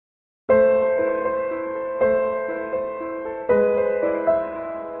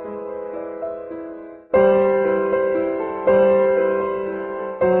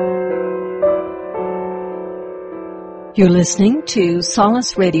You're listening to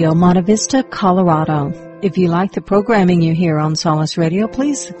Solace Radio, Monte Vista, Colorado. If you like the programming you hear on Solace Radio,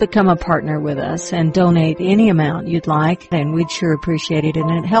 please become a partner with us and donate any amount you'd like, and we'd sure appreciate it.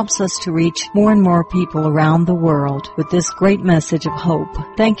 And it helps us to reach more and more people around the world with this great message of hope.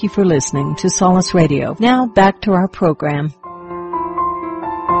 Thank you for listening to Solace Radio. Now back to our program.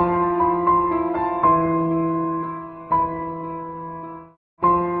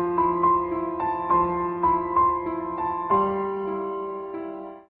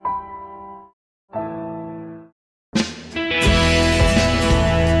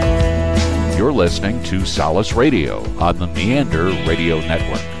 You're listening to Solace Radio on the Meander Radio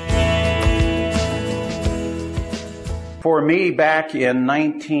Network. For me, back in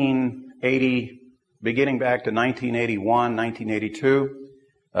 1980, beginning back to 1981, 1982,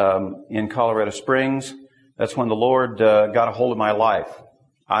 in Colorado Springs, that's when the Lord got a hold of my life.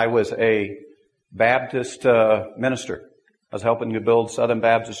 I was a Baptist minister. I was helping to build Southern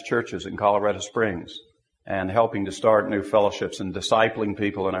Baptist churches in Colorado Springs, and helping to start new fellowships and discipling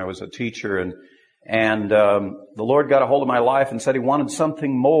people, and I was a teacher, and the Lord got a hold of my life and said He wanted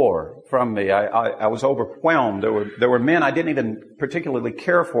something more from me. I was overwhelmed. There were men I didn't even particularly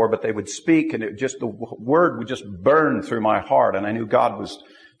care for, but they would speak, and the word would just burn through my heart, and I knew God was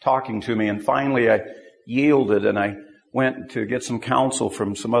talking to me. And finally I yielded, and I went to get some counsel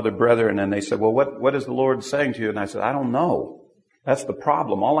from some other brethren, and they said, well, what is the Lord saying to you? And I said, I don't know. That's the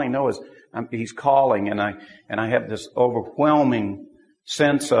problem. All I know is He's calling, and I have this overwhelming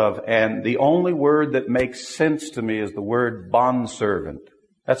sense of, and the only word that makes sense to me is the word bondservant.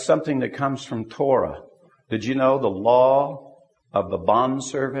 That's something that comes from Torah. Did you know the law of the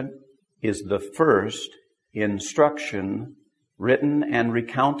bondservant is the first instruction written and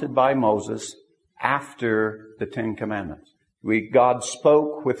recounted by Moses after the Ten Commandments? God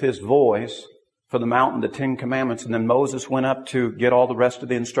spoke with His voice for the mountain, the Ten Commandments, and then Moses went up to get all the rest of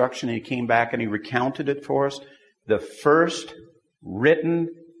the instruction, and he came back and he recounted it for us. The first written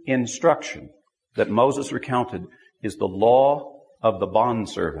instruction that Moses recounted is the law of the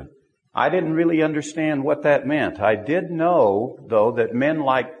bondservant. I didn't really understand what that meant. I did know, though, that men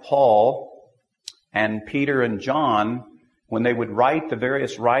like Paul and Peter and John, when they would write the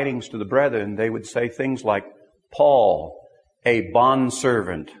various writings to the brethren, they would say things like, Paul, a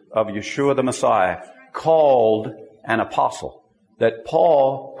bondservant of Yeshua the Messiah, called an apostle. That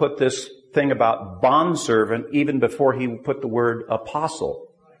Paul put this thing about bondservant even before he put the word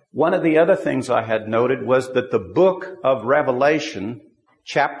apostle. One of the other things I had noted was that the book of Revelation,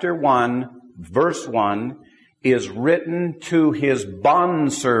 chapter 1, verse 1, is written to His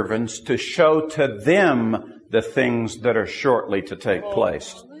bondservants to show to them the things that are shortly to take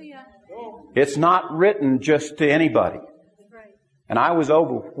place. It's not written just to anybody. And I was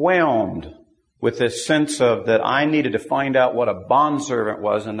overwhelmed with this sense of that I needed to find out what a bondservant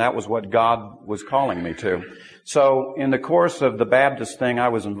was, and that was what God was calling me to. So in the course of the Baptist thing I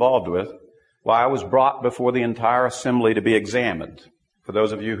was involved with, well, I was brought before the entire assembly to be examined. For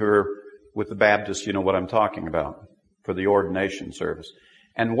those of you who are with the Baptists, you know what I'm talking about, for the ordination service.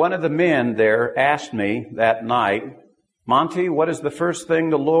 And one of the men there asked me that night, Monty, what is the first thing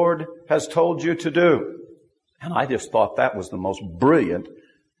the Lord has told you to do? And I just thought that was the most brilliant,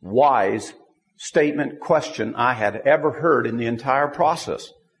 wise statement, question I had ever heard in the entire process.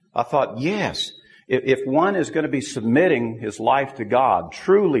 I thought, yes, if one is going to be submitting his life to God,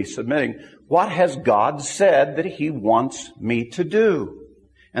 truly submitting, what has God said that He wants me to do?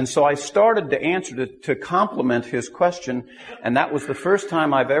 And so I started to answer to complement his question, and that was the first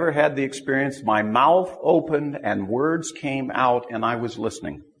time I've ever had the experience. My mouth opened and words came out, and I was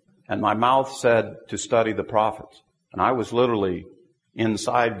listening. And my mouth said to study the prophets. And I was literally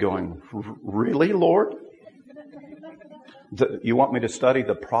inside going, really, Lord? You want me to study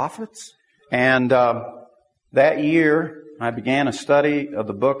the prophets? And that year, I began a study of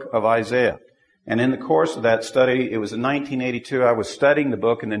the book of Isaiah. And in the course of that study, it was in 1982, I was studying the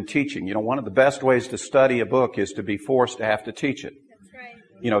book and then teaching. You know, one of the best ways to study a book is to be forced to have to teach it. That's right.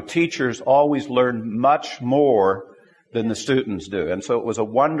 You know, teachers always learn much more than the students do. And so it was a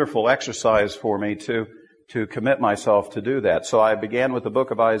wonderful exercise for me to commit myself to do that. So I began with the book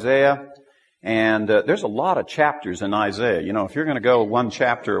of Isaiah, and there's a lot of chapters in Isaiah. You know, if you're going to go one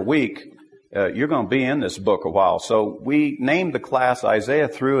chapter a week, you're going to be in this book a while. So we named the class Isaiah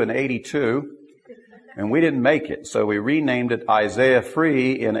Through in 82, and we didn't make it. So we renamed it Isaiah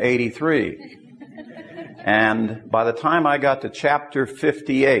Free in 83. And by the time I got to chapter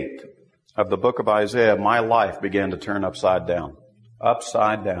 58 of the book of Isaiah, my life began to turn upside down.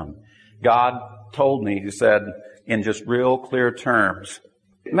 Upside down. God told me, He said, in just real clear terms,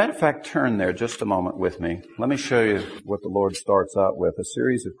 Matter of fact, turn there just a moment with me. Let me show you what the Lord starts out with, a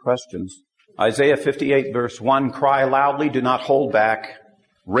series of questions. Isaiah 58 verse 1, cry loudly, do not hold back.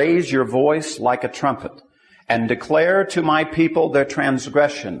 Raise your voice like a trumpet, and declare to my people their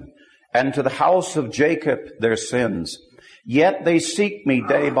transgression, and to the house of Jacob their sins. Yet they seek me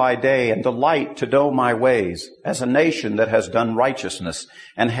day by day and delight to know my ways, as a nation that has done righteousness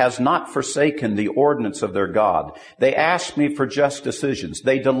and has not forsaken the ordinance of their God. They ask me for just decisions.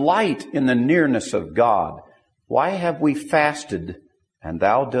 They delight in the nearness of God. Why have we fasted and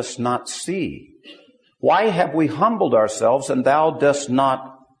thou dost not see? Why have we humbled ourselves and thou dost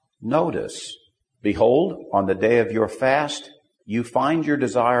not notice? Behold, on the day of your fast, you find your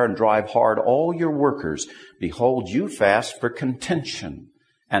desire and drive hard all your workers. Behold, you fast for contention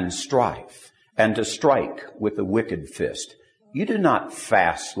and strife, and to strike with the wicked fist. You do not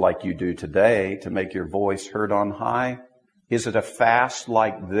fast like you do today to make your voice heard on high. Is it a fast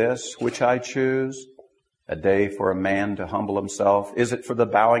like this which I choose? A day for a man to humble himself? Is it for the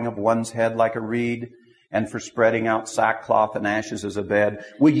bowing of one's head like a reed, and for spreading out sackcloth and ashes as a bed?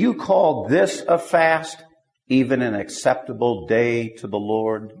 Will you call this a fast? Even an acceptable day to the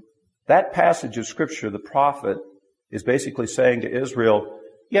Lord? That passage of Scripture, the prophet is basically saying to Israel,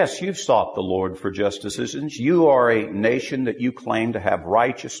 yes, you've sought the Lord for just decisions. You are a nation that you claim to have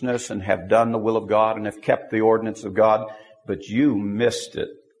righteousness and have done the will of God and have kept the ordinance of God, but you missed it.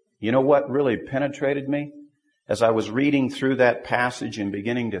 You know what really penetrated me? As I was reading through that passage and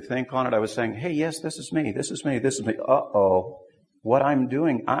beginning to think on it, I was saying, hey, yes, this is me, this is me, this is me. Uh-oh, what I'm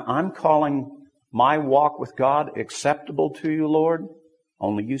doing, I'm calling my walk with God acceptable to you, Lord?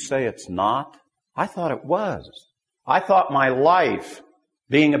 Only you say it's not. I thought it was. I thought my life,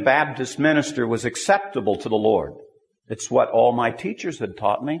 being a Baptist minister, was acceptable to the Lord. It's what all my teachers had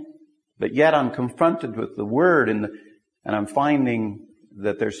taught me. But yet I'm confronted with the Word and I'm finding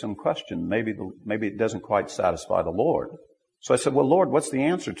that there's some question. Maybe it doesn't quite satisfy the Lord. So I said, well, Lord, what's the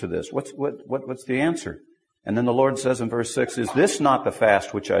answer to this? What's the answer? And then the Lord says in verse 6, is this not the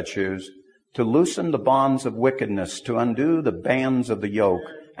fast which I choose? To loosen the bonds of wickedness, to undo the bands of the yoke,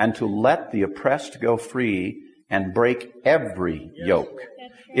 and to let the oppressed go free, and break every yoke.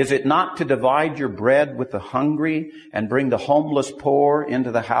 Is it not to divide your bread with the hungry, and bring the homeless poor into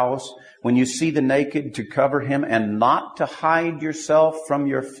the house? When you see the naked, to cover him, and not to hide yourself from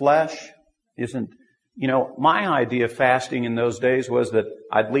your flesh? My idea of fasting in those days was that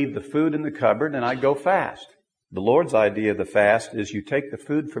I'd leave the food in the cupboard and I'd go fast. The Lord's idea of the fast is you take the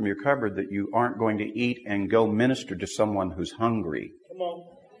food from your cupboard that you aren't going to eat and go minister to someone who's hungry.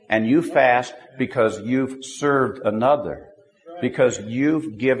 And you fast because you've served another, because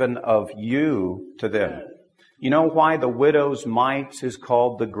you've given of you to them. You know why the widow's mites is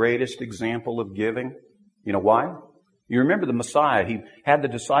called the greatest example of giving? You know why? You remember the Messiah. He had the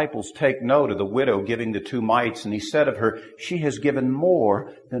disciples take note of the widow giving the 2 mites, and he said of her, she has given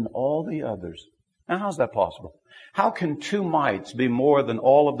more than all the others. Now, how's that possible? How can 2 mites be more than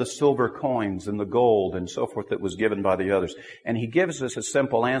all of the silver coins and the gold and so forth that was given by the others? And he gives us a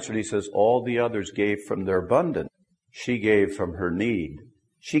simple answer. He says, all the others gave from their abundance. She gave from her need.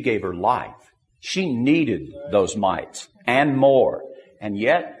 She gave her life. She needed those mites and more. And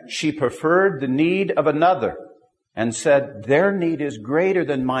yet she preferred the need of another and said, their need is greater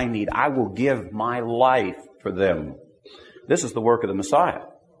than my need. I will give my life for them. This is the work of the Messiah.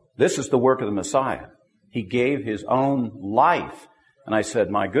 This is the work of the Messiah. He gave his own life. And I said,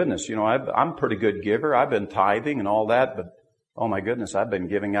 my goodness, I'm a pretty good giver. I've been tithing and all that, but oh my goodness, I've been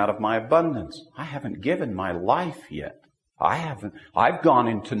giving out of my abundance. I haven't given my life yet. I've gone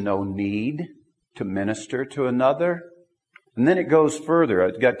into no need to minister to another. And then it goes further.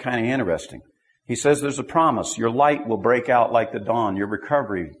 It got kind of interesting. He says there's a promise. Your light will break out like the dawn. Your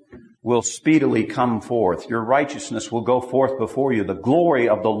recovery will speedily come forth. Your righteousness will go forth before you. The glory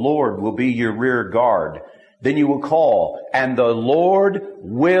of the Lord will be your rear guard. Then you will call, and the Lord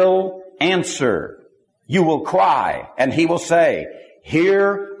will answer. You will cry, and he will say,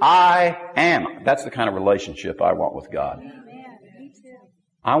 here I am. That's the kind of relationship I want with God.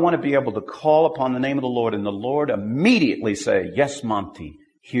 I want to be able to call upon the name of the Lord, and the Lord immediately say, yes, Monty,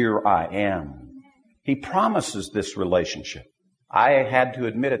 here I am. He promises this relationship. I had to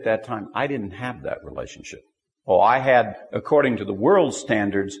admit at that time, I didn't have that relationship. I had, according to the world's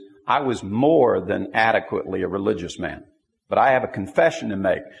standards, I was more than adequately a religious man. But I have a confession to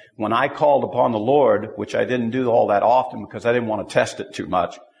make. When I called upon the Lord, which I didn't do all that often because I didn't want to test it too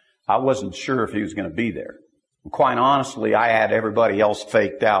much, I wasn't sure if he was going to be there. And quite honestly, I had everybody else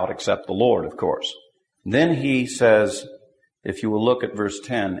faked out except the Lord, of course. Then he says, If you will look at verse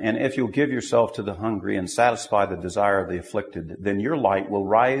 10, and if you'll give yourself to the hungry and satisfy the desire of the afflicted, then your light will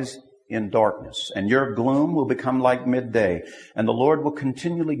rise in darkness, and your gloom will become like midday. And the Lord will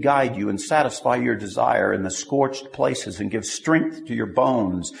continually guide you and satisfy your desire in the scorched places and give strength to your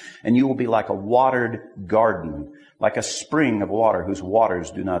bones. And you will be like a watered garden, like a spring of water whose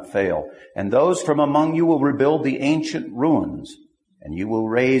waters do not fail. And those from among you will rebuild the ancient ruins. And you will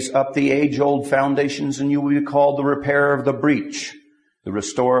raise up the age-old foundations, and you will be called the repairer of the breach, the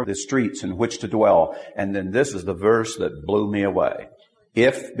restorer of the streets in which to dwell. And then this is the verse that blew me away.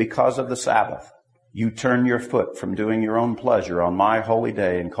 If, because of the Sabbath, you turn your foot from doing your own pleasure on my holy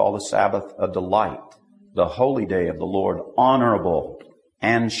day and call the Sabbath a delight, the holy day of the Lord honorable,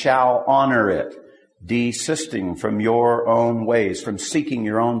 and shall honor it, desisting from your own ways, from seeking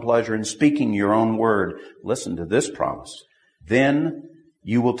your own pleasure and speaking your own word. Listen to this promise. Then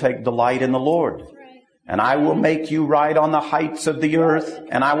you will take delight in the Lord, and I will make you ride on the heights of the earth,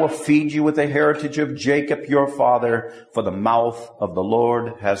 and I will feed you with the heritage of Jacob your father, for the mouth of the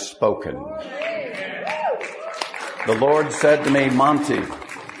Lord has spoken. The Lord said to me, Monty,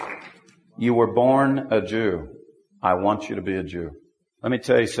 you were born a Jew. I want you to be a Jew. Let me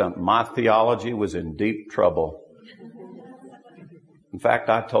tell you something. My theology was in deep trouble. In fact,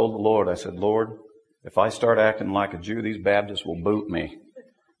 I told the Lord, I said, Lord, if I start acting like a Jew, these Baptists will boot me.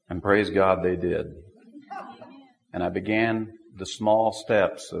 And praise God, they did. And I began the small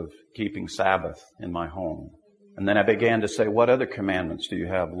steps of keeping Sabbath in my home. And then I began to say, what other commandments do you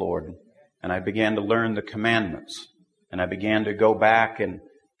have, Lord? And I began to learn the commandments. And I began to go back and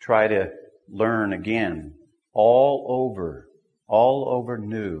try to learn again. All over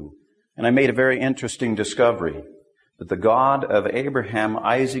new. And I made a very interesting discovery. That the God of Abraham,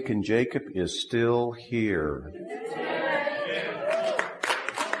 Isaac, and Jacob is still here.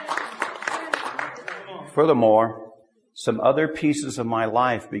 Furthermore, some other pieces of my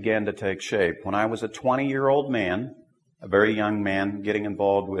life began to take shape. When I was a 20-year-old man, a very young man, getting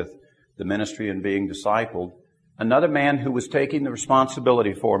involved with the ministry and being discipled, another man who was taking the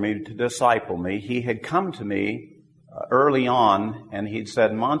responsibility for me to disciple me, he had come to me early on, and he'd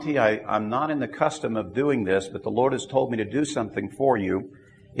said, Monty, I'm not in the custom of doing this, but the Lord has told me to do something for you.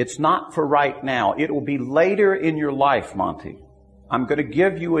 It's not for right now. It will be later in your life, Monty. I'm going to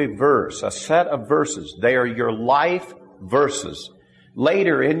give you a verse, a set of verses. They are your life verses.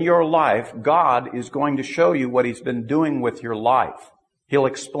 Later in your life, God is going to show you what He's been doing with your life. He'll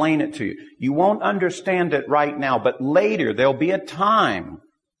explain it to you. You won't understand it right now, but later there'll be a time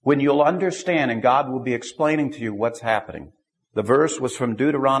when you'll understand and God will be explaining to you what's happening. The verse was from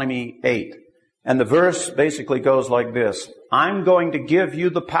Deuteronomy 8. And the verse basically goes like this. I'm going to give you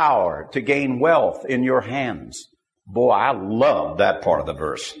the power to gain wealth in your hands. Boy, I love that part of the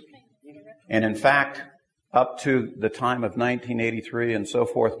verse. And in fact, up to the time of 1983 and so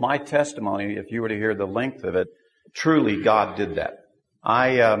forth, my testimony, if you were to hear the length of it, truly God did that.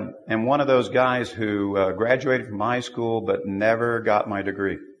 I am one of those guys who graduated from high school but never got my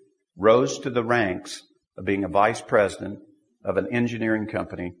degree. Rose to the ranks of being a vice president of an engineering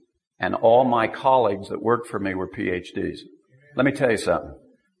company, and all my colleagues that worked for me were PhDs. Let me tell you something.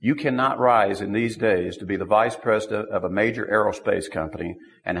 You cannot rise in these days to be the vice president of a major aerospace company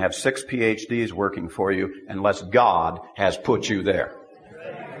and have 6 PhDs working for you unless God has put you there.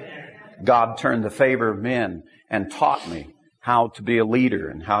 God turned the favor of men and taught me how to be a leader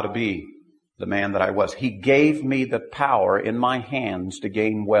and how to be the man that I was. He gave me the power in my hands to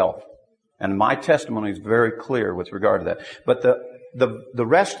gain wealth. And my testimony is very clear with regard to that. But the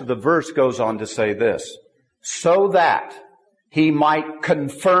rest of the verse goes on to say this. So that He might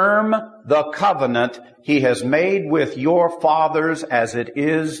confirm the covenant He has made with your fathers as it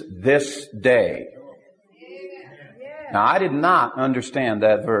is this day. Now, I did not understand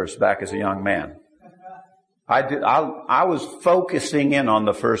that verse back as a young man. I was focusing in on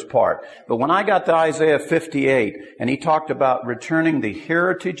the first part. But when I got to Isaiah 58, and he talked about returning the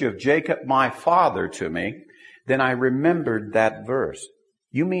heritage of Jacob my father to me, then I remembered that verse.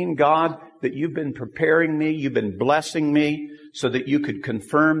 You mean, God, that you've been preparing me, you've been blessing me, so that you could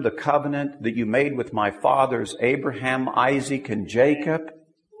confirm the covenant that you made with my fathers, Abraham, Isaac, and Jacob?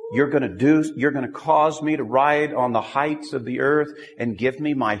 You're going to cause me to ride on the heights of the earth and give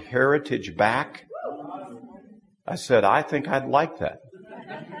me my heritage back? I said, I think I'd like that.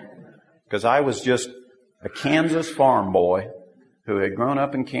 Because I was just a Kansas farm boy who had grown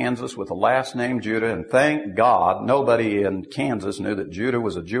up in Kansas with the last name Judah, and thank God nobody in Kansas knew that Judah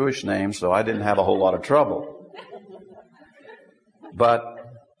was a Jewish name, so I didn't have a whole lot of trouble. But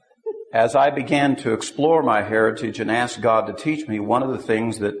as I began to explore my heritage and ask God to teach me, one of the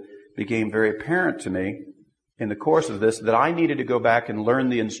things that became very apparent to me in the course of this that I needed to go back and learn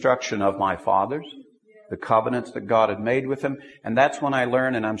the instruction of my fathers, the covenants that God had made with them. And that's when I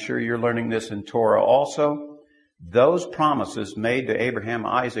learned, and I'm sure you're learning this in Torah also, those promises made to Abraham,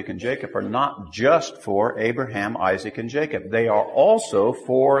 Isaac, and Jacob are not just for Abraham, Isaac, and Jacob. They are also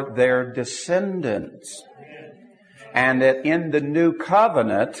for their descendants. And that in the new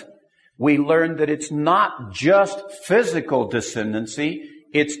covenant, we learn that it's not just physical descendancy,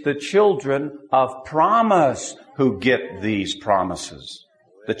 it's the children of promise who get these promises.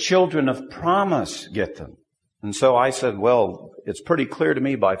 The children of promise get them. And so I said, well, it's pretty clear to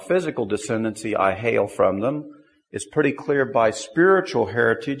me by physical descendancy I hail from them. It's pretty clear by spiritual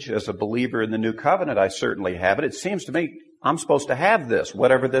heritage as a believer in the new covenant I certainly have it. It seems to me I'm supposed to have this,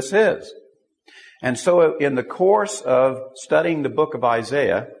 whatever this is. And so in the course of studying the book of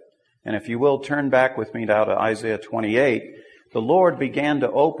Isaiah, and if you will turn back with me now to Isaiah 28, the Lord began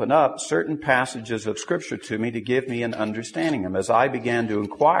to open up certain passages of Scripture to me to give me an understanding of them. As I began to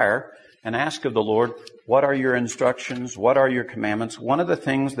inquire and ask of the Lord, what are your instructions? What are your commandments? One of the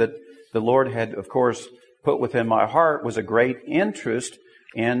things that the Lord had, of course, put within my heart was a great interest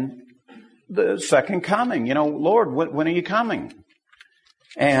in the second coming. You know, Lord, when are you coming?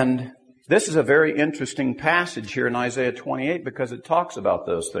 And this is a very interesting passage here in Isaiah 28 because it talks about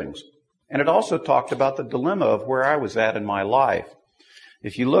those things. And it also talked about the dilemma of where I was at in my life.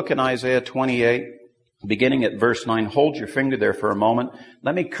 If you look in Isaiah 28, beginning at verse 9, hold your finger there for a moment.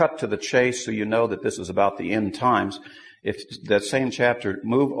 Let me cut to the chase so you know that this is about the end times. If that same chapter,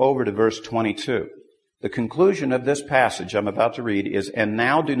 move over to verse 22. The conclusion of this passage I'm about to read is, and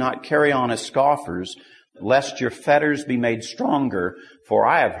now do not carry on as scoffers, lest your fetters be made stronger, for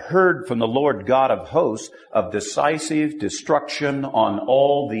I have heard from the Lord God of hosts of decisive destruction on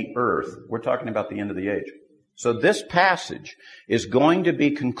all the earth. We're talking about the end of the age. So this passage is going to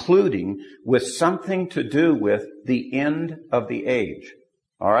be concluding with something to do with the end of the age.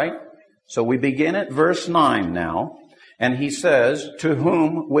 All right? So we begin at verse 9 now, and he says, to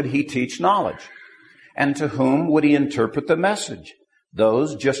whom would he teach knowledge? And to whom would he interpret the message?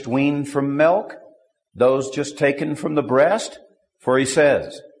 Those just weaned from milk? Those just taken from the breast? For he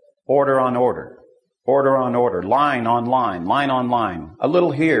says, order on order, order on order, line on line, line on line, a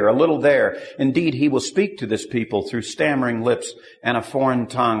little here, a little there. Indeed, he will speak to this people through stammering lips and a foreign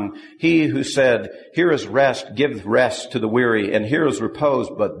tongue. He who said, here is rest, give rest to the weary, and here is repose,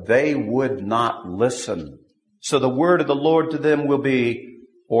 but they would not listen. So the word of the Lord to them will be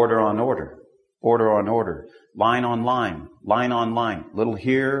order on order, order on order, line on line, line on line, little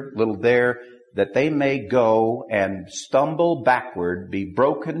here, little there, that they may go and stumble backward, be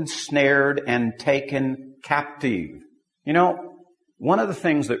broken, snared, and taken captive. You know, one of the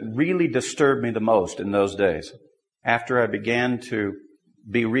things that really disturbed me the most in those days, after I began to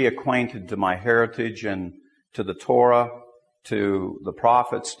be reacquainted to my heritage and to the Torah, to the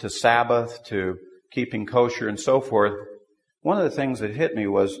prophets, to Sabbath, to keeping kosher and so forth, one of the things that hit me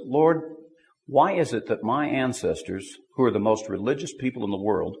was, Lord, why is it that my ancestors, who are the most religious people in the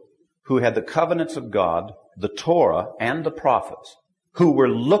world, who had the covenants of God, the Torah, and the prophets, who were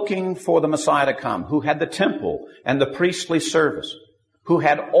looking for the Messiah to come, who had the temple and the priestly service, who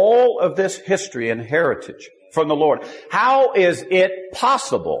had all of this history and heritage from the Lord, how is it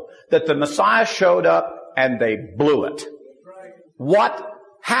possible that the Messiah showed up and they blew it? What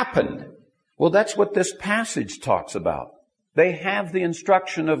happened? Well, that's what this passage talks about. They have the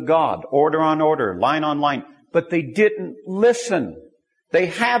instruction of God, order on order, line on line, but they didn't listen. They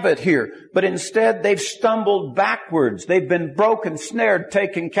have it here, but instead they've stumbled backwards. They've been broken, snared,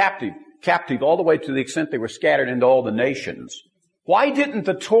 taken captive all the way to the extent they were scattered into all the nations. Why didn't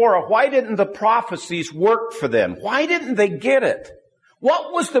the Torah, why didn't the prophecies work for them? Why didn't they get it?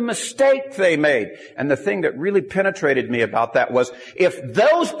 What was the mistake they made? And the thing that really penetrated me about that was, if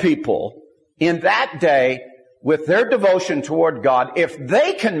those people in that day, with their devotion toward God, if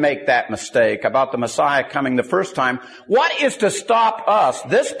they can make that mistake about the Messiah coming the first time, what is to stop us,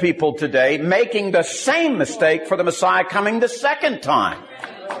 this people today, making the same mistake for the Messiah coming the second time?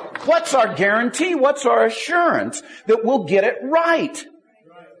 What's our guarantee? What's our assurance that we'll get it right?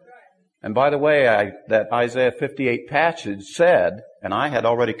 And by the way, that Isaiah 58 passage said, and I had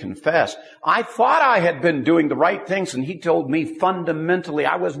already confessed, I thought I had been doing the right things, and he told me fundamentally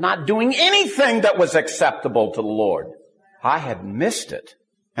I was not doing anything that was acceptable to the Lord. I had missed it.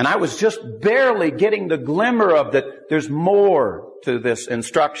 And I was just barely getting the glimmer of that there's more to this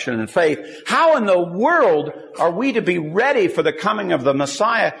instruction and faith. How in the world are we to be ready for the coming of the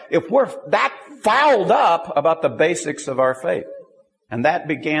Messiah if we're that fouled up about the basics of our faith? And that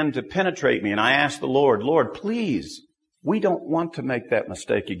began to penetrate me, and I asked the Lord, Lord, please, we don't want to make that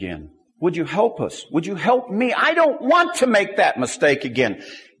mistake again. Would you help us? Would you help me? I don't want to make that mistake again.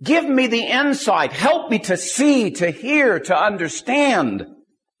 Give me the insight. Help me to see, to hear, to understand.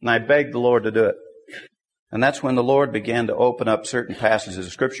 And I begged the Lord to do it. And that's when the Lord began to open up certain passages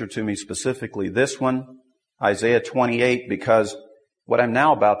of Scripture to me, specifically this one, Isaiah 28, because what I'm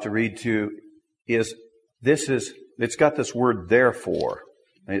now about to read to you it's got this word therefore.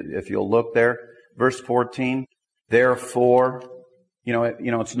 If you'll look there, verse 14, therefore, you know,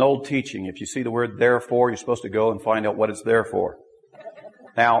 it's an old teaching. If you see the word therefore, you're supposed to go and find out what it's there for.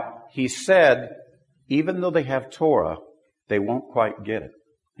 Now, he said, even though they have Torah, they won't quite get it.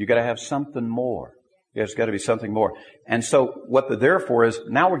 You got to have something more. There's got to be something more. And so what the therefore is,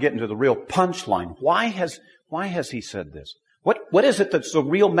 now we're getting to the real punchline. Why has he said this? What is it that's the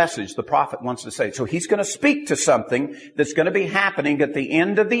real message the prophet wants to say? So he's going to speak to something that's going to be happening at the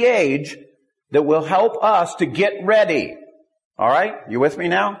end of the age that will help us to get ready. All right? You with me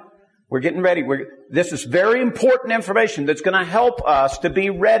now? We're getting ready. This is very important information that's going to help us to be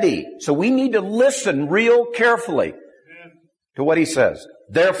ready. So we need to listen real carefully to what he says.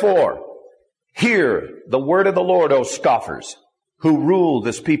 Therefore, hear the word of the Lord, O scoffers, who rule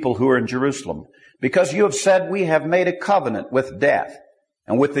this people who are in Jerusalem. Because you have said, we have made a covenant with death,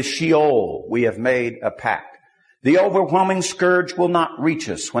 and with the Sheol we have made a pact. The overwhelming scourge will not reach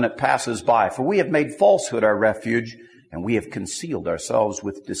us when it passes by, for we have made falsehood our refuge, and we have concealed ourselves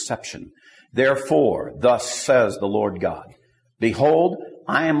with deception. Therefore, thus says the Lord God, behold,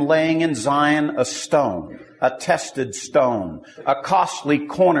 I am laying in Zion a stone, a tested stone, a costly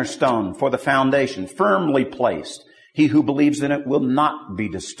cornerstone for the foundation, firmly placed. He who believes in it will not be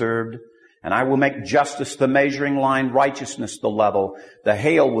disturbed. And I will make justice the measuring line, righteousness the level. The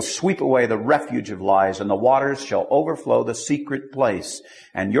hail will sweep away the refuge of lies, and the waters shall overflow the secret place.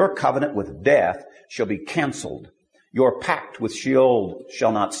 And your covenant with death shall be canceled. Your pact with Sheol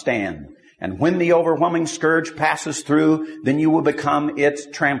shall not stand. And when the overwhelming scourge passes through, then you will become its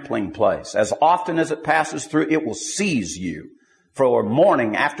trampling place. As often as it passes through, it will seize you. For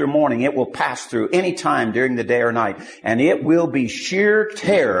morning after morning, it will pass through any time during the day or night. And it will be sheer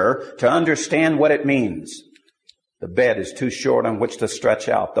terror to understand what it means. The bed is too short on which to stretch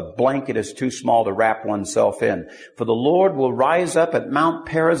out. The blanket is too small to wrap oneself in. For the Lord will rise up at Mount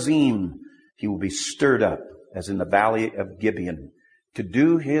Perazim. He will be stirred up as in the valley of Gibeon to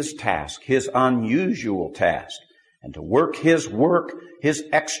do his task, his unusual task, and to work, his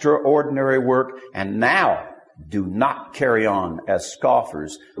extraordinary work. And now, do not carry on as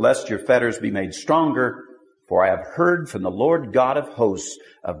scoffers, lest your fetters be made stronger. For I have heard from the Lord God of hosts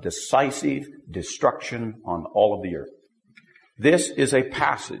of decisive destruction on all of the earth. This is a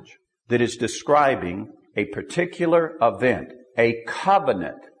passage that is describing a particular event, a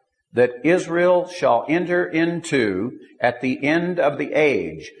covenant that Israel shall enter into at the end of the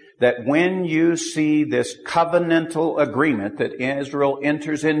age. That when you see this covenantal agreement that Israel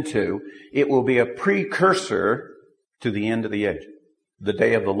enters into, it will be a precursor to the end of the age, the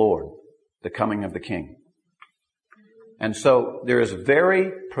day of the Lord, the coming of the King. And so there is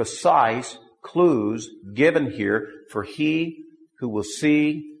very precise clues given here for he who will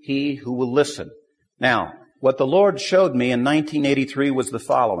see, he who will listen. Now, what the Lord showed me in 1983 was the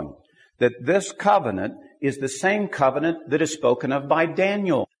following, that this covenant is the same covenant that is spoken of by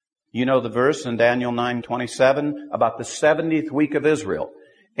Daniel. You know the verse in Daniel 9:27 about the 70th week of Israel.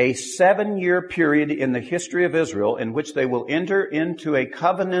 A 7-year period in the history of Israel in which they will enter into a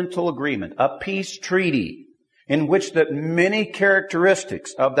covenantal agreement, a peace treaty, in which that many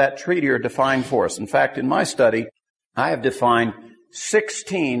characteristics of that treaty are defined for us. In fact, in my study, I have defined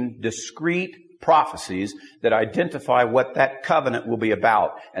 16 discrete prophecies that identify what that covenant will be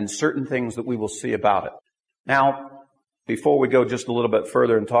about and certain things that we will see about it. Now, before we go just a little bit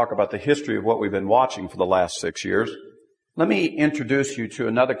further and talk about the history of what we've been watching for the last 6 years, let me introduce you to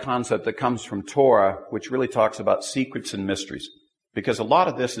another concept that comes from Torah, which really talks about secrets and mysteries. Because a lot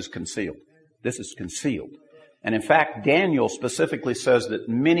of this is concealed. This is concealed. And in fact, Daniel specifically says that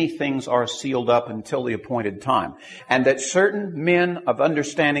many things are sealed up until the appointed time. And that certain men of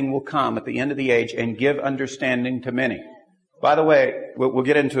understanding will come at the end of the age and give understanding to many. By the way, we'll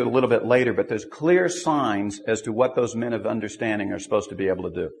get into it a little bit later, but there's clear signs as to what those men of understanding are supposed to be able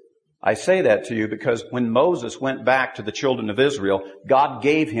to do. I say that to you because when Moses went back to the children of Israel, God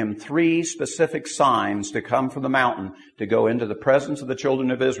gave him 3 specific signs to come from the mountain to go into the presence of the children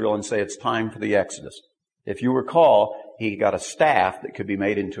of Israel and say it's time for the Exodus. If you recall, he got a staff that could be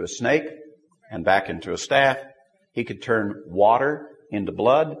made into a snake and back into a staff. He could turn water into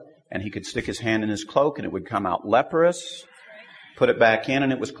blood, and he could stick his hand in his cloak and it would come out leprous. Put it back in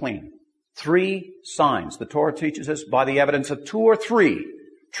and it was clean. 3 signs. The Torah teaches us by the evidence of 2 or 3,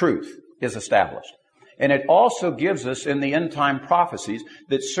 truth is established. And it also gives us in the end time prophecies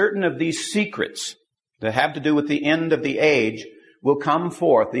that certain of these secrets that have to do with the end of the age will come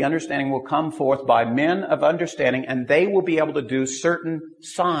forth. The understanding will come forth by men of understanding, and they will be able to do certain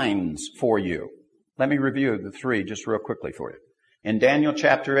signs for you. Let me review the three just real quickly for you. In Daniel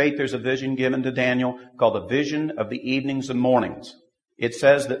chapter 8, there's a vision given to Daniel called the vision of the evenings and mornings. It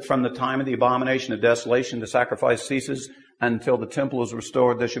says that from the time of the abomination of desolation, the sacrifice ceases until the temple is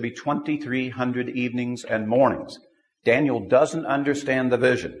restored. There should be 2,300 evenings and mornings. Daniel doesn't understand the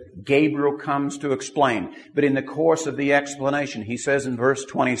vision. Gabriel comes to explain. But in the course of the explanation, he says in verse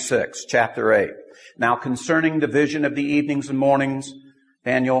 26, chapter 8, now concerning the vision of the evenings and mornings,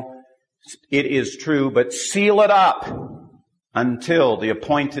 Daniel, it is true, but seal it up until the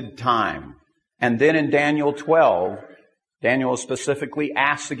appointed time. And then in Daniel 12, Daniel specifically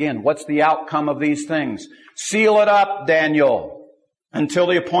asks again, what's the outcome of these things? Seal it up, Daniel, until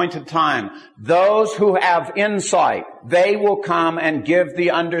the appointed time. Those who have insight, they will come and give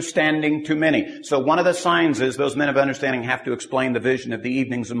the understanding to many. So one of the signs is those men of understanding have to explain the vision of the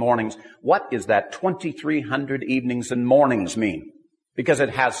evenings and mornings. What is that 2,300 evenings and mornings mean? Because it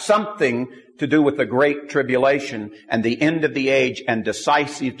has something to do with the great tribulation and the end of the age and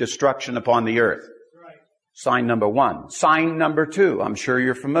decisive destruction upon the earth. Sign number one. Sign number two. I'm sure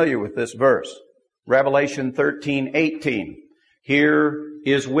you're familiar with this verse. Revelation 13:18. Here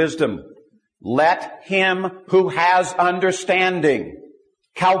is wisdom. Let him who has understanding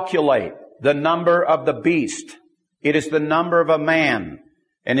calculate the number of the beast. It is the number of a man,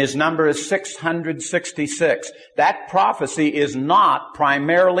 and his number is 666. That prophecy is not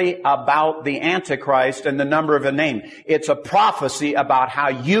primarily about the antichrist and the number of a name. It's a prophecy about how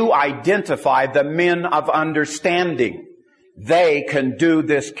you identify the men of understanding. They can do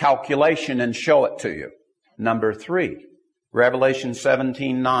this calculation and show it to you. Number three, Revelation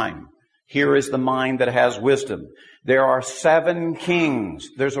 17:9. Here is the mind that has wisdom. There are 7 kings.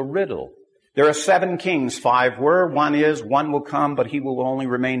 There's a riddle. There are 7 kings. 5 were. One will come, but he will only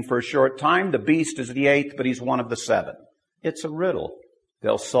remain for a short time. The beast is the 8th, but he's one of the 7. It's a riddle.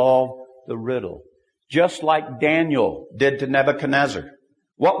 They'll solve the riddle. Just like Daniel did to Nebuchadnezzar.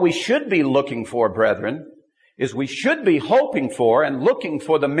 What we should be looking for, brethren, is we should be hoping for and looking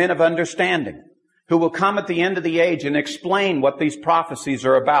for the men of understanding who will come at the end of the age and explain what these prophecies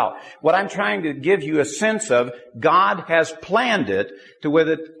are about. What I'm trying to give you a sense of, God has planned it to where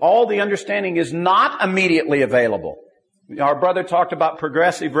that all the understanding is not immediately available. Our brother talked about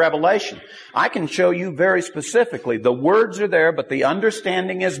progressive revelation. I can show you very specifically. The words are there, but the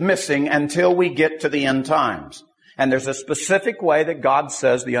understanding is missing until we get to the end times. And there's a specific way that God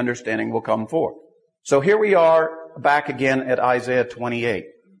says the understanding will come forth. So here we are back again at Isaiah 28.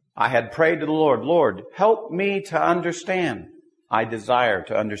 I had prayed to the Lord, Lord, help me to understand. I desire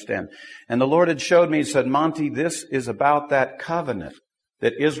to understand. And the Lord had showed me, he said, Monty, this is about that covenant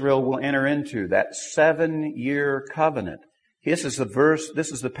that Israel will enter into, that 7-year covenant. This is the verse,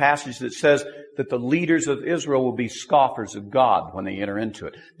 this is the passage that says that the leaders of Israel will be scoffers of God when they enter into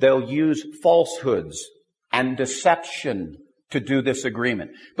it. They'll use falsehoods and deception to do this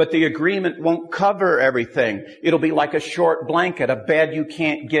agreement. But the agreement won't cover everything. It'll be like a short blanket, a bed you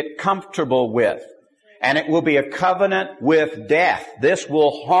can't get comfortable with. And it will be a covenant with death. This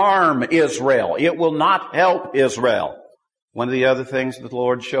will harm Israel. It will not help Israel. One of the other things that the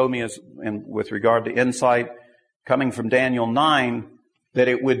Lord showed me is, with regard to insight, coming from Daniel 9, that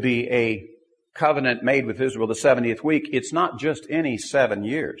it would be a covenant made with Israel the 70th week. It's not just any 7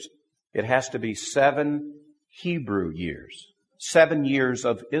 years. It has to be 7 Hebrew years. 7 years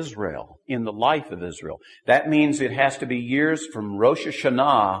of Israel, in the life of Israel. That means it has to be years from Rosh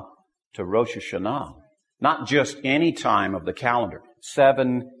Hashanah to Rosh Hashanah. Not just any time of the calendar.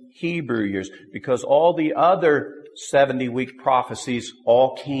 7 Hebrew years. Because all the other 70-week prophecies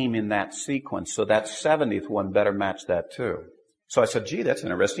all came in that sequence. So that 70th one better match that too. So I said, gee, that's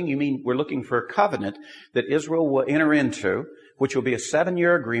interesting. You mean we're looking for a covenant that Israel will enter into, which will be a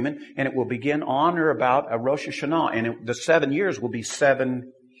 7-year agreement, and it will begin on or about a Rosh Hashanah. And the 7 years will be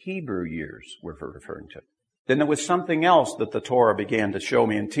 7 Hebrew years we're referring to. Then there was something else that the Torah began to show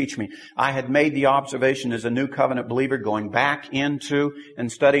me and teach me. I had made the observation as a new covenant believer going back into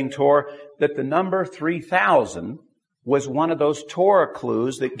and studying Torah that the number 3,000 was one of those Torah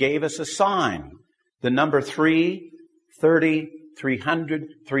clues that gave us a sign. The number 3, 30, 300,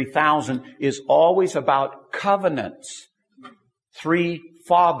 3,000 is always about covenants. 3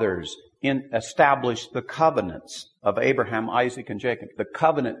 fathers established the covenants of Abraham, Isaac, and Jacob. The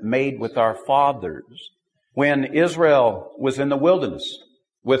covenant made with our fathers. When Israel was in the wilderness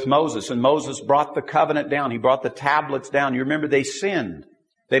with Moses, and Moses brought the covenant down, he brought the tablets down. You remember they sinned.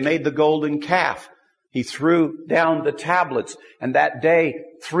 They made the golden calf. He threw down the tablets. And that day,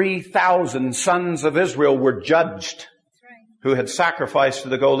 3,000 sons of Israel were judged who had sacrificed to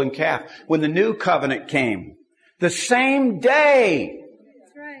the golden calf. When the new covenant came, the same day,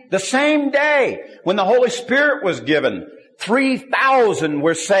 when the Holy Spirit was given, 3,000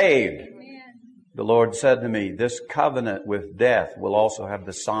 were saved. The Lord said to me, this covenant with death will also have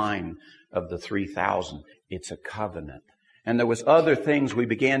the sign of the 3,000. It's a covenant. And there was other things we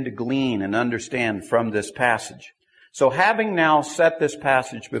began to glean and understand from this passage. So having now set this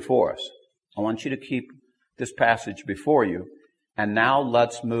passage before us, I want you to keep this passage before you. And now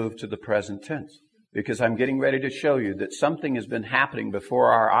let's move to the present tense. Because I'm getting ready to show you that something has been happening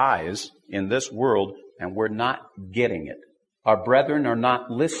before our eyes in this world, and we're not getting it. Our brethren are not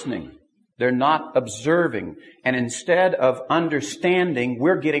listening. They're not observing. And instead of understanding,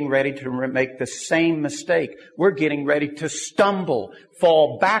 we're getting ready to make the same mistake. We're getting ready to stumble,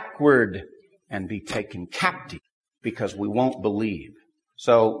 fall backward, and be taken captive because we won't believe.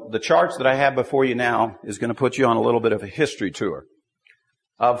 So the charts that I have before you now is going to put you on a little bit of a history tour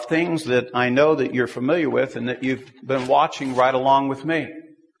of things that I know that you're familiar with and that you've been watching right along with me.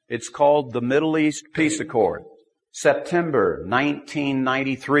 It's called the Middle East Peace Accord. September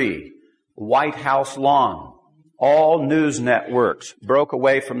 1993. White House lawn. All news networks broke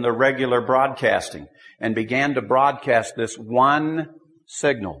away from the regular broadcasting and began to broadcast this one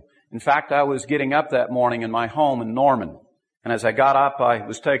signal. In fact, I was getting up that morning in my home in Norman. And as I got up, I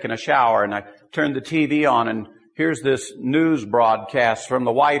was taking a shower and I turned the TV on and here's this news broadcast from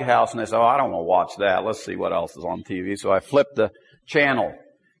the White House. And I said, I don't want to watch that. Let's see what else is on TV. So I flipped the channel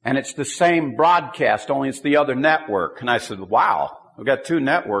and it's the same broadcast, only it's the other network. And I said, wow. We've got two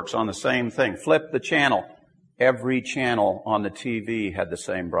networks on the same thing. Flip the channel. Every channel on the TV had the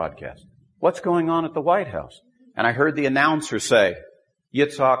same broadcast. What's going on at the White House? And I heard the announcer say,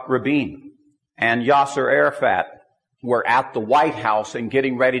 Yitzhak Rabin and Yasser Arafat were at the White House and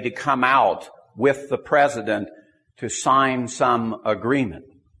getting ready to come out with the president to sign some agreement.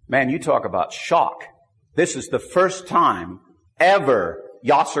 Man, you talk about shock. This is the first time ever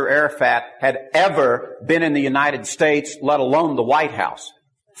Yasser Arafat had ever been in the United States, let alone the White House.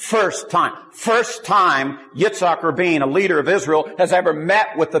 First time Yitzhak Rabin, a leader of Israel, has ever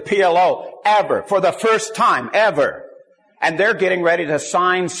met with the PLO, ever. For the first time, ever. And they're getting ready to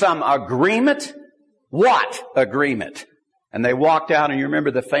sign some agreement. What agreement? And they walked out, and you remember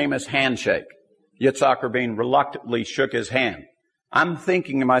the famous handshake. Yitzhak Rabin reluctantly shook his hand. I'm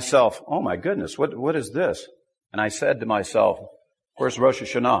thinking to myself, oh my goodness, what is this? And I said to myself, where's Rosh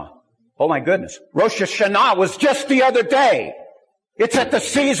Hashanah? Oh my goodness. Rosh Hashanah was just the other day. It's at the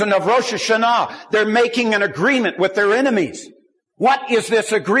season of Rosh Hashanah. They're making an agreement with their enemies. What is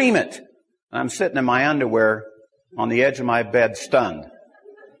this agreement? I'm sitting in my underwear on the edge of my bed, stunned.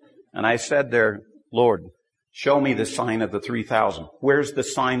 And I said there, Lord, show me the sign of the 3,000. Where's the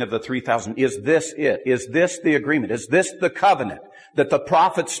sign of the 3,000? Is this it? Is this the agreement? Is this the covenant that the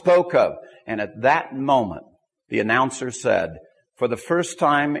prophet spoke of? And at that moment, the announcer said, for the first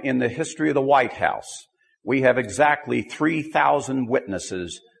time in the history of the White House, we have exactly 3,000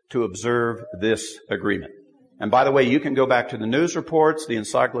 witnesses to observe this agreement. And by the way, you can go back to the news reports, the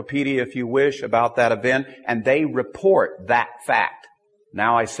encyclopedia if you wish, about that event, and they report that fact.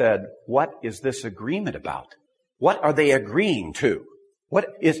 Now I said, what is this agreement about? What are they agreeing to?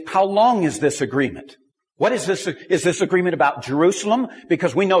 How long is this agreement? What is this? Is this agreement about Jerusalem?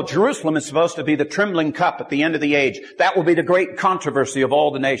 Because we know Jerusalem is supposed to be the trembling cup at the end of the age. That will be the great controversy of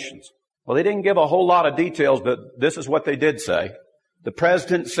all the nations. Well, they didn't give a whole lot of details, but this is what they did say. The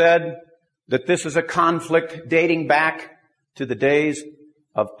president said that this is a conflict dating back to the days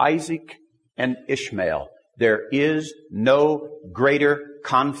of Isaac and Ishmael. There is no greater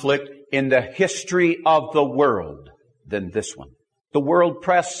conflict in the history of the world than this one. The world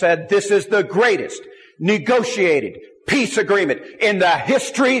press said this is the greatest negotiated peace agreement in the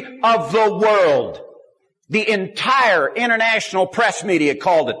history of the world. The entire international press media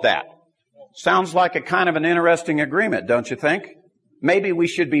called it that. Sounds like a kind of an interesting agreement, don't you think? Maybe we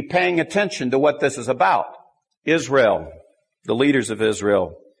should be paying attention to what this is about. Israel, the leaders of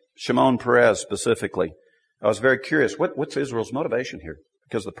Israel, Shimon Peres specifically. I was very curious, what's Israel's motivation here?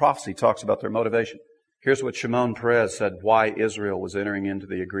 Because the prophecy talks about their motivation. Here's what Shimon Peres said why Israel was entering into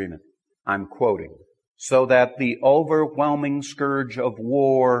the agreement. I'm quoting. So that the overwhelming scourge of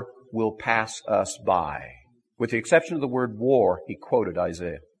war will pass us by. With the exception of the word war, he quoted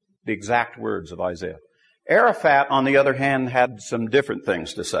Isaiah. The exact words of Isaiah. Arafat, on the other hand, had some different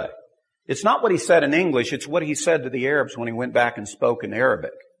things to say. It's not what he said in English, it's what he said to the Arabs when he went back and spoke in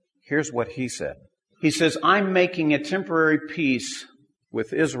Arabic. Here's what he said. He says, I'm making a temporary peace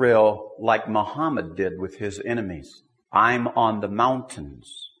with Israel like Muhammad did with his enemies. I'm on the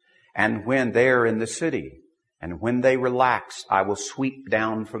mountains, and when they're in the city, and when they relax, I will sweep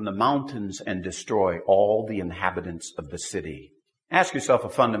down from the mountains and destroy all the inhabitants of the city. Ask yourself a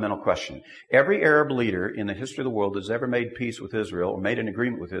fundamental question. Every Arab leader in the history of the world that's ever made peace with Israel or made an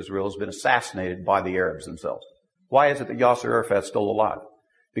agreement with Israel has been assassinated by the Arabs themselves. Why is it that Yasser Arafat's still alive?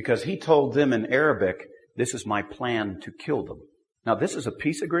 Because he told them in Arabic, this is my plan to kill them. Now, this is a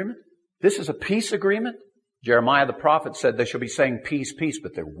peace agreement? This is a peace agreement? Jeremiah the prophet said they shall be saying peace, peace,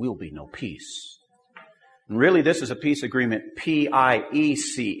 but there will be no peace. And really, this is a peace agreement,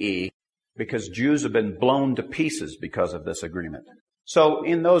 P-I-E-C-E, because Jews have been blown to pieces because of this agreement. So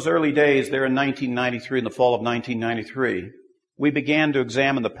in those early days, there in 1993, in the fall of 1993, we began to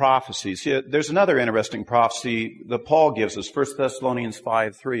examine the prophecies. Here, there's another interesting prophecy that Paul gives us, 1 Thessalonians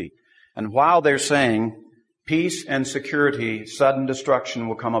 5:3. And while they're saying peace and security, sudden destruction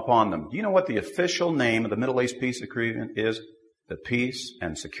will come upon them. Do you know what the official name of the Middle East Peace Agreement is? The Peace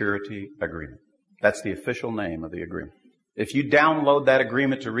and Security Agreement. That's the official name of the agreement. If you download that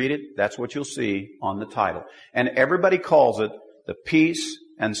agreement to read it, that's what you'll see on the title. And everybody calls it the Peace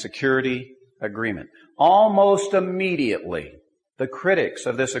and Security Agreement. Almost immediately, the critics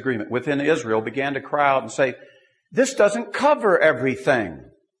of this agreement within Israel began to cry out and say, this doesn't cover everything.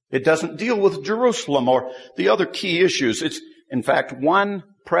 It doesn't deal with Jerusalem or the other key issues. It's, in fact, one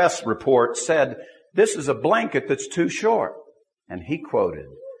press report said, this is a blanket that's too short. And he quoted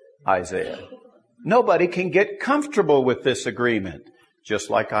Isaiah. Nobody can get comfortable with this agreement, just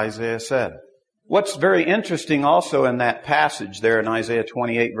like Isaiah said. What's very interesting also in that passage there in Isaiah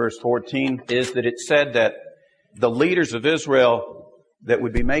 28 verse 14 is that it said that the leaders of Israel that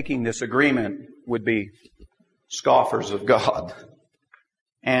would be making this agreement would be scoffers of God.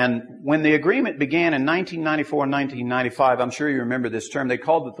 And when the agreement began in 1994 and 1995, I'm sure you remember this term, they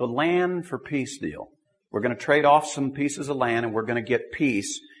called it the land for peace deal. We're going to trade off some pieces of land and we're going to get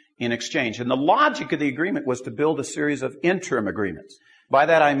peace in exchange. And the logic of the agreement was to build a series of interim agreements. By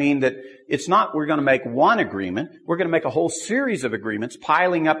that I mean that it's not we're going to make one agreement, we're going to make a whole series of agreements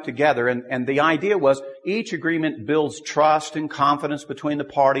piling up together. And the idea was each agreement builds trust and confidence between the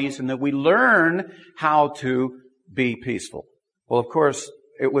parties and that we learn how to be peaceful. Well, of course,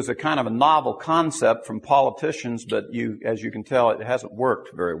 it was a kind of a novel concept from politicians, but as you can tell, it hasn't worked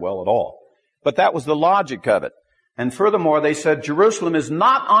very well at all. But that was the logic of it. And furthermore, they said Jerusalem is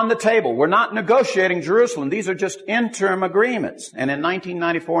not on the table. We're not negotiating Jerusalem. These are just interim agreements. And in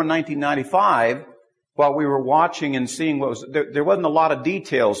 1994 and 1995, while we were watching and seeing what was, there wasn't a lot of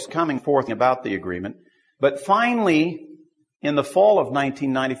details coming forth about the agreement. But finally, in the fall of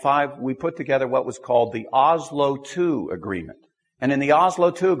 1995, we put together what was called the Oslo II Agreement. And in the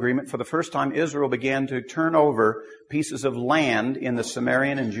Oslo II Agreement, for the first time, Israel began to turn over pieces of land in the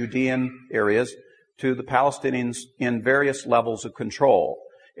Sumerian and Judean areas to the Palestinians in various levels of control.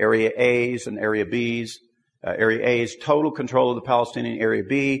 Area A's and Area B's. Area A is total control of the Palestinian. Area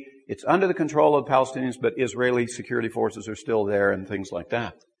B, it's under the control of the Palestinians, but Israeli security forces are still there and things like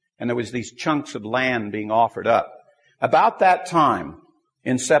that. And there was these chunks of land being offered up. About that time,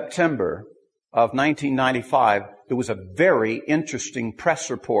 in September of 1995, there was a very interesting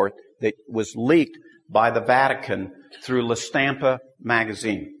press report that was leaked by the Vatican through La Stampa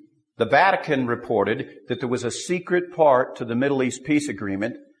magazine. The Vatican reported that there was a secret part to the Middle East peace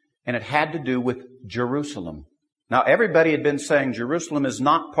agreement, and it had to do with Jerusalem. Now, everybody had been saying Jerusalem is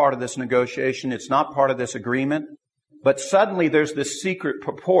not part of this negotiation, it's not part of this agreement, but suddenly there's this secret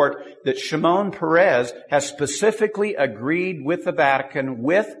purport that Shimon Peres has specifically agreed with the Vatican,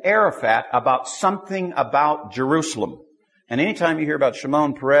 with Arafat, about something about Jerusalem. And anytime you hear about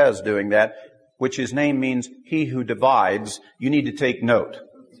Shimon Peres doing that, which his name means he who divides, you need to take note.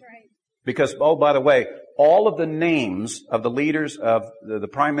 Because, oh, by the way, all of the names of the leaders of the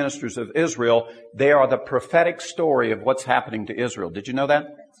prime ministers of Israel, they are the prophetic story of what's happening to Israel. Did you know that?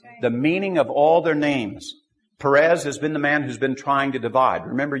 That's right. The meaning of all their names. Perez has been the man who's been trying to divide.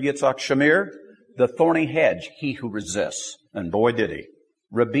 Remember Yitzhak Shamir? The thorny hedge, he who resists. And boy, did he.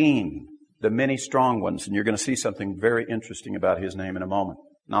 Rabin, the many strong ones. And you're going to see something very interesting about his name in a moment.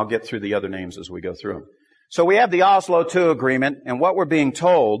 And I'll get through the other names as we go through them. So we have the Oslo II Agreement, and what we're being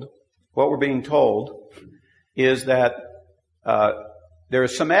told is that there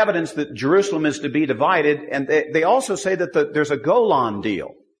is some evidence that Jerusalem is to be divided, and they also say that there's a Golan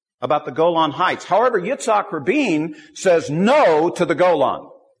deal about the Golan Heights. However, Yitzhak Rabin says no to the Golan.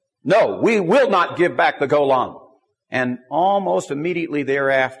 No, we will not give back the Golan. And almost immediately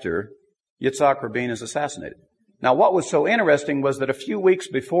thereafter, Yitzhak Rabin is assassinated. Now, what was so interesting was that a few weeks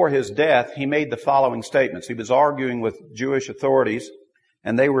before his death, he made the following statements. He was arguing with Jewish authorities,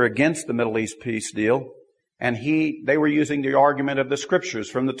 and they were against the Middle East peace deal. And they were using the argument of the Scriptures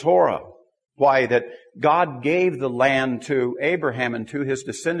from the Torah. Why? That God gave the land to Abraham and to his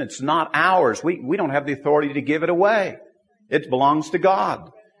descendants, not ours. We don't have the authority to give it away. It belongs to God.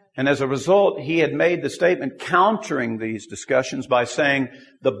 And as a result, he had made the statement countering these discussions by saying,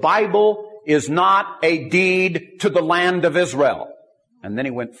 the Bible is not a deed to the land of Israel. And then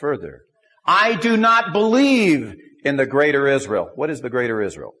he went further. I do not believe in the greater Israel. What is the greater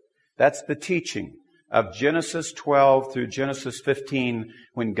Israel? That's the teaching of Genesis 12 through Genesis 15,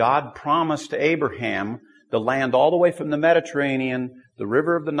 when God promised to Abraham the land all the way from the Mediterranean, the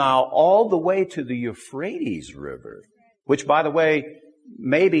river of the Nile, all the way to the Euphrates River, which, by the way,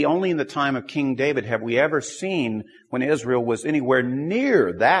 maybe only in the time of King David have we ever seen when Israel was anywhere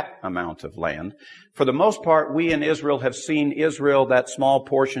near that amount of land. For the most part, we in Israel have seen Israel, that small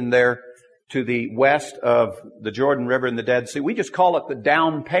portion there to the west of the Jordan River and the Dead Sea. We just call it the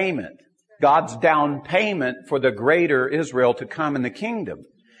down payment. God's down payment for the greater Israel to come in the kingdom.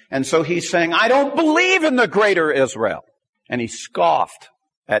 And so he's saying, I don't believe in the greater Israel. And he scoffed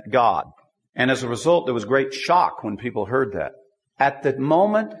at God. And as a result, there was great shock when people heard that. At the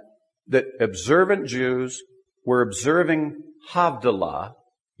moment that observant Jews were observing Havdalah,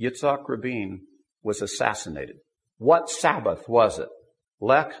 Yitzhak Rabin was assassinated. What Sabbath was it?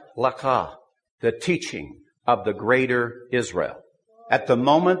 Lech Lecha, the teaching of the greater Israel. At the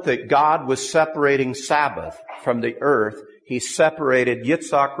moment that God was separating Sabbath from the earth, he separated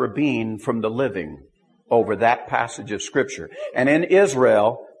Yitzhak Rabin from the living over that passage of Scripture. And in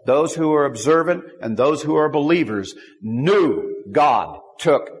Israel, those who are observant and those who are believers knew God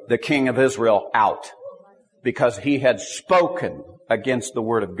took the king of Israel out because he had spoken against the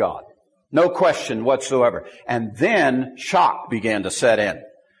word of God. No question whatsoever. And then shock began to set in.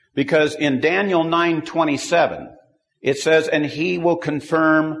 Because in Daniel 9:27, it says, and he will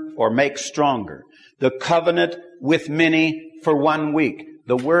confirm or make stronger the covenant with many for 1 week.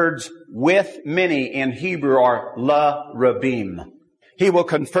 The words with many in Hebrew are la rabim. He will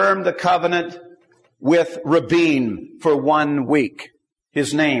confirm the covenant with Rabin for 1 week.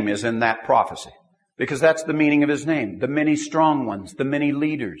 His name is in that prophecy because that's the meaning of his name. The many strong ones, the many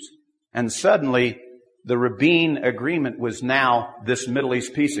leaders. And suddenly the Rabin agreement was now this Middle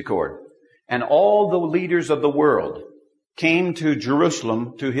East peace accord. And all the leaders of the world came to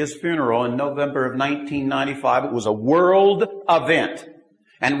Jerusalem to his funeral in November of 1995. It was a world event.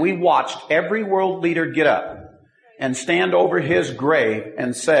 And we watched every world leader get up and stand over his grave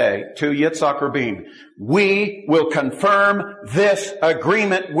and say to Yitzhak Rabin, we will confirm this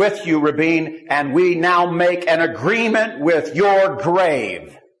agreement with you, Rabin, and we now make an agreement with your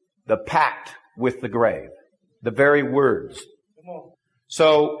grave. The pact with the grave. The very words.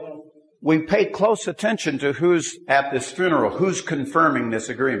 So we pay close attention to who's at this funeral, who's confirming this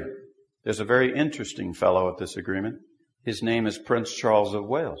agreement. There's a very interesting fellow at this agreement. His name is Prince Charles of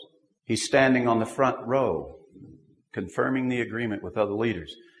Wales. He's standing on the front row, confirming the agreement with other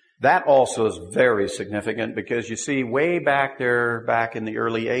leaders. That also is very significant because you see, way back there, back in the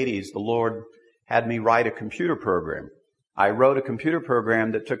early 80s, the Lord had me write a computer program. I wrote a computer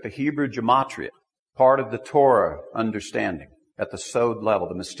program that took the Hebrew gematria, part of the Torah understanding, at the sod level,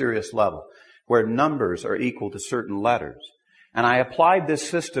 the mysterious level, where numbers are equal to certain letters. And I applied this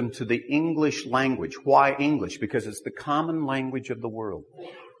system to the English language. Why English? Because it's the common language of the world.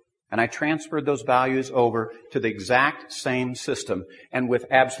 And I transferred those values over to the exact same system. And with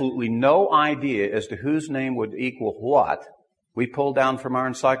absolutely no idea as to whose name would equal what, we pulled down from our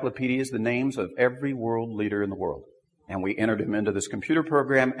encyclopedias the names of every world leader in the world. And we entered them into this computer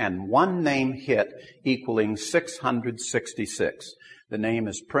program, and one name hit equaling 666. The name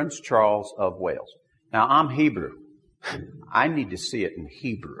is Prince Charles of Wales. Now, I'm Hebrew. I need to see it in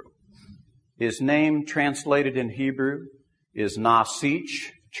Hebrew. His name translated in Hebrew is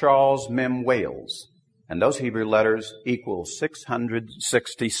Nasich Charles Mem Wales. And those Hebrew letters equal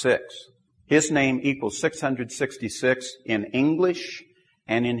 666. His name equals 666 in English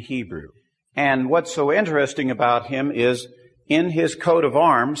and in Hebrew. And what's so interesting about him is in his coat of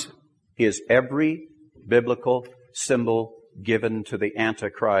arms is every biblical symbol given to the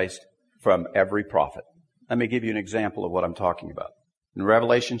antichrist from every prophet. Let me give you an example of what I'm talking about. In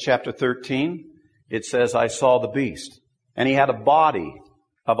Revelation chapter 13, it says, I saw the beast, and he had a body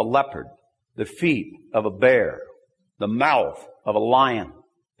of a leopard, the feet of a bear, the mouth of a lion.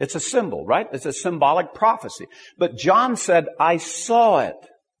 It's a symbol, right? It's a symbolic prophecy. But John said, I saw it.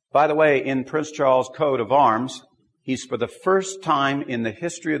 By the way, in Prince Charles' coat of arms, he's for the first time in the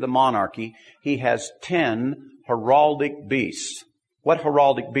history of the monarchy, he has 10 heraldic beasts. What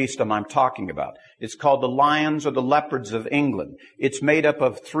heraldic beast am I talking about? It's called the lions or the leopards of England. It's made up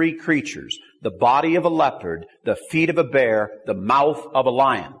of three creatures: the body of a leopard, the feet of a bear, the mouth of a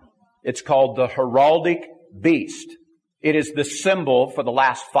lion. It's called the heraldic beast. It is the symbol for the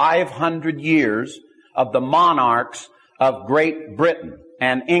last 500 years of the monarchs of Great Britain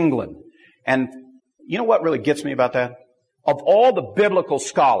and England. And you know what really gets me about that? Of all the biblical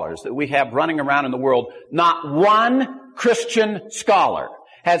scholars that we have running around in the world, not one Christian scholar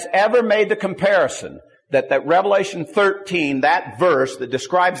has ever made the comparison that Revelation 13, that verse that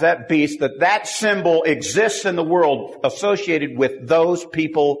describes that beast, that symbol exists in the world associated with those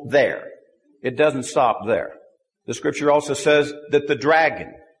people there. It doesn't stop there. The scripture also says that the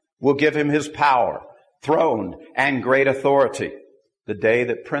dragon will give him his power, throne, and great authority. The day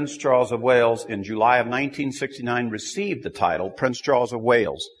that Prince Charles of Wales in July of 1969 received the title Prince Charles of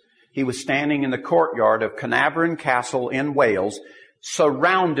Wales, he was standing in the courtyard of Carnarvon Castle in Wales,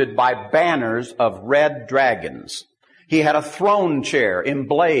 surrounded by banners of red dragons. He had a throne chair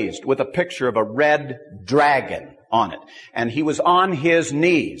emblazed with a picture of a red dragon on it. And he was on his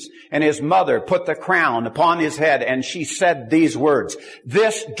knees, and his mother put the crown upon his head, and she said these words,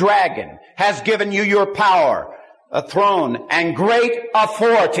 "This dragon has given you your power, a throne, and great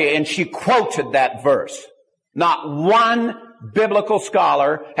authority." And she quoted that verse. Not one biblical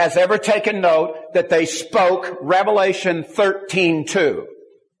scholar has ever taken note that they spoke Revelation 13:2.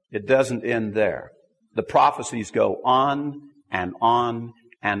 It doesn't end there. The prophecies go on and on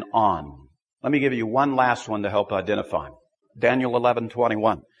and on. Let me give you one last one to help identify. Daniel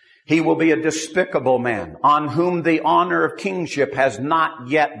 11:21. He will be a despicable man on whom the honor of kingship has not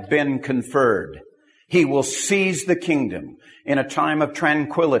yet been conferred. He will seize the kingdom in a time of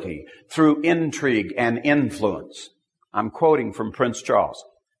tranquility through intrigue and influence. I'm quoting from Prince Charles.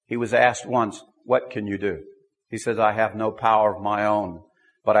 He was asked once, "What can you do?" He says, "I have no power of my own,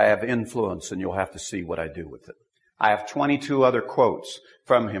 but I have influence, and you'll have to see what I do with it." I have 22 other quotes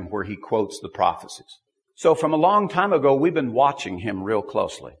from him where he quotes the prophecies. So from a long time ago, we've been watching him real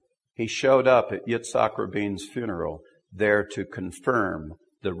closely. He showed up at Yitzhak Rabin's funeral there to confirm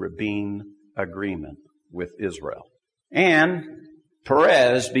the Rabin agreement with Israel. And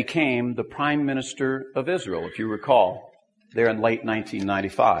Perez became the prime minister of Israel, if you recall, there in late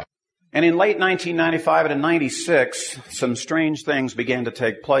 1995. And in late 1995 and in 96, some strange things began to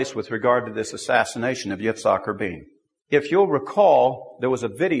take place with regard to this assassination of Yitzhak Rabin. If you'll recall, there was a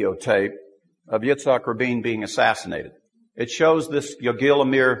videotape of Yitzhak Rabin being assassinated. It shows this Yagil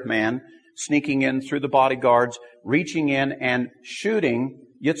Amir man sneaking in through the bodyguards, reaching in and shooting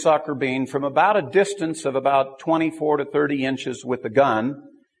Yitzhak Rabin from about a distance of about 24 to 30 inches with the gun.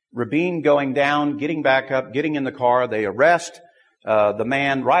 Rabin going down, getting back up, getting in the car. They arrest the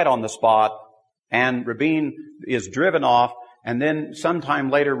man right on the spot, and Rabin is driven off. And then sometime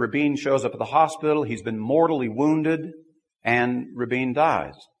later, Rabin shows up at the hospital. He's been mortally wounded, and Rabin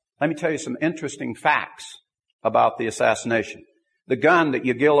dies. Let me tell you some interesting facts about the assassination. The gun that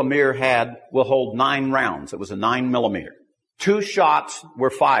Yagil Amir had will hold 9 rounds. It was a 9mm. 2 shots were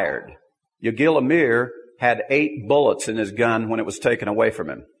fired. Yagil Amir had 8 bullets in his gun when it was taken away from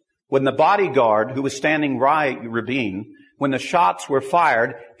him. When the bodyguard who was standing by Rabin, when the shots were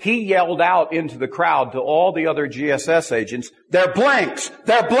fired, he yelled out into the crowd to all the other GSS agents, "They're blanks!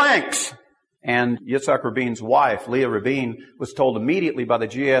 They're blanks!" And Yitzhak Rabin's wife, Leah Rabin, was told immediately by the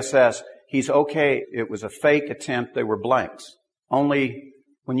GSS, "He's okay. It was a fake attempt. They were blanks." Only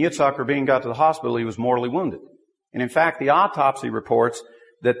when Yitzhak Rabin got to the hospital, he was mortally wounded. And in fact, the autopsy reports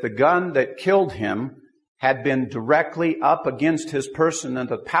that the gun that killed him had been directly up against his person, and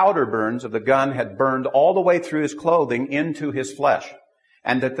the powder burns of the gun had burned all the way through his clothing into his flesh,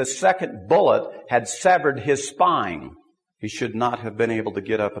 and that the second bullet had severed his spine. He should not have been able to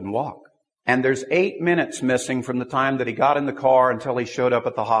get up and walk. And there's 8 minutes missing from the time that he got in the car until he showed up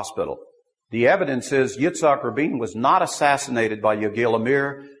at the hospital. The evidence is Yitzhak Rabin was not assassinated by Yagil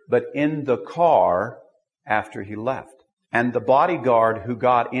Amir, but in the car after he left. And the bodyguard who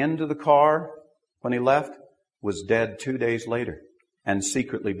got into the car when he left was dead 2 days later and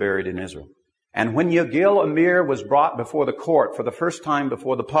secretly buried in Israel. And when Yagil Amir was brought before the court for the first time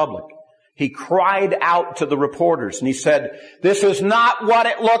before the public, he cried out to the reporters and he said, "This is not what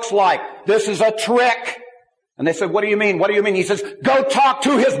it looks like. This is a trick." And they said, "What do you mean? What do you mean?" He says, "Go talk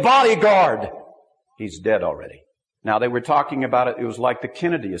to his bodyguard." He's dead already. Now they were talking about it. It was like the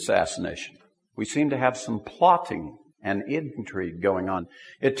Kennedy assassination. We seem to have some plotting and intrigue going on.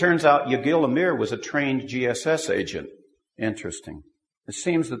 It turns out Yagil Amir was a trained GSS agent. Interesting. It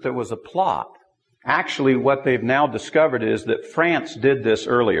seems that there was a plot. Actually, what they've now discovered is that France did this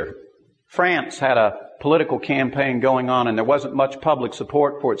earlier. France had a political campaign going on, and there wasn't much public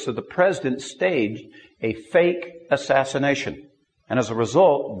support for it. So the president staged a fake assassination. And as a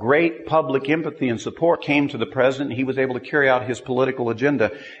result, great public empathy and support came to the president. He was able to carry out his political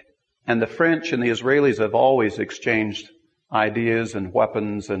agenda. And the French and the Israelis have always exchanged ideas and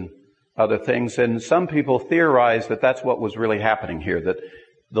weapons and other things. And some people theorize that that's what was really happening here, that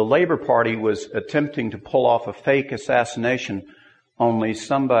the Labor Party was attempting to pull off a fake assassination, only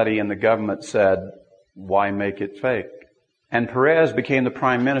somebody in the government said, why make it fake? And Peres became the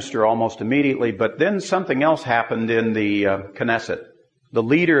prime minister almost immediately, but then something else happened in the Knesset. The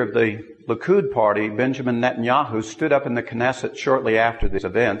leader of the Likud party, Benjamin Netanyahu, stood up in the Knesset shortly after these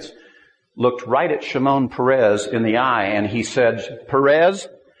events, looked right at Shimon Peres in the eye, and he said, Peres,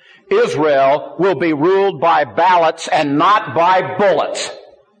 Israel will be ruled by ballots and not by bullets.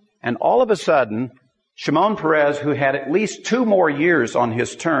 And all of a sudden, Shimon Peres, who had at least 2 more years on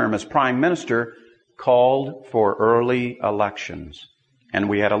his term as prime minister, called for early elections. And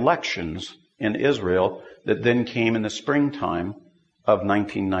we had elections in Israel that then came in the springtime of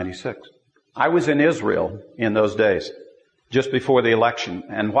 1996. I was in Israel in those days, just before the election.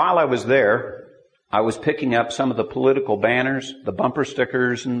 And while I was there, I was picking up some of the political banners, the bumper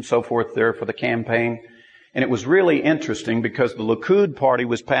stickers and so forth there for the campaign. And it was really interesting because the Likud party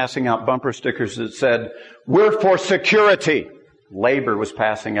was passing out bumper stickers that said, we're for security. Labor was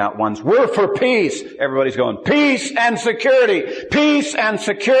passing out ones, we're for peace. Everybody's going, peace and security, peace and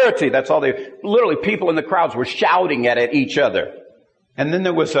security. That's all literally people in the crowds were shouting at each other. And then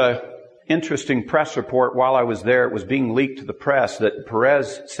there was a interesting press report while I was there. It was being leaked to the press that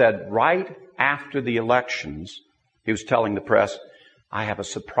Peres said right after the elections, he was telling the press, I have a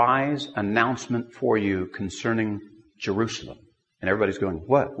surprise announcement for you concerning Jerusalem. And everybody's going,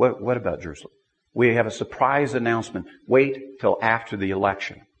 what about Jerusalem? We have a surprise announcement. Wait till after the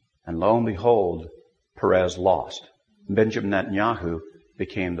election. And lo and behold, Peres lost. Benjamin Netanyahu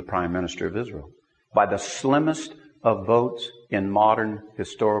became the prime minister of Israel by the slimmest of votes in modern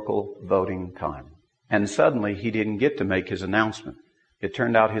historical voting time. And suddenly he didn't get to make his announcement. It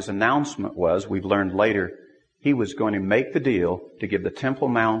turned out his announcement was, we've learned later, he was going to make the deal to give the Temple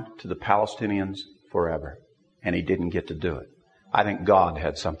Mount to the Palestinians forever. And he didn't get to do it. I think God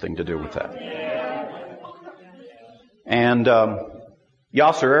had something to do with that. And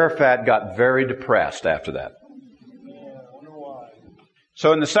Yasser Arafat got very depressed after that.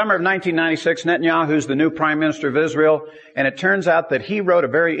 So in the summer of 1996, Netanyahu's the new prime minister of Israel, and it turns out that he wrote a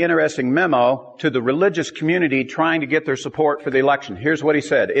very interesting memo to the religious community trying to get their support for the election. Here's what he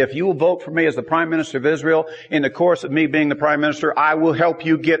said. If you will vote for me as the prime minister of Israel, in the course of me being the prime minister, I will help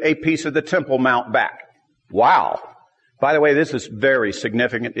you get a piece of the Temple Mount back. Wow. By the way, this is very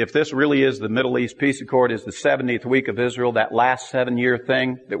significant. If this really is the Middle East Peace Accord, is the 70th week of Israel, that last 7-year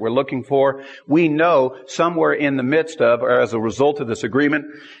thing that we're looking for, we know somewhere in the midst of, or as a result of this agreement,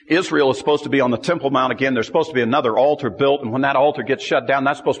 Israel is supposed to be on the Temple Mount again. There's supposed to be another altar built, and when that altar gets shut down,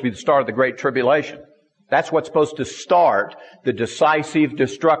 that's supposed to be the start of the Great Tribulation. That's what's supposed to start the decisive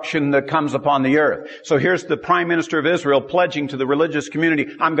destruction that comes upon the earth. So here's the Prime Minister of Israel pledging to the religious community,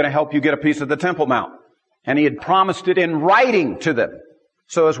 I'm going to help you get a piece of the Temple Mount. And he had promised it in writing to them.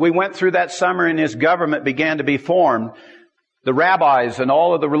 So as we went through that summer and his government began to be formed, the rabbis and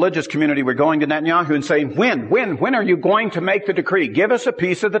all of the religious community were going to Netanyahu and saying, when are you going to make the decree? Give us a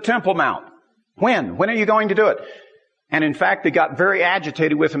piece of the Temple Mount. When are you going to do it? And in fact, they got very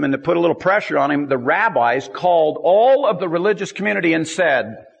agitated with him, and to put a little pressure on him, the rabbis called all of the religious community and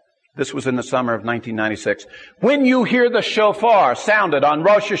said, this was in the summer of 1996. When you hear the shofar sounded on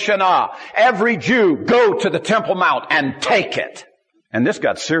Rosh Hashanah, every Jew go to the Temple Mount and take it. And this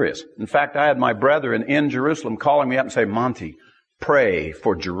got serious. In fact, I had my brethren in Jerusalem calling me up and say, Monty, pray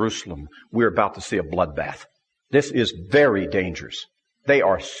for Jerusalem. We're about to see a bloodbath. This is very dangerous. They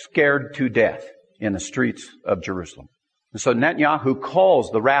are scared to death in the streets of Jerusalem. And so Netanyahu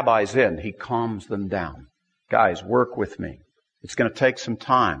calls the rabbis in. He calms them down. Guys, work with me. It's going to take some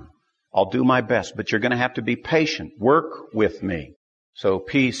time. I'll do my best, but you're going to have to be patient. Work with me. So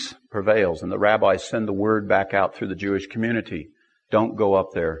peace prevails, and the rabbis send the word back out through the Jewish community. Don't go up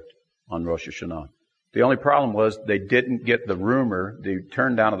there on Rosh Hashanah. The only problem was they didn't get the rumor, the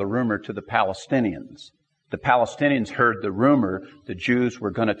turndown of the rumor to the Palestinians. The Palestinians heard the rumor the Jews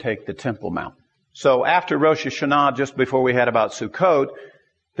were going to take the Temple Mount. So after Rosh Hashanah, just before we had about Sukkot,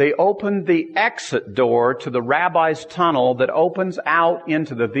 they opened the exit door to the rabbi's tunnel that opens out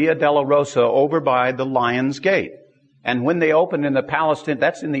into the Via Dolorosa over by the Lion's Gate. And when they opened in the Palestine,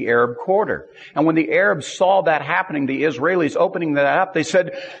 that's in the Arab quarter. And when the Arabs saw that happening, the Israelis opening that up, they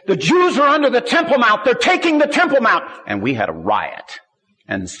said, the Jews are under the Temple Mount. They're taking the Temple Mount. And we had a riot.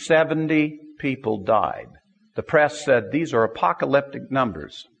 And 70 people died. The press said, these are apocalyptic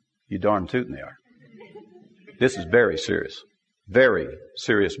numbers. You darn tootin' they are. This is very serious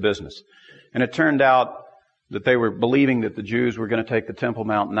business. And it turned out that they were believing that the Jews were going to take the Temple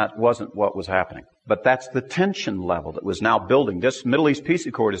Mount, and that wasn't what was happening. But that's the tension level that was now building. This Middle East Peace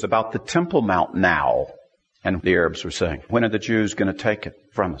Accord is about the Temple Mount now. And the Arabs were saying, when are the Jews going to take it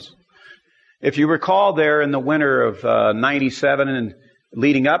from us? If you recall there in the winter of 97 and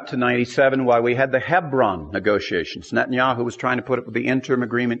leading up to 97, why we had the Hebron negotiations. Netanyahu was trying to put up the interim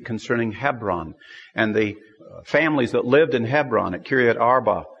agreement concerning Hebron. And the families that lived in Hebron at Kiryat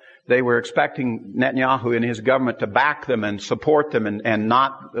Arba, they were expecting Netanyahu and his government to back them and support them and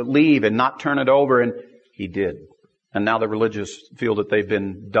not leave and not turn it over. And he did. And now the religious feel that they've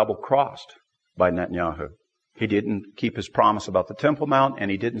been double-crossed by Netanyahu. He didn't keep his promise about the Temple Mount,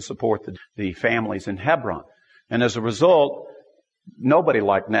 and he didn't support the families in Hebron. And as a result, nobody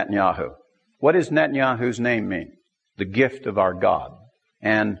liked Netanyahu. What does Netanyahu's name mean? The gift of our God.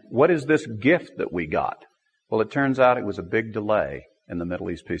 And what is this gift that we got? Well, it turns out it was a big delay in the Middle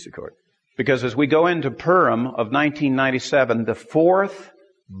East Peace Accord. Because as we go into Purim of 1997, the fourth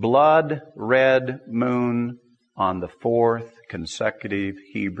blood red moon on the fourth consecutive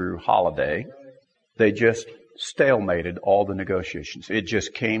Hebrew holiday, they just stalemated all the negotiations. It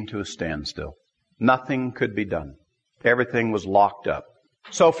just came to a standstill. Nothing could be done. Everything was locked up.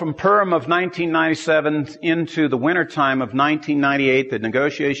 So from Purim of 1997 into the wintertime of 1998, the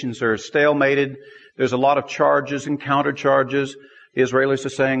negotiations are stalemated. There's a lot of charges and countercharges. The Israelis are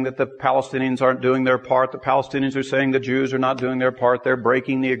saying that the Palestinians aren't doing their part. The Palestinians are saying the Jews are not doing their part. They're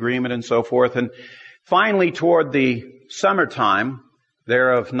breaking the agreement and so forth. And finally, toward the summertime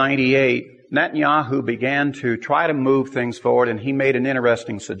there of 98, Netanyahu began to try to move things forward, and he made an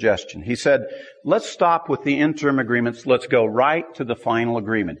interesting suggestion. He said, let's stop with the interim agreements. Let's go right to the final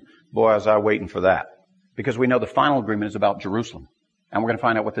agreement. Boy, was I waiting for that. Because we know the final agreement is about Jerusalem. And we're going to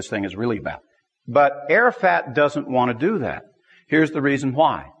find out what this thing is really about. But Arafat doesn't want to do that. Here's the reason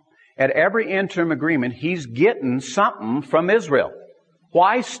why. At every interim agreement, he's getting something from Israel.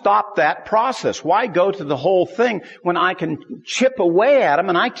 Why stop that process? Why go to the whole thing when I can chip away at them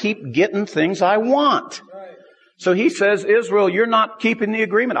and I keep getting things I want? So he says, Israel, you're not keeping the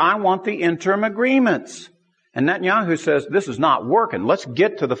agreement. I want the interim agreements. And Netanyahu says, this is not working. Let's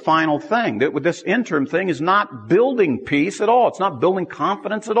get to the final thing. This interim thing is not building peace at all. It's not building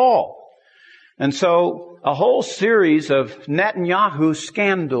confidence at all. And so a whole series of Netanyahu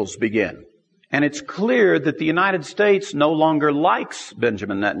scandals begin. And it's clear that the United States no longer likes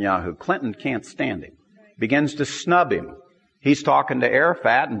Benjamin Netanyahu. Clinton can't stand him. Begins to snub him. He's talking to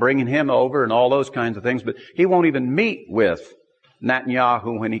Arafat and bringing him over and all those kinds of things, but he won't even meet with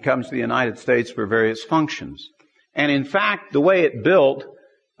Netanyahu when he comes to the United States for various functions. And in fact, the way it built,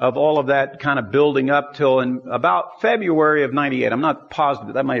 of all of that kind of building up till in about February of 98, I'm not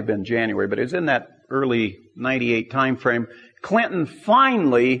positive, that might have been January, but it was in that early 98 time frame, Clinton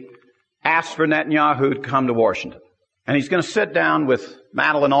finally asked for Netanyahu to come to Washington. And he's going to sit down with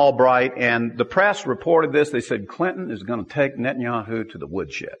Madeleine Albright, and the press reported this. They said Clinton is going to take Netanyahu to the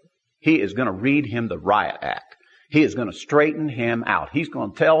woodshed. He is going to read him the riot act. He is going to straighten him out. He's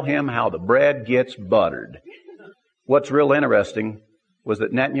going to tell him how the bread gets buttered. What's real interesting was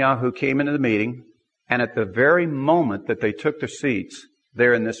that Netanyahu came into the meeting, and at the very moment that they took their seats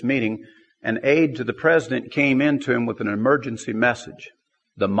there in this meeting, an aide to the president came into him with an emergency message.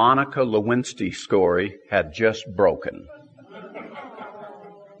 The Monica Lewinsky story had just broken.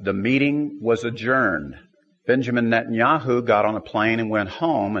 The meeting was adjourned. Benjamin Netanyahu got on a plane and went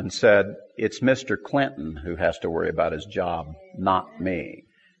home and said, it's Mr. Clinton who has to worry about his job, not me.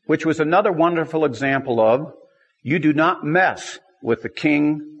 Which was another wonderful example of, you do not mess with the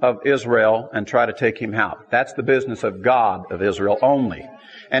king of Israel and try to take him out. That's the business of God of Israel only.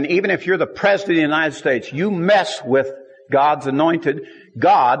 And even if you're the president of the United States, you mess with God's anointed,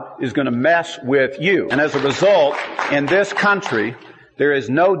 God is going to mess with you. And as a result, in this country, there is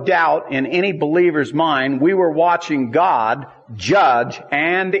no doubt in any believer's mind, we were watching God judge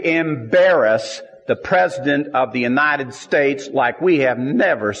and embarrass the President of the United States like we have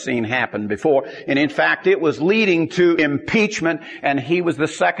never seen happen before. And in fact, it was leading to impeachment, and he was the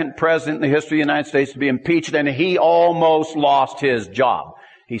second president in the history of the United States to be impeached, and he almost lost his job.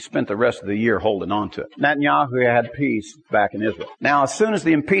 He spent the rest of the year holding on to it. Netanyahu had peace back in Israel. Now, as soon as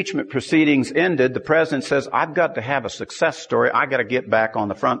the impeachment proceedings ended, the president says, I've got to have a success story. I've got to get back on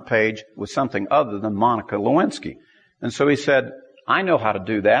the front page with something other than Monica Lewinsky. And so he said, I know how to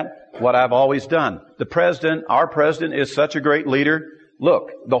do that, what I've always done. The president, our president, is such a great leader.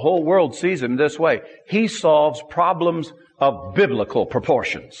 Look, the whole world sees him this way. He solves problems of biblical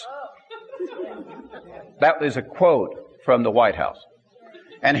proportions. That is a quote from the White House.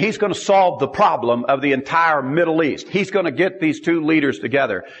 And he's going to solve the problem of the entire Middle East. He's going to get these two leaders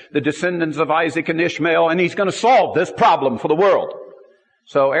together, the descendants of Isaac and Ishmael, and he's going to solve this problem for the world.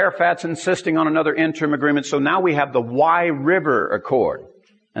 So Arafat's insisting on another interim agreement. So now we have the Wye River Accord.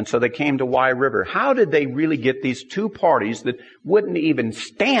 And so they came to Wye River. How did they really get these two parties that wouldn't even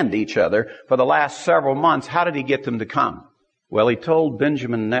stand each other for the last several months? How did he get them to come? Well, he told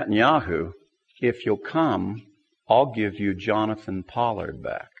Benjamin Netanyahu, if you'll come, I'll give you Jonathan Pollard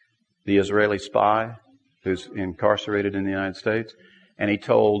back, the Israeli spy who's incarcerated in the United States. And he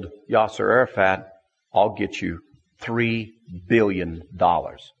told Yasser Arafat, I'll get you $3 billion.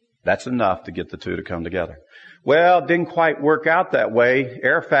 That's enough to get the two to come together. Well, it didn't quite work out that way.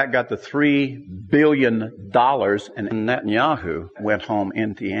 Arafat got the $3 billion, and Netanyahu went home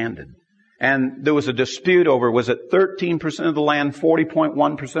empty-handed. And there was a dispute over, was it 13% of the land,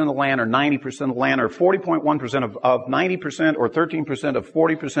 40.1% of the land, or 90% of the land, or 40.1% of 90%, or 13% of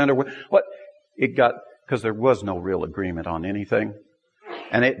 40%, or what? It got, because there was no real agreement on anything.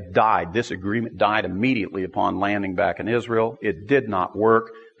 And it died. This agreement died immediately upon landing back in Israel. It did not work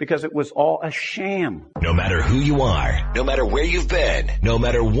because it was all a sham. No matter who you are, no matter where you've been, no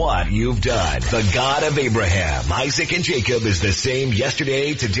matter what you've done, the God of Abraham, Isaac, and Jacob is the same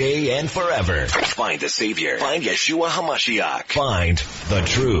yesterday, today, and forever. Find the Savior. Find Yeshua HaMashiach. Find the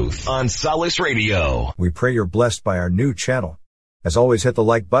truth on Solace Radio. We pray you're blessed by our new channel. As always, hit the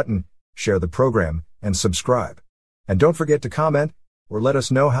like button, share the program, and subscribe. And don't forget to comment or let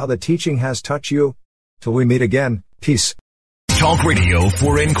us know how the teaching has touched you. Till we meet again, peace. Talk radio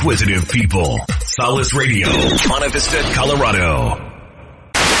for inquisitive people. Solace Radio, Monte Vista, Colorado.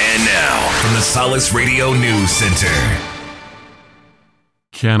 And now, from the Solace Radio News Center.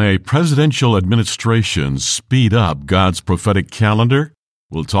 Can a presidential administration speed up God's prophetic calendar?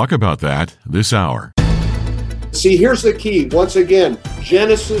 We'll talk about that this hour. See, here's the key. Once again,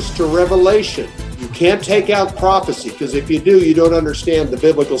 Genesis to Revelation. You can't take out prophecy, because if you do, you don't understand the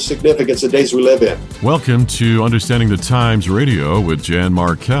biblical significance of the days we live in. Welcome to Understanding the Times Radio with Jan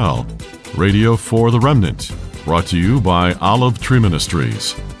Markell, Radio for the Remnant, brought to you by Olive Tree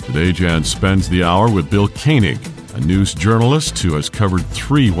Ministries. Today, Jan spends the hour with Bill Koenig, a news journalist who has covered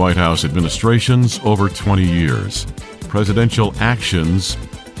 3 White House administrations over 20 years. Presidential actions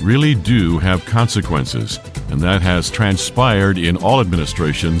really do have consequences, and that has transpired in all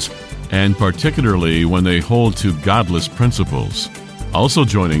administrations, and particularly when they hold to godless principles. Also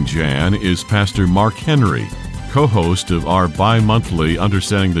joining Jan is Pastor Mark Henry, co-host of our bi-monthly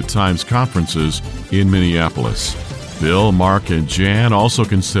Understanding the Times conferences in Minneapolis. Bill, Mark, and Jan also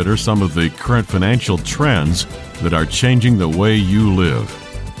consider some of the current financial trends that are changing the way you live.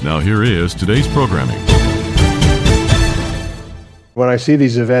 Now here is today's programming. When I see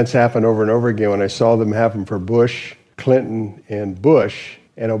these events happen over and over again, when I saw them happen for Bush, Clinton, and Bush,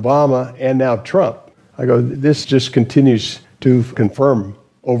 and Obama, and now Trump, I go, this just continues to confirm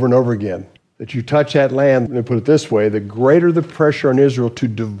over and over again that you touch that land, let me put it this way, the greater the pressure on Israel to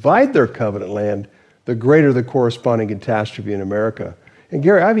divide their covenant land, the greater the corresponding catastrophe in America. And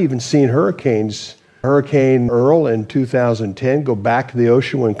Gary, I've even seen hurricanes, Hurricane Earl in 2010, go back to the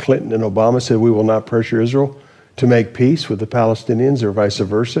ocean when Clinton and Obama said we will not pressure Israel to make peace with the Palestinians or vice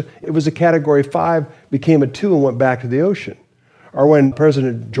versa. It was a Category 5, became a 2, and went back to the ocean. Or when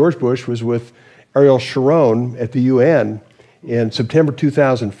President George Bush was with Ariel Sharon at the UN in September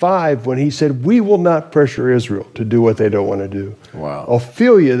 2005, when he said, we will not pressure Israel to do what they don't want to do. Wow.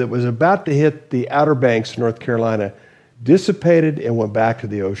 Ophelia, that was about to hit the Outer Banks of North Carolina, dissipated and went back to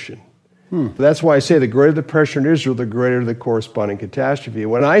the ocean. That's why I say the greater the pressure on Israel, the greater the corresponding catastrophe.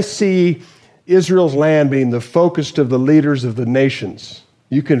 When I see Israel's land being the focus of the leaders of the nations,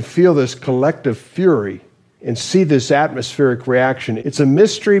 you can feel this collective fury and see this atmospheric reaction. It's a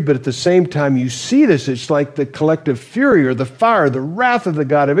mystery, but at the same time, you see this. It's like the collective fury or the fire, the wrath of the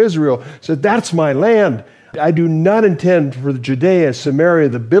God of Israel. So that's my land. I do not intend for Judea, Samaria,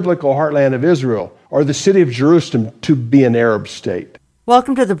 the biblical heartland of Israel, or the city of Jerusalem to be an Arab state.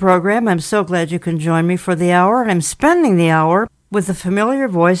 Welcome to the program. I'm so glad you can join me for the hour. I'm spending the hour with the familiar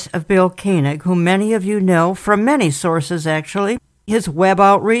voice of Bill Koenig, whom many of you know from many sources, actually. His web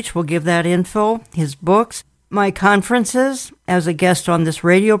outreach will give that info, his books, my conferences as a guest on this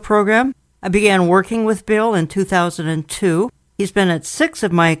radio program. I began working with Bill in 2002. He's been at 6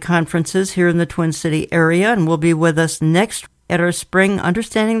 of my conferences here in the Twin City area and will be with us next at our spring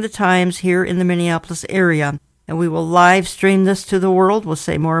Understanding the Times here in the Minneapolis area. And we will live stream this to the world. We'll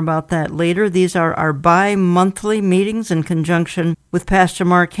say more about that later. These are our bi-monthly meetings in conjunction with Pastor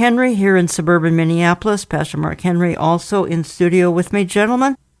Mark Henry here in suburban Minneapolis. Pastor Mark Henry also in studio with me.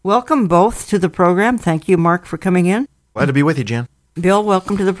 Gentlemen, Welcome both to the program. Thank you, Mark, for coming in. Glad to be with you, Jan. Bill,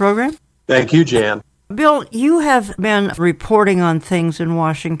 welcome to the program. Thank you, Jan. Bill, you have been reporting on things in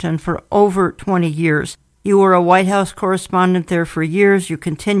Washington for over 20 years. You were a White House correspondent there for years. You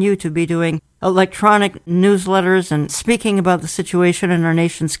continue to be doing electronic newsletters and speaking about the situation in our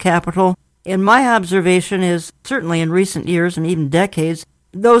nation's capital. And my observation is, certainly in recent years and even decades,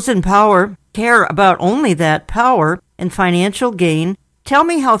 those in power care about only that power and financial gain. Tell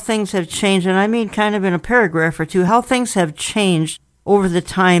me how things have changed, and I mean kind of in a paragraph or two, how things have changed over the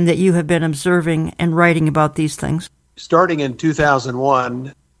time that you have been observing and writing about these things. Starting in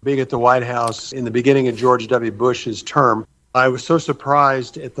 2001, being at the White House in the beginning of George W. Bush's term, I was so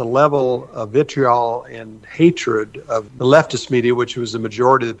surprised at the level of vitriol and hatred of the leftist media, which was the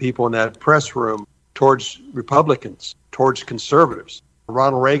majority of the people in that press room, towards Republicans, towards conservatives.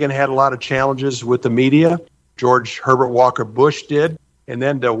 Ronald Reagan had a lot of challenges with the media. George Herbert Walker Bush did. And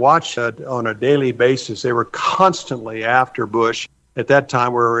then to watch on a daily basis, they were constantly after Bush. At that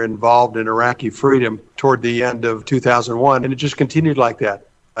time, we were involved in Iraqi freedom toward the end of 2001, and it just continued like that.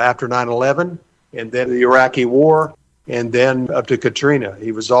 After 9/11, and then the Iraqi war, and then up to Katrina.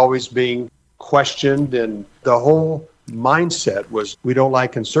 He was always being questioned, and the whole mindset was, we don't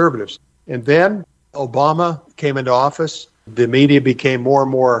like conservatives. And then Obama came into office. The media became more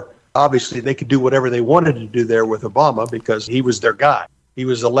and more, obviously, they could do whatever they wanted to do there with Obama because he was their guy. He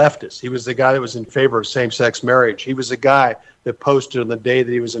was a leftist. He was the guy that was in favor of same-sex marriage. He was the guy that posted on the day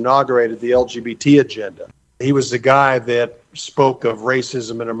that he was inaugurated the LGBT agenda. He was the guy that spoke of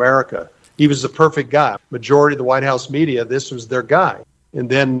racism in America. He was the perfect guy. Majority of the White House media, this was their guy. And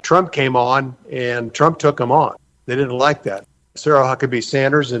then Trump came on, and Trump took him on. They didn't like that. Sarah Huckabee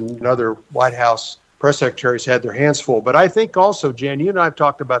Sanders and other White House press secretaries had their hands full. But I think also, Jan, you and I have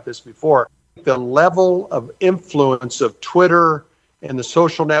talked about this before, the level of influence of Twitter and the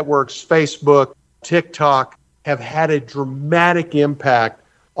social networks, Facebook, TikTok, have had a dramatic impact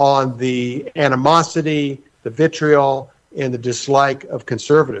on the animosity, the vitriol, and the dislike of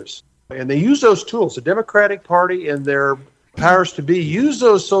conservatives. And they use those tools. The Democratic Party and their powers to be use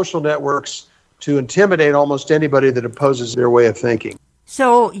those social networks to intimidate almost anybody that opposes their way of thinking.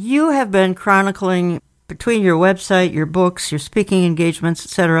 So you have been chronicling, between your website, your books, your speaking engagements,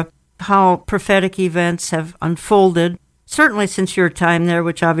 etc., how prophetic events have unfolded, certainly since your time there,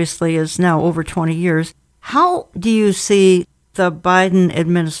 which obviously is now over 20 years. How do you see the Biden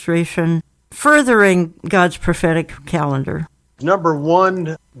administration furthering God's prophetic calendar? Number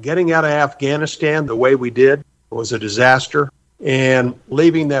one, getting out of Afghanistan the way we did was a disaster. And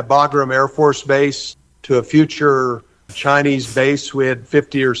leaving that Bagram Air Force Base to a future Chinese base, we had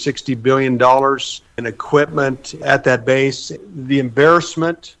 $50 or $60 billion in equipment at that base. The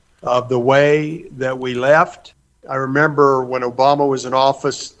embarrassment of the way that we left. I remember when Obama was in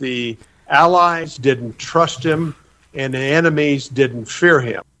office, the allies didn't trust him and the enemies didn't fear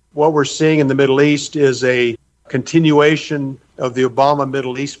him. What we're seeing in the Middle East is a continuation of the Obama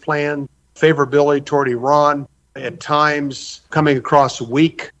Middle East plan, favorability toward Iran, at times coming across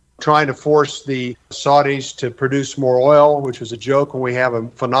weak, trying to force the Saudis to produce more oil, which was a joke when we have a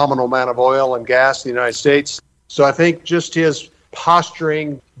phenomenal amount of oil and gas in the United States. So I think just his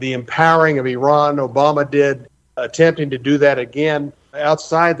posturing, the empowering of Iran, Obama did, attempting to do that again,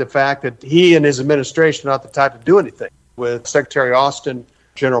 outside the fact that he and his administration are not the type to do anything. With Secretary Austin,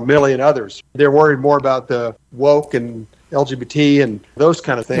 General Milley, and others, they're worried more about the woke and LGBT and those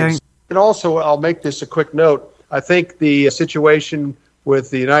kind of things. And also, I'll make this a quick note, I think the situation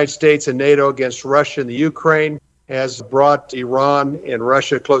with the United States and NATO against Russia and the Ukraine has brought Iran and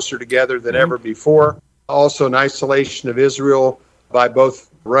Russia closer together than ever before. Also, an isolation of Israel by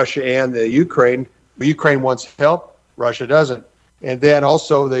both Russia and the Ukraine. Ukraine wants help, Russia doesn't. And then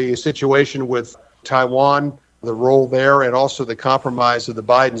also the situation with Taiwan, the role there, and also the compromise of the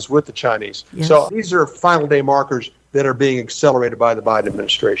Bidens with the Chinese. Yes. So these are final day markers that are being accelerated by the Biden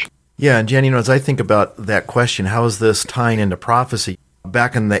administration. Yeah, and Jen, as I think about that question, how is this tying into prophecy?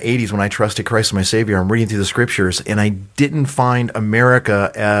 Back in the 80s when I trusted Christ as my Savior, I'm reading through the scriptures, and I didn't find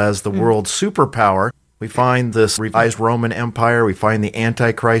America as the world's superpower. We find this revised Roman Empire, we find the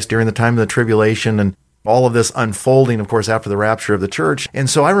antichrist during the time of the tribulation, and all of this unfolding, of course, after the rapture of the church. And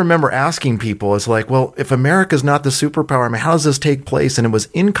so I remember asking people, it's like, well, if America's not the superpower, I mean, how does this take place? And it was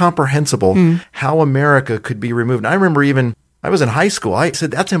incomprehensible how America could be removed. And I remember even, I was in high school, I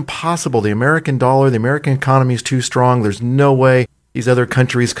said, that's impossible. The American dollar, the American economy is too strong. There's no way these other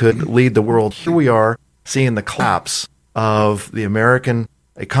countries could lead the world. Here we are seeing the collapse of the American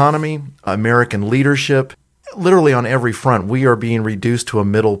economy, American leadership, literally on every front. We are being reduced to a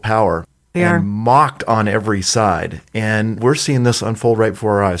middle power. and mocked on every side. And we're seeing this unfold right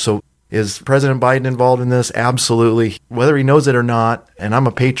before our eyes. So is President Biden involved in this? Absolutely. Whether he knows it or not, and I'm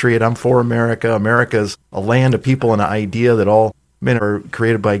a patriot, I'm for America. America's a land of people and an idea that all men are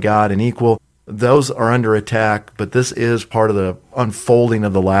created by God and equal. Those are under attack, but this is part of the unfolding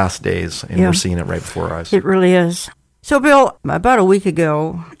of the last days, and we're seeing it right before our eyes. It really is. So, Bill, about a week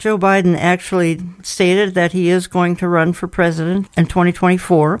ago, Joe Biden actually stated that he is going to run for president in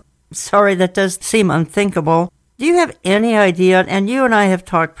 2024. Sorry, that does seem unthinkable. Do you have any idea, and you and I have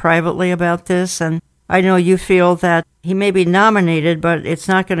talked privately about this, and I know you feel that he may be nominated, but it's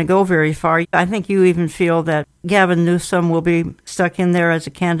not going to go very far. I think you even feel that Gavin Newsom will be stuck in there as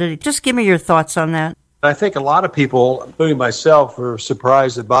a candidate. Just give me your thoughts on that. I think a lot of people, including myself, are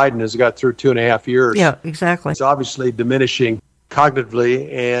surprised that Biden has got through 2.5 years. Yeah, exactly. It's obviously diminishing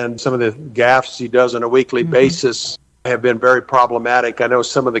cognitively, and some of the gaffes he does on a weekly basis have been very problematic. I know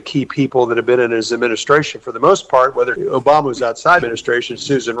some of the key people that have been in his administration, for the most part, whether Obama was outside administration,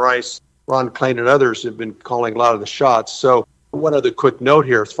 Susan Rice, Ron Klain, and others have been calling a lot of the shots. So one other quick note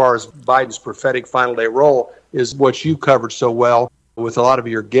here, as far as Biden's prophetic final day role, is what you covered so well with a lot of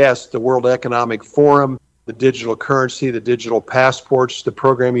your guests, the World Economic Forum, the digital currency, the digital passports, the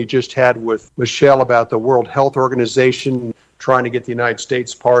program you just had with Michelle about the World Health Organization, trying to get the United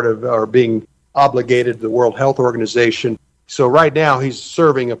States part of, or being obligated to the World Health Organization. So right now he's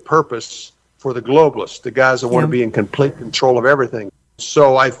serving a purpose for the globalists, the guys that want to be in complete control of everything.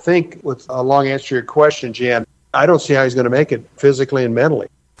 So I think, with a long answer to your question, Jan, I don't see how he's going to make it physically and mentally.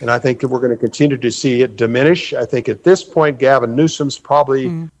 And I think that we're going to continue to see it diminish. I think at this point, Gavin Newsom's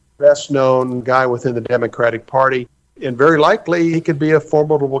probably best known guy within the Democratic Party. And very likely he could be a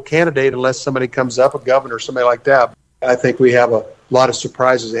formidable candidate unless somebody comes up, a governor or somebody like that. I think we have a lot of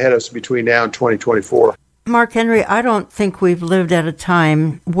surprises ahead of us between now and 2024. Mark Henry, I don't think we've lived at a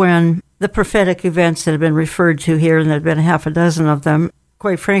time when the prophetic events that have been referred to here, and there have been half a dozen of them,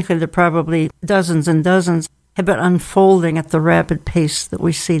 quite frankly, there are probably dozens and dozens, have been unfolding at the rapid pace that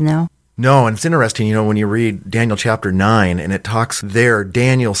we see now. No, and it's interesting, when you read Daniel chapter 9, and it talks there,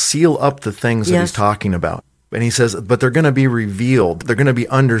 Daniel, seal up the things that he's talking about. And he says, but they're going to be revealed. They're going to be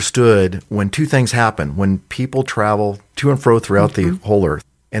understood when two things happen, when people travel to and fro throughout the whole earth.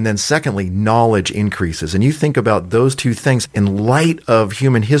 And then secondly, knowledge increases. And you think about those two things in light of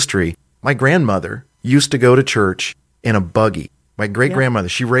human history. My grandmother used to go to church in a buggy. My great-grandmother,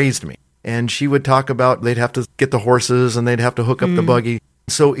 she raised me. And she would talk about they'd have to get the horses and they'd have to hook up the buggy.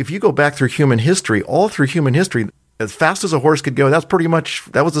 So if you go back through human history, all through human history, as fast as a horse could go,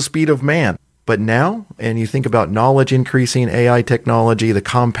 that was the speed of man. But now, and you think about knowledge increasing, AI technology, the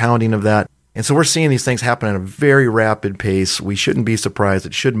compounding of that. And so we're seeing these things happen at a very rapid pace. We shouldn't be surprised.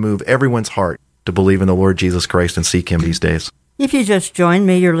 It should move everyone's heart to believe in the Lord Jesus Christ and seek him these days. If you just joined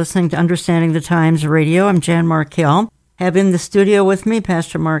me, you're listening to Understanding the Times Radio. I'm Jan Markell. Have in the studio with me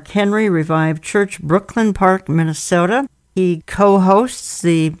Pastor Mark Henry, Revived Church, Brooklyn Park, Minnesota. He co-hosts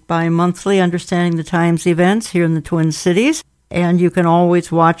the bi-monthly Understanding the Times events here in the Twin Cities, and you can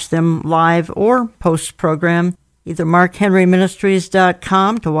always watch them live or post-program, either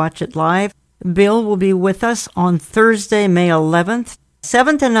markhenryministries.com to watch it live. Bill will be with us on Thursday, May 11th,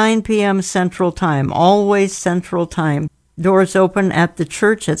 7 to 9 p.m. Central Time, always Central Time. Doors open at the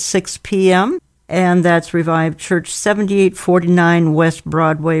church at 6 p.m., and that's Revived Church, 7849 West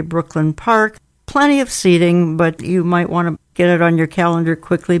Broadway, Brooklyn Park. Plenty of seating, but you might want to get it on your calendar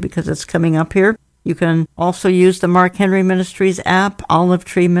quickly because it's coming up here. You can also use the Mark Henry Ministries app, Olive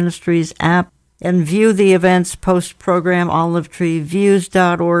Tree Ministries app, and view the events post-program,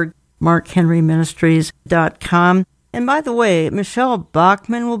 olivetreeviews.org, markhenryministries.com. And by the way, Michelle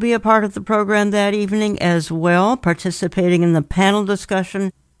Bachman will be a part of the program that evening as well, participating in the panel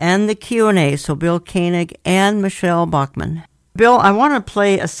discussion and the Q&A. So Bill Koenig and Michelle Bachman. Bill, I want to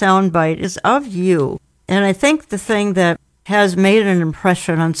play a soundbite. It's of you. And I think the thing that has made an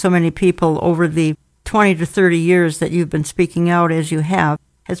impression on so many people over the 20 to 30 years that you've been speaking out as you have,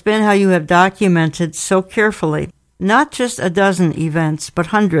 has been how you have documented so carefully, not just a dozen events, but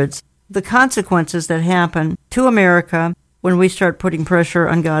hundreds, the consequences that happen to America when we start putting pressure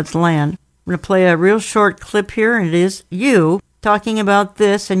on God's land. I'm going to play a real short clip here, and it is you talking about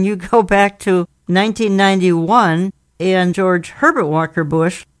this, and you go back to 1991 and George Herbert Walker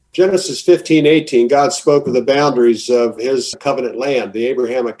Bush. Genesis 15:18, God spoke of the boundaries of his covenant land, the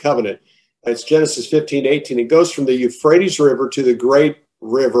Abrahamic covenant. It's Genesis 15:18. It goes from the Euphrates River to the great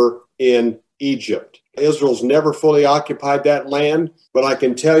river in Egypt. Israel's never fully occupied that land, but I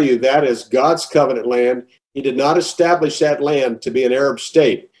can tell you that is God's covenant land. He did not establish that land to be an Arab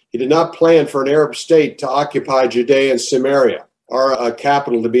state. He did not plan for an Arab state to occupy Judea and Samaria. our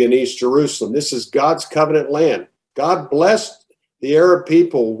capital to be in East Jerusalem. This is God's covenant land. God blessed the Arab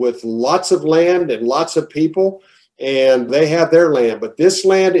people with lots of land and lots of people, and they have their land. But this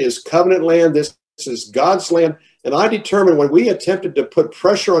land is covenant land. This is God's land. And I determined when we attempted to put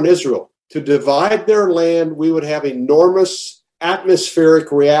pressure on Israel to divide their land, we would have enormous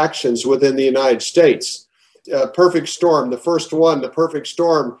atmospheric reactions within the United States. Perfect storm, the first one, the perfect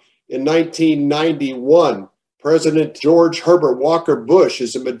storm in 1991. President George Herbert Walker Bush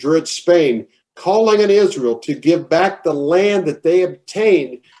is in Madrid, Spain, calling on Israel to give back the land that they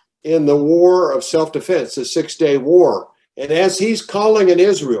obtained in the War of Self-Defense, the Six-Day War. And as he's calling on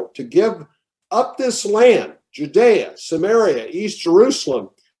Israel to give up this land, Judea, Samaria, East Jerusalem,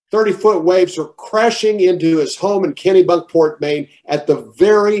 30-foot waves were crashing into his home in Kennebunkport, Maine at the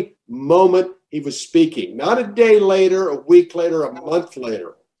very moment he was speaking. Not a day later, a week later, a month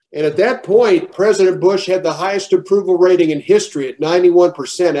later. And at that point, President Bush had the highest approval rating in history at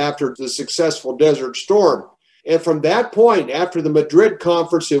 91% after the successful Desert Storm. And from that point, after the Madrid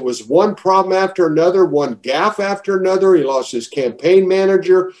conference, it was one problem after another, one gaffe after another. He lost his campaign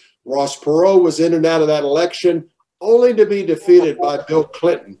manager. Ross Perot was in and out of that election, only to be defeated by Bill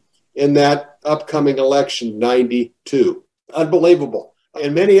Clinton in that upcoming election, 92. Unbelievable.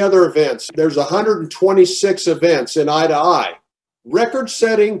 And many other events. There's 126 events in Eye to Eye.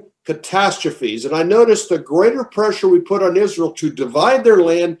 Record-setting catastrophes. And I noticed the greater pressure we put on Israel to divide their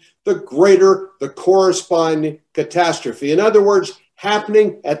land, the greater the corresponding catastrophe. In other words,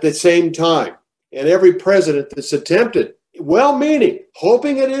 happening at the same time. And every president that's attempted, well-meaning,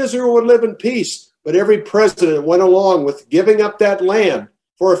 hoping that Israel would live in peace, but every president went along with giving up that land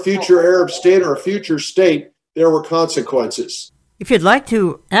for a future Arab state or a future state, there were consequences. If you'd like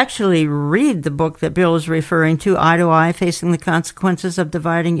to actually read the book that Bill is referring to, Eye to Eye, Facing the Consequences of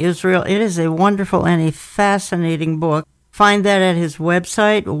Dividing Israel, it is a wonderful and a fascinating book. Find that at his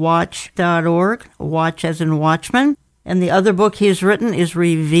website, watch.org, watch as in watchman. And the other book he's written is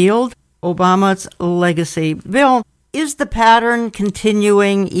Revealed, Obama's Legacy. Bill, is the pattern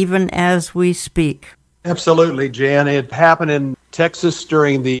continuing even as we speak? Absolutely, Jan. It happened in Texas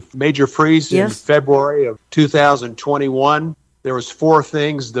during the major freeze in February of 2021. There was 4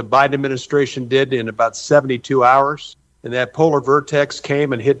 things the Biden administration did in about 72 hours. And that polar vortex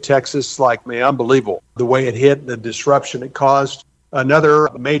came and hit Texas like, man, unbelievable. The way it hit, the disruption it caused. Another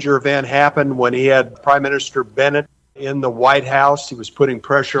major event happened when he had Prime Minister Bennett in the White House. He was putting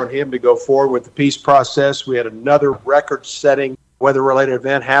pressure on him to go forward with the peace process. We had another record-setting weather-related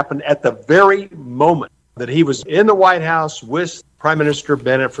event happen at the very moment that he was in the White House with Prime Minister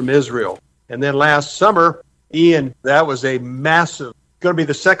Bennett from Israel. And then last summer, Ian, that was a massive, going to be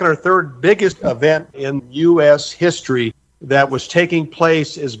the second or third biggest event in U.S. history that was taking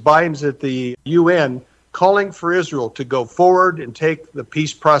place as Biden's at the UN calling for Israel to go forward and take the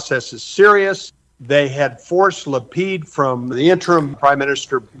peace process as serious. They had forced Lapid from the interim Prime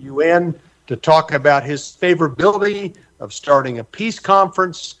Minister UN to talk about his favorability of starting a peace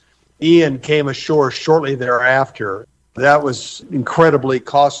conference. Ian came ashore shortly thereafter. That was an incredibly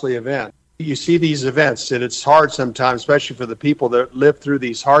costly event. You see these events, and it's hard sometimes, especially for the people that live through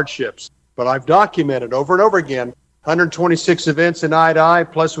these hardships. But I've documented over and over again 126 events in Eye to Eye,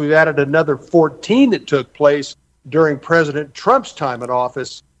 plus we've added another 14 that took place during President Trump's time in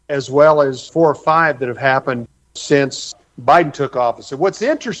office, as well as 4 or 5 that have happened since Biden took office. And what's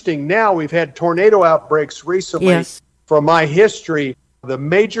interesting now, we've had tornado outbreaks recently. Yes. From my history, the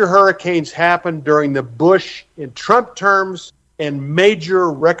major hurricanes happened during the Bush and Trump terms, and major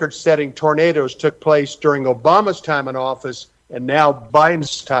record-setting tornadoes took place during Obama's time in office and now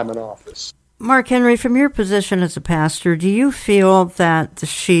Biden's time in office. Mark Henry, from your position as a pastor, do you feel that the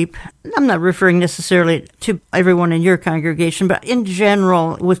sheep, I'm not referring necessarily to everyone in your congregation, but in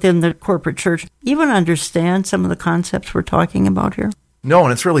general within the corporate church, even understand some of the concepts we're talking about here? No,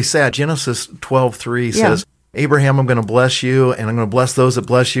 and it's really sad. Genesis 12:3 says, Abraham, I'm going to bless you, and I'm going to bless those that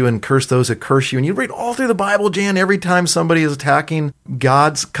bless you and curse those that curse you. And you read all through the Bible, Jan, every time somebody is attacking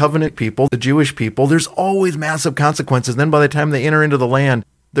God's covenant people, the Jewish people, there's always massive consequences. Then by the time they enter into the land,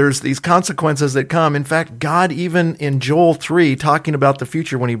 there's these consequences that come. In fact, God, even in Joel 3, talking about the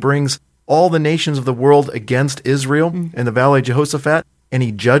future when he brings all the nations of the world against Israel in the Valley of Jehoshaphat, and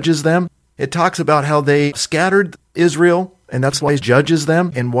he judges them, it talks about how they scattered Israel, and that's why he judges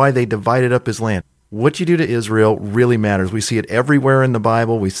them, and why they divided up his land. What you do to Israel really matters. We see it everywhere in the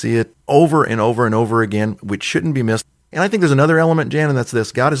Bible. We see it over and over and over again, which shouldn't be missed. And I think there's another element, Jan, and that's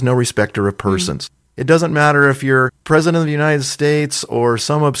this. God is no respecter of persons. It doesn't matter if you're president of the United States or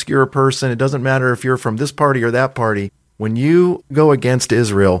some obscure person. It doesn't matter if you're from this party or that party. When you go against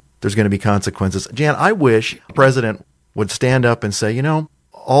Israel, there's going to be consequences. Jan, I wish the president would stand up and say,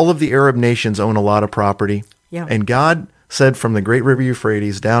 all of the Arab nations own a lot of property. Yeah. And God said from the great river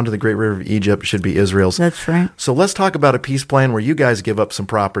Euphrates down to the great river of Egypt should be Israel's. That's right. So let's talk about a peace plan where you guys give up some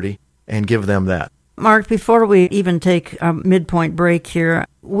property and give them that. Mark, before we even take a midpoint break here,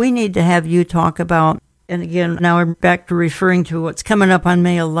 we need to have you talk about, and again, now we're back to referring to what's coming up on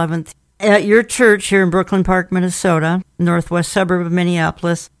May 11th. At your church here in Brooklyn Park, Minnesota, northwest suburb of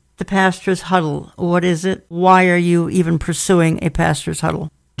Minneapolis, the pastor's huddle. What is it? Why are you even pursuing a pastor's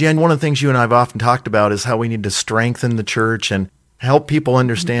huddle? Jen, one of the things you and I have often talked about is how we need to strengthen the church and help people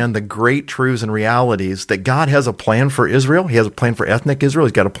understand the great truths and realities that God has a plan for Israel. He has a plan for ethnic Israel.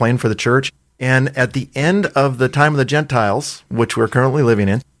 He's got a plan for the church. And at the end of the time of the Gentiles, which we're currently living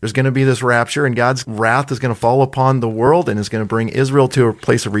in, there's going to be this rapture, and God's wrath is going to fall upon the world and is going to bring Israel to a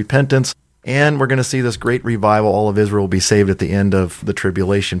place of repentance. And we're going to see this great revival. All of Israel will be saved at the end of the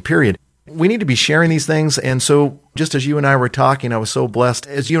tribulation period. We need to be sharing these things. And so just as you and I were talking, I was so blessed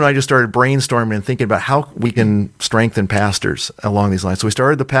as you and I just started brainstorming and thinking about how we can strengthen pastors along these lines. So we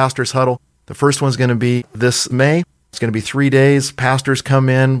started the Pastors Huddle. The first one's going to be this May. It's going to be 3 days. Pastors come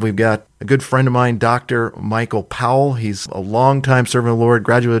in. We've got a good friend of mine, Dr. Michael Powell. He's a longtime servant of the Lord,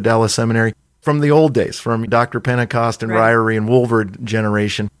 graduate of Dallas Seminary from the old days, from Dr. Pentecost and Ryrie and Woolvard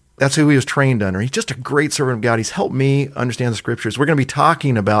generation. That's who he was trained under. He's just a great servant of God. He's helped me understand the scriptures. We're going to be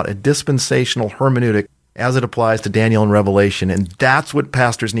talking about a dispensational hermeneutic as it applies to Daniel and Revelation, and that's what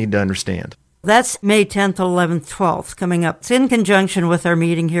pastors need to understand. That's May 10th, 11th, 12th coming up. It's in conjunction with our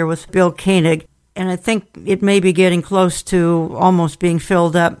meeting here with Bill Koenig, and I think it may be getting close to almost being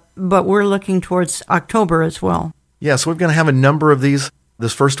filled up, but we're looking towards October as well. Yeah, so we're going to have a number of these.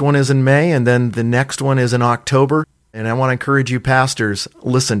 This first one is in May, and then the next one is in October. And I want to encourage you pastors,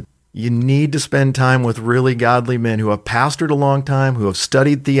 listen, you need to spend time with really godly men who have pastored a long time, who have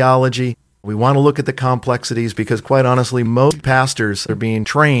studied theology. We want to look at the complexities because, quite honestly, most pastors are being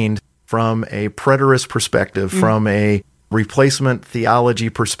trained from a preterist perspective, from a replacement theology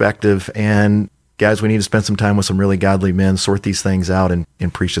perspective. And guys, we need to spend some time with some really godly men, sort these things out,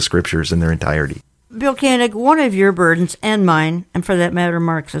 and preach the scriptures in their entirety. Bill Koenig, one of your burdens, and mine, and for that matter,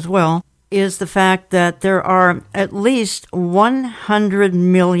 Mark's as well, is the fact that there are at least 100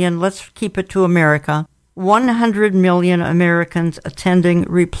 million, let's keep it to America, 100 million Americans attending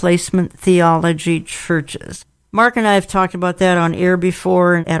replacement theology churches. Mark and I have talked about that on air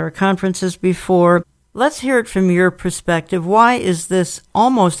before and at our conferences before. Let's hear it from your perspective. Why is this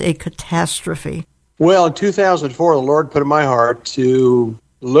almost a catastrophe? Well, in 2004, the Lord put in my heart to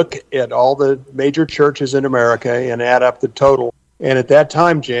look at all the major churches in America and add up the total. And at that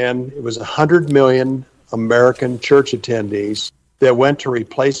time, Jan, it was 100 million American church attendees that went to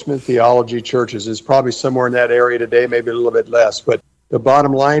replacement theology churches. It's probably somewhere in that area today, maybe a little bit less. But the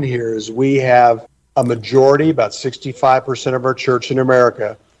bottom line here is we have a majority, about 65% of our church in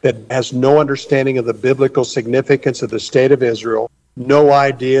America, that has no understanding of the biblical significance of the state of Israel, no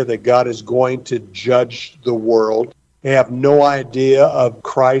idea that God is going to judge the world. They have no idea of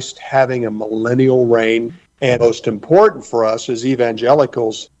Christ having a millennial reign. And most important for us as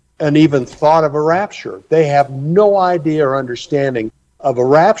evangelicals, an even thought of a rapture. They have no idea or understanding of a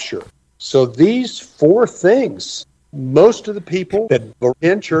rapture. So these four things, most of the people that are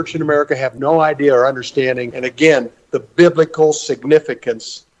in church in America have no idea or understanding. And again, the biblical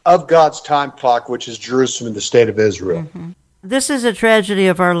significance of God's time clock, which is Jerusalem and the state of Israel. This is a tragedy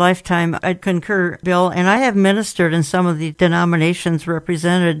of our lifetime. I'd concur, Bill, and I have ministered in some of the denominations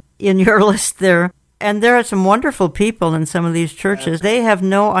represented in your list there. And there are some wonderful people in some of these churches. They have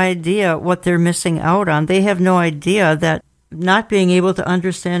no idea what they're missing out on. They have no idea that not being able to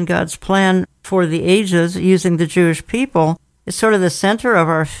understand God's plan for the ages using the Jewish people is sort of the center of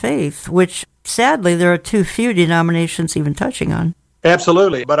our faith, which sadly there are too few denominations even touching on.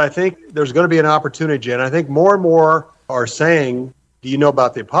 Absolutely. But I think there's going to be an opportunity, Jen. I think more and more are saying, do you know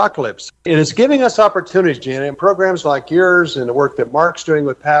about the apocalypse? And it's giving us opportunities, Jen, and programs like yours and the work that Mark's doing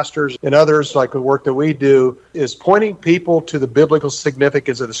with pastors and others, like the work that we do, is pointing people to the biblical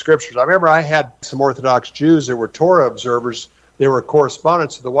significance of the scriptures. I remember I had some Orthodox Jews that were Torah observers. They were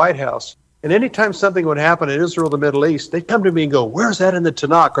correspondents to the White House. And anytime something would happen in Israel, the Middle East, they'd come to me and go, where's that in the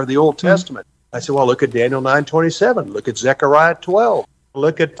Tanakh or the Old Testament? I said, well, look at Daniel 9:27. Look at Zechariah 12.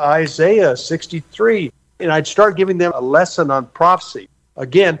 Look at Isaiah 63. And I'd start giving them a lesson on prophecy.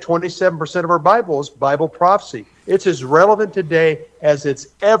 Again, 27% of our Bible is Bible prophecy. It's as relevant today as it's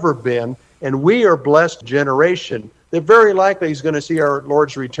ever been, and we are a blessed generation that very likely is going to see our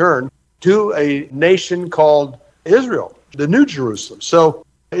Lord's return to a nation called Israel, the New Jerusalem. So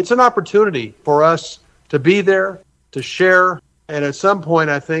it's an opportunity for us to be there, to share, and at some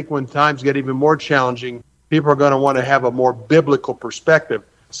point, I think when times get even more challenging, people are going to want to have a more biblical perspective,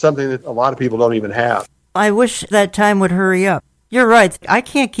 something that a lot of people don't even have. I wish that time would hurry up. You're right. I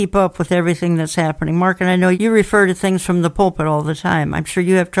can't keep up with everything that's happening. Mark, and I know you refer to things from the pulpit all the time. I'm sure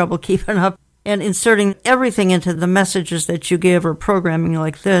you have trouble keeping up and inserting everything into the messages that you give or programming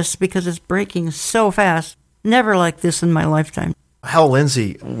like this because it's breaking so fast. Never like this in my lifetime. Hal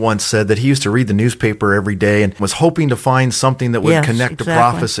Lindsey once said that he used to read the newspaper every day and was hoping to find something that would connect to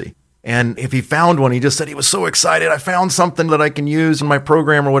prophecy. And if he found one, he just said he was so excited. I found something that I can use in my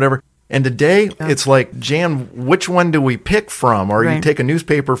program or whatever. And today, it's like, Jan, which one do we pick from? Or you take a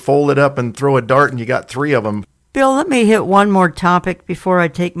newspaper, fold it up, and throw a dart, and you got 3 of them. Bill, let me hit one more topic before I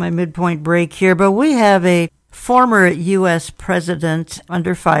take my midpoint break here. But we have a former U.S. president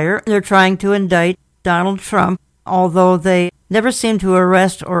under fire. They're trying to indict Donald Trump, although they never seem to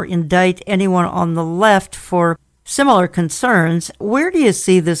arrest or indict anyone on the left for similar concerns. Where do you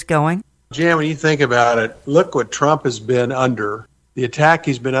see this going? Jan, when you think about it, look what Trump has been under. The attack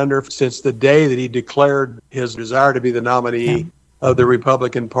he's been under since the day that he declared his desire to be the nominee of the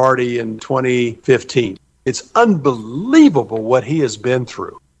Republican Party in 2015. It's unbelievable what he has been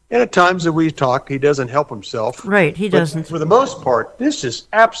through. And at times that we talk, he doesn't help himself. Right, he doesn't. For the most part, this is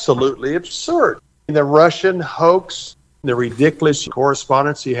absolutely absurd. The Russian hoax, the ridiculous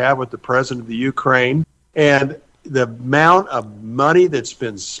correspondence you have with the president of the Ukraine, and the amount of money that's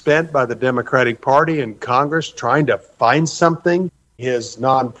been spent by the Democratic Party and Congress trying to find something, his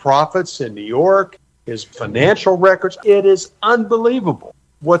nonprofits in New York, his financial records, it is unbelievable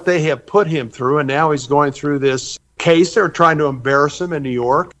what they have put him through. And now he's going through this case. They're trying to embarrass him in New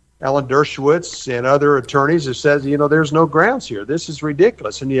York. Alan Dershowitz and other attorneys have said, there's no grounds here. This is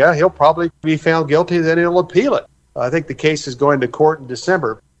ridiculous. And he'll probably be found guilty, then he'll appeal it. I think the case is going to court in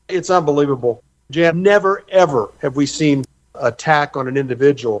December. It's unbelievable. Jan, never, ever have we seen attack on an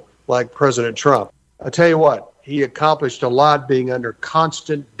individual like President Trump. I tell you what, he accomplished a lot being under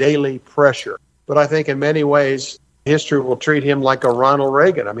constant daily pressure. But I think in many ways, history will treat him like a Ronald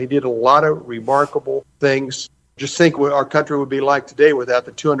Reagan. I mean, he did a lot of remarkable things. Just think what our country would be like today without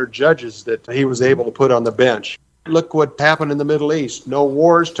the 200 judges that he was able to put on the bench. Look what happened in the Middle East. No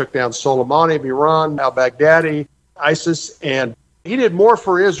wars, took down Soleimani of Iran, al-Baghdadi, ISIS, and he did more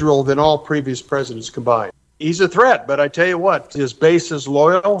for Israel than all previous presidents combined. He's a threat, but I tell you what, his base is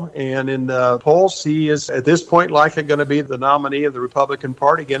loyal, and in the polls, he is at this point likely going to be the nominee of the Republican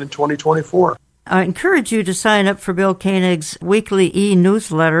Party again in 2024. I encourage you to sign up for Bill Koenig's weekly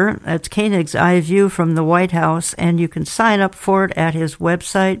e-newsletter. That's Koenig's Eye View from the White House, and you can sign up for it at his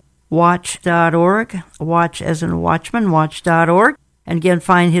website, watch.org, watch as in watchman, watch.org. And again,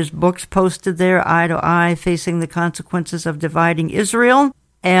 find his books posted there, Eye to Eye, Facing the Consequences of Dividing Israel,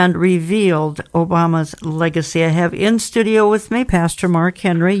 and Revealed, Obama's Legacy. I have in studio with me Pastor Mark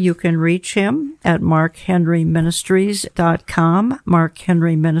Henry. You can reach him at markhenryministries.com,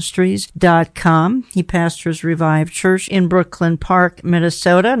 markhenryministries.com. He pastors Revive Church in Brooklyn Park,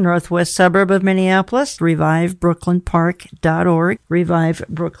 Minnesota, northwest suburb of Minneapolis, revivebrooklynpark.org,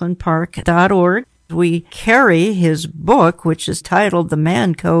 revivebrooklynpark.org. We carry his book, which is titled The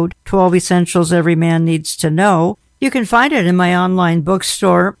Man Code, 12 Essentials Every Man Needs to Know. You can find it in my online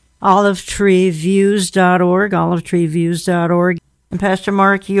bookstore, olivetreeviews.org, olivetreeviews.org. And Pastor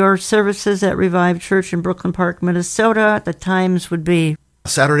Mark, your services at Revive Church in Brooklyn Park, Minnesota, the times would be?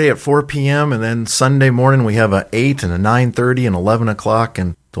 Saturday at 4 p.m., and then Sunday morning we have a 8 and a 9:30 and 11 o'clock,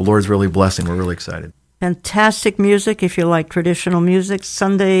 and the Lord's really blessing. We're really excited. Fantastic music if you like traditional music.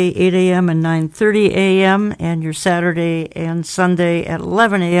 Sunday, 8 a.m. and 9:30 a.m., and your Saturday and Sunday at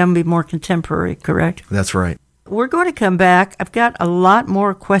 11 a.m. be more contemporary, correct? That's right. We're going to come back. I've got a lot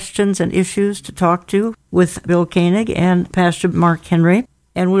more questions and issues to talk to with Bill Koenig and Pastor Mark Henry,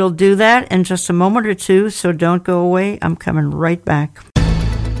 and we'll do that in just a moment or two, so don't go away. I'm coming right back.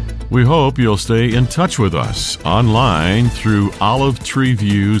 We hope you'll stay in touch with us online through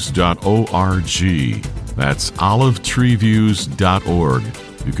olivetreeviews.org. That's olivetreeviews.org.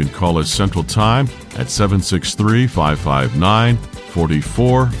 You can call us Central Time at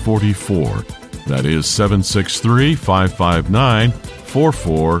 763-559-4444. That is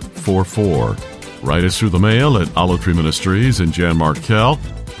 763-559-4444. Write us through the mail at Olive Tree Ministries in Jan Markell,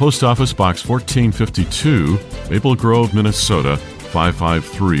 Post Office Box 1452, Maple Grove, Minnesota,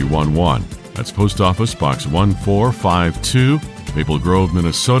 55311. That's Post Office Box 1452, Maple Grove,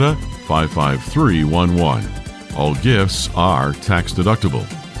 Minnesota, 55311. All gifts are tax deductible.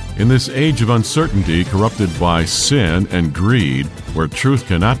 In this age of uncertainty corrupted by sin and greed, where truth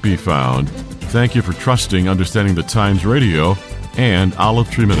cannot be found, thank you for trusting Understanding the Times Radio and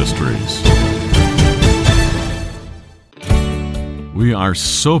Olive Tree Ministries. We are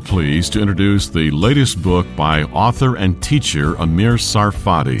so pleased to introduce the latest book by author and teacher Amir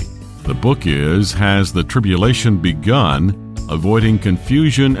Tsarfati. The book is Has the Tribulation Begun? Avoiding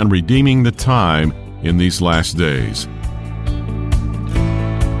Confusion and Redeeming the Time in These Last Days.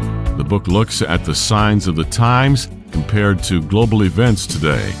 The book looks at the signs of the times compared to global events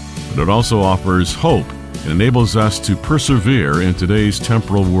today, but it also offers hope and enables us to persevere in today's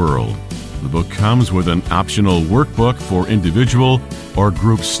temporal world. The book comes with an optional workbook for individual or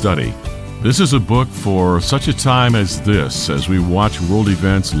group study. This is a book for such a time as this, as we watch world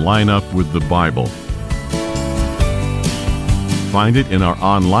events line up with the Bible. Find it in our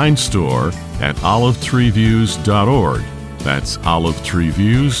online store at olivetreeviews.org. That's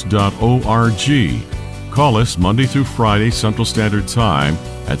olivetreeviews.org. Call us Monday through Friday Central Standard Time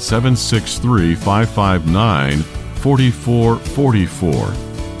at 763-559-4444.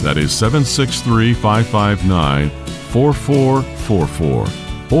 That is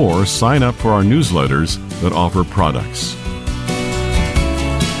 763-559-4444. Or sign up for our newsletters that offer products.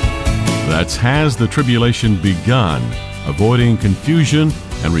 That's Has the Tribulation Begun? Avoiding Confusion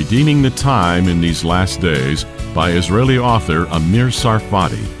and Redeeming the Time in These Last Days by Israeli author Amir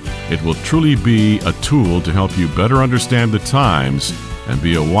Tsarfati. It will truly be a tool to help you better understand the times and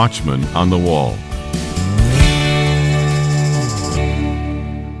be a watchman on the wall.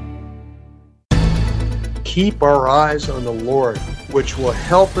 Keep our eyes on the Lord, which will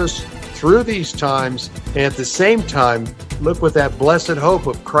help us through these times, and at the same time, look with that blessed hope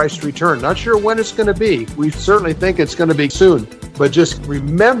of Christ's return. Not sure when it's going to be. We certainly think it's going to be soon. But just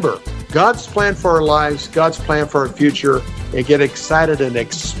remember God's plan for our lives, God's plan for our future, and get excited and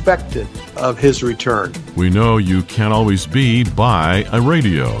expectant of His return. We know you can't always be by a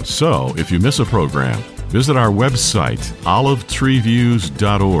radio, so if you miss a program, visit our website,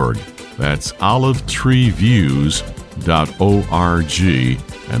 olivetreeviews.org. That's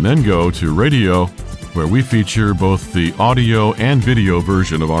olivetreeviews.org, and then go to radio, where we feature both the audio and video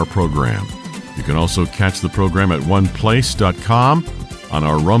version of our program. You can also catch the program at oneplace.com, on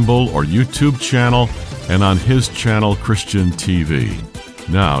our Rumble or YouTube channel, and on his channel, Christian TV.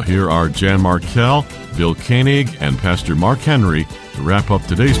 Now, here are Jan Markell, Bill Koenig, and Pastor Mark Henry to wrap up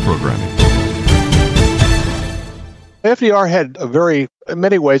today's programming. FDR had in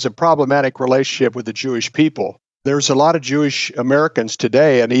many ways, a problematic relationship with the Jewish people. There's a lot of Jewish Americans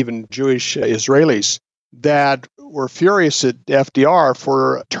today, and even Jewish Israelis, that were furious at FDR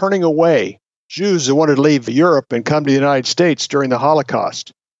for turning away Jews who wanted to leave Europe and come to the United States during the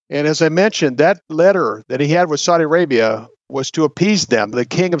Holocaust. And as I mentioned, that letter that he had with Saudi Arabia was to appease them. The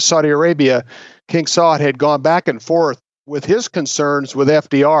king of Saudi Arabia, King Saud, had gone back and forth with his concerns with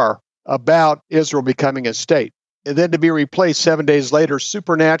FDR about Israel becoming a state. And then to be replaced 7 days later,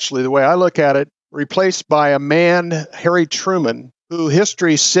 supernaturally, the way I look at it, replaced by a man, Harry Truman, who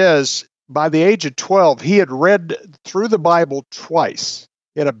history says by the age of 12, he had read through the Bible twice.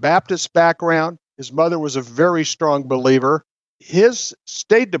 He had a Baptist background. His mother was a very strong believer. His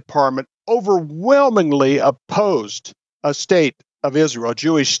State Department overwhelmingly opposed a state of Israel, a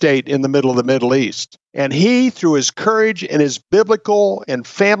Jewish state in the middle of the Middle East. And he, through his courage and his biblical and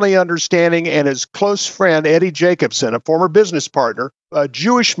family understanding and his close friend, Eddie Jacobson, a former business partner, a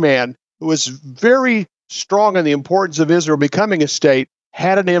Jewish man who was very strong in the importance of Israel becoming a state,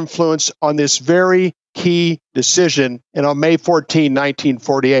 had an influence on this very key decision. And on May 14,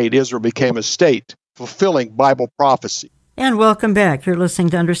 1948, Israel became a state, fulfilling Bible prophecy. And welcome back. You're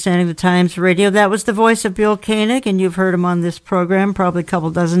listening to Understanding the Times Radio. That was the voice of Bill Koenig, and you've heard him on this program probably a couple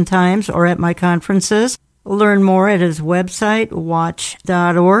dozen times or at my conferences. Learn more at his website,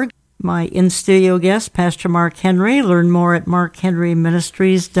 watch.org. My in-studio guest, Pastor Mark Henry. Learn more at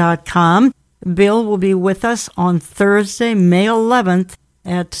markhenryministries.com. Bill will be with us on Thursday, May 11th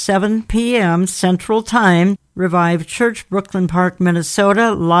at 7 p.m. Central Time. Revive Church, Brooklyn Park,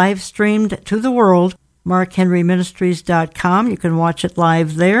 Minnesota, live streamed to the world. markhenryministries.com. You can watch it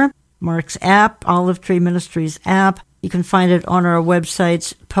live there. Mark's app, Olive Tree Ministries app. You can find it on our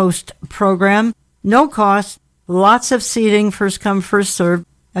website's post-program. No cost, lots of seating, first come, first served.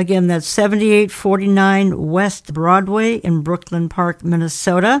 Again, that's 7849 West Broadway in Brooklyn Park,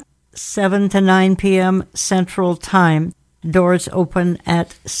 Minnesota, 7 to 9 p.m. Central Time. Doors open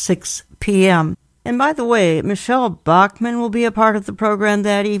at 6 p.m. And by the way, Michelle Bachman will be a part of the program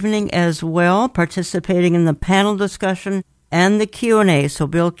that evening as well, participating in the panel discussion and the Q&A. So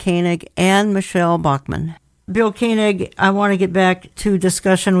Bill Koenig and Michelle Bachman. Bill Koenig, I want to get back to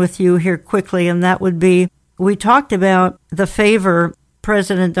discussion with you here quickly, and that would be, we talked about the favor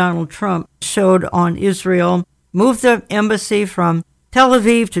President Donald Trump showed on Israel, moved the embassy from Tel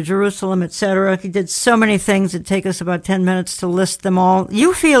Aviv to Jerusalem, etc. He did so many things, it'd take us about 10 minutes to list them all.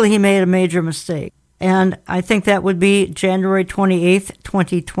 You feel he made a major mistake. And I think that would be January 28th,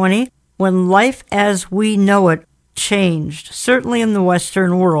 2020, when life as we know it changed, certainly in the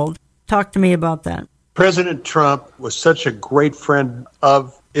Western world. Talk to me about that. President Trump was such a great friend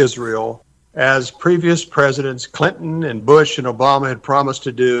of Israel, as previous presidents Clinton and Bush and Obama had promised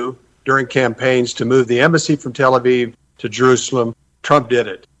to do during campaigns to move the embassy from Tel Aviv to Jerusalem. Trump did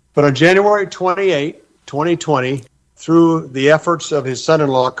it. But on January 28, 2020, through the efforts of his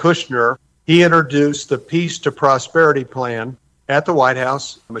son-in-law Kushner, he introduced the Peace to Prosperity Plan at the White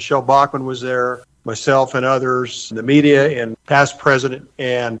House. Michelle Bachmann was there, myself and others, the media and past president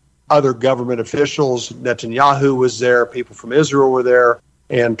and other government officials. Netanyahu was there, people from Israel were there,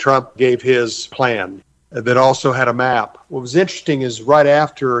 and Trump gave his plan that also had a map. What was interesting is right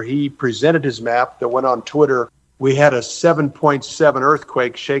after he presented his map that went on Twitter, we had a 7.7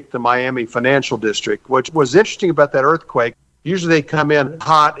 earthquake shake the Miami financial district. What was interesting about that earthquake, usually they come in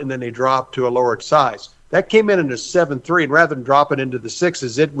hot and then they drop to a lower size. That came in a 7.3, and rather than dropping into the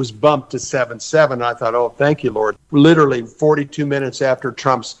sixes, it was bumped to 7.7. I thought, oh, thank you, Lord. Literally 42 minutes after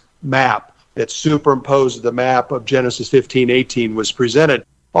Trump's map that superimposed the map of Genesis 15:18 was presented.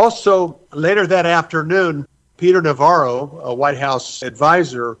 Also, later that afternoon, Peter Navarro, a White House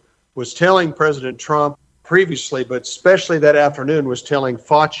advisor, was telling President Trump previously, but especially that afternoon, was telling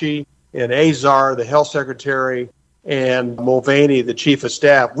Fauci and Azar, the health secretary, and Mulvaney, the chief of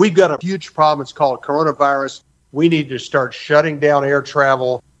staff, we've got a huge problem. It's called coronavirus. We need to start shutting down air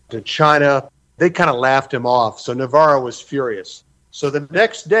travel to China. They kind of laughed him off. So Navarro was furious. So the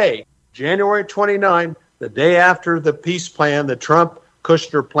next day, January 29, the day after the peace plan, the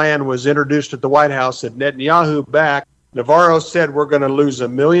Trump-Kushner plan was introduced at the White House, at Netanyahu back, Navarro said, we're going to lose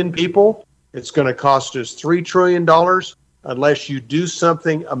 1 million people. It's going to cost us $3 trillion unless you do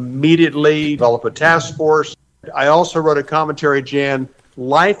something immediately, develop a task force. I also wrote a commentary, Jan,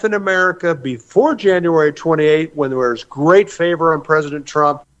 life in America before January 28, when there was great favor on President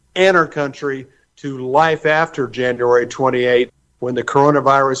Trump and our country, to life after January 28, when the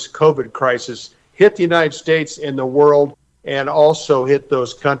coronavirus COVID crisis hit the United States and the world, and also hit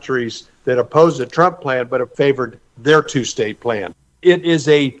those countries that opposed the Trump plan but have favored their two-state plan. It is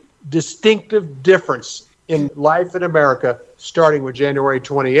a distinctive difference in life in America starting with January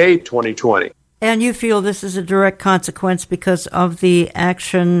 28, 2020. And you feel this is a direct consequence because of the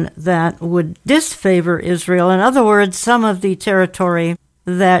action that would disfavor Israel. In other words, some of the territory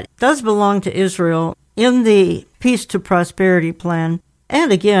that does belong to Israel in the Peace to Prosperity Plan,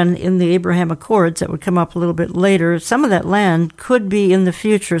 and again in the Abraham Accords that would come up a little bit later, some of that land could be in the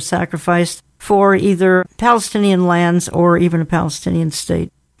future sacrificed for either Palestinian lands or even a Palestinian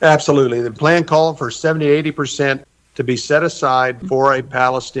state. Absolutely. The plan called for 70-80% to be set aside for a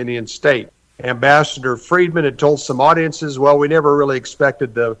Palestinian state. Ambassador Friedman had told some audiences, well, we never really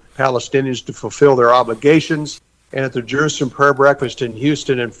expected the Palestinians to fulfill their obligations. And at the Jerusalem Prayer Breakfast in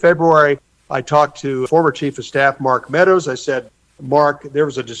Houston in February, I talked to former Chief of Staff Mark Meadows. I said, Mark, there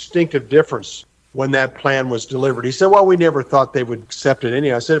was a distinctive difference when that plan was delivered. He said, well, we never thought they would accept it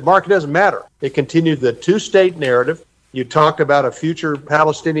anyway. I said, Mark, it doesn't matter. It continued the two-state narrative. You talked about a future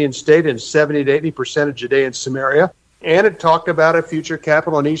Palestinian state in 70 to 80% of Judea and Samaria, and it talked about a future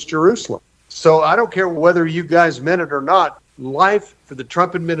capital in East Jerusalem. So I don't care whether you guys meant it or not, life for the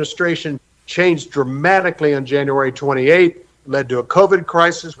Trump administration changed dramatically on January 28th, led to a COVID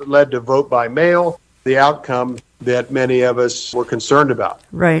crisis, but led to vote by mail, the outcome that many of us were concerned about.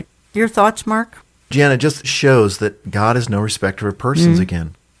 Right. Your thoughts, Mark? Jan, it just shows that God is no respecter of persons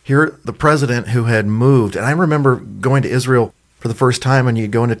again. Here, the president who had moved, and I remember going to Israel for the first time, and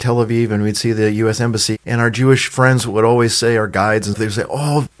you'd go into Tel Aviv and we'd see the U.S. Embassy, and our Jewish friends would always say, our guides, and they would say,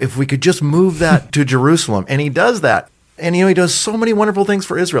 oh, if we could just move that to Jerusalem. And he does that. And, he does so many wonderful things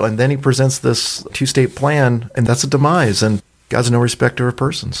for Israel. And then he presents this two-state plan, and that's a demise. And God's no respecter of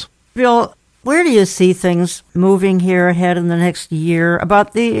persons. Bill, where do you see things moving here ahead in the next year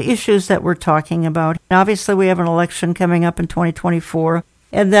about the issues that we're talking about? Obviously, we have an election coming up in 2024,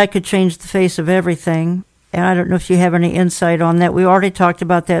 and that could change the face of everything. And I don't know if you have any insight on that. We already talked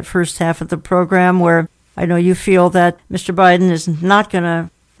about that first half of the program, where I know you feel that Mr. Biden is not going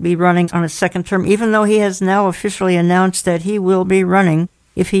to be running on a second term, even though he has now officially announced that he will be running.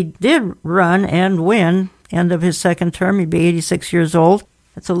 If he did run and win, end of his second term, he'd be 86 years old.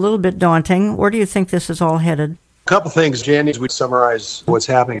 That's a little bit daunting. Where do you think this is all headed? A couple things, Jan, as we summarize what's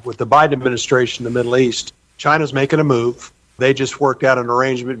happening with the Biden administration in the Middle East. China's making a move. They just worked out an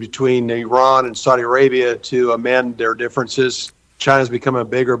arrangement between Iran and Saudi Arabia to amend their differences. China's become a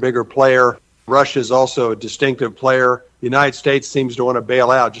bigger player Russia is also a distinctive player. The United States seems to want to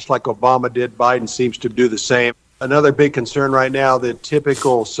bail out, just like Obama did. Biden seems to do the same. Another big concern right now, the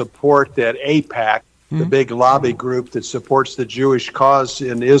typical support that AIPAC, the big lobby group that supports the Jewish cause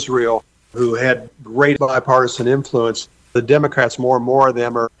in Israel, who had great bipartisan influence, the Democrats, more and more of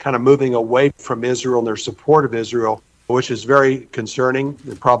them, are kind of moving away from Israel and their support of Israel, which is very concerning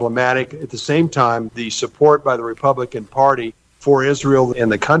and problematic. At the same time, the support by the Republican Party for Israel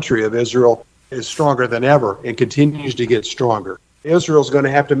and the country of Israel is stronger than ever and continues to get stronger. Israel's going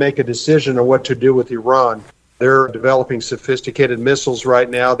to have to make a decision on what to do with Iran. They're developing sophisticated missiles right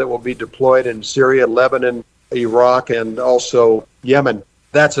now that will be deployed in Syria, Lebanon, Iraq, and also Yemen.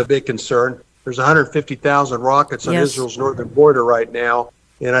 That's a big concern. There's 150,000 rockets on Israel's northern border right now.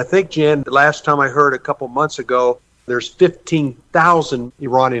 And I think, Jan, the last time I heard a couple months ago, there's 15,000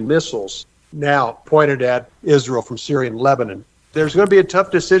 Iranian missiles now pointed at Israel from Syria and Lebanon. There's going to be a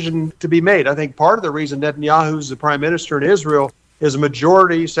tough decision to be made. I think part of the reason Netanyahu's the prime minister in Israel is a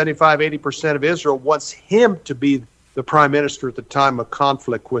majority, 75-80% of Israel, wants him to be the prime minister at the time of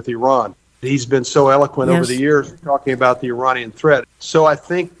conflict with Iran. He's been so eloquent over the years talking about the Iranian threat. So I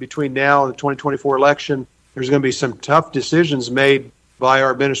think between now and the 2024 election, there's going to be some tough decisions made by our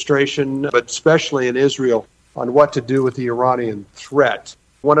administration, but especially in Israel, on what to do with the Iranian threat.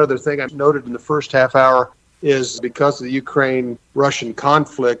 One other thing I noted in the first half hour is because of the Ukraine-Russian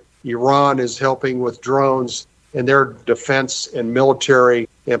conflict, Iran is helping with drones, and their defense and military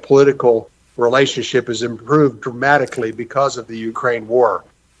and political relationship has improved dramatically because of the Ukraine war.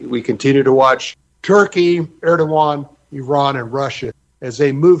 We continue to watch Turkey, Erdogan, Iran, and Russia as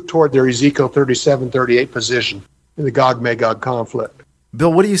they move toward their Ezekiel 37-38 position in the Gog-Magog conflict.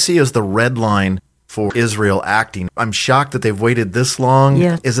 Bill, what do you see as the red line for Israel acting? I'm shocked that they've waited this long.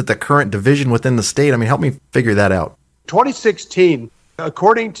 Yeah. Is it the current division within the state? I mean, help me figure that out. 2016,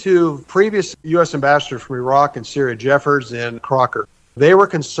 according to previous U.S. ambassadors from Iraq and Syria, Jeffers and Crocker, they were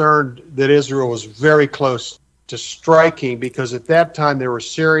concerned that Israel was very close to striking because at that time there were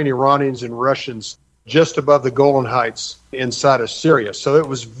Syrian, Iranians, and Russians just above the Golan Heights inside of Syria. So it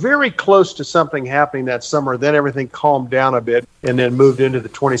was very close to something happening that summer. Then everything calmed down a bit and then moved into the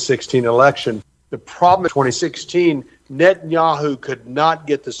 2016 election. The problem in 2016, Netanyahu could not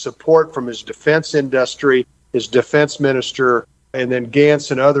get the support from his defense industry, his defense minister, and then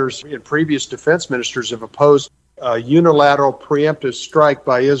Gantz and others and previous defense ministers have opposed a unilateral preemptive strike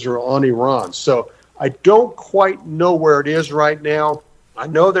by Israel on Iran. So I don't quite know where it is right now. I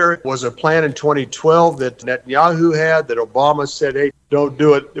know there was a plan in 2012 that Netanyahu had that Obama said, hey, don't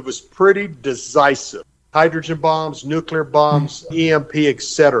do it. It was pretty decisive. Hydrogen bombs, nuclear bombs, EMP,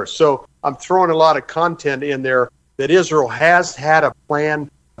 etc. So I'm throwing a lot of content in there that Israel has had a plan.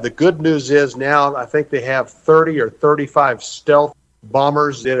 The good news is now I think they have 30 or 35 stealth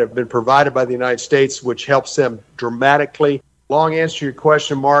bombers that have been provided by the United States, which helps them dramatically. Long answer to your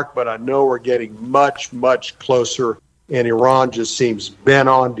question, Mark, but I know we're getting much, much closer, and Iran just seems bent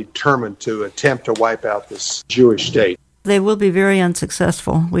on, determined to attempt to wipe out this Jewish state. They will be very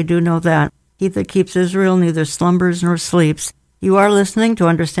unsuccessful. We do know that. He that keeps Israel neither slumbers nor sleeps. You are listening to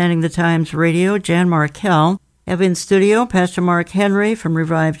Understanding the Times Radio. Jan Markell. Have in studio Pastor Mark Henry from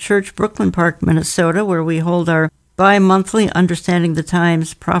Revived Church, Brooklyn Park, Minnesota, where we hold our bi-monthly Understanding the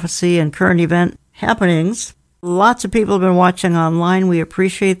Times prophecy and current event happenings. Lots of people have been watching online. We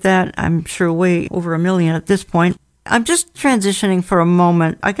appreciate that. I'm sure way over 1 million at this point. I'm just transitioning for a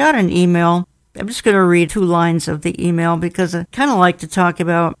moment. I got an email. I'm just going to read 2 lines of the email because I kind of like to talk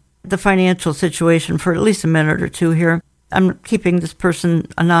about the financial situation for at least a minute or two here. I'm keeping this person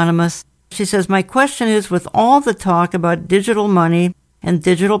anonymous. She says, my question is, with all the talk about digital money and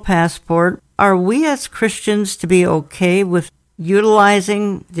digital passport, are we as Christians to be okay with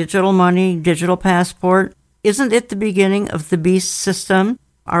utilizing digital money, digital passport? Isn't it the beginning of the beast system?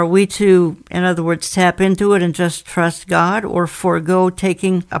 Are we to, in other words, tap into it and just trust God, or forego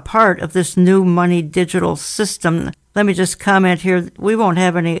taking a part of this new money digital system? Let me just comment here. We won't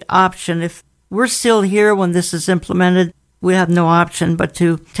have any option. If we're still here when this is implemented, we have no option but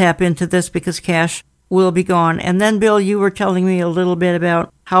to tap into this because cash will be gone. And then, Bill, you were telling me a little bit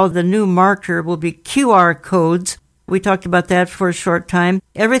about how the new marker will be QR codes. We talked about that for a short time.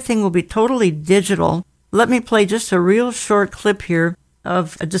 Everything will be totally digital. Let me play just a real short clip here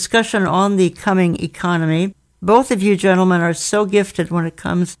of a discussion on the coming economy. Both of you gentlemen are so gifted when it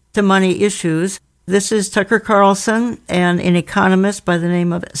comes to money issues. This is Tucker Carlson and an economist by the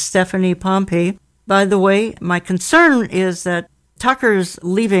name of Stephanie Pompey. By the way, my concern is that Tucker's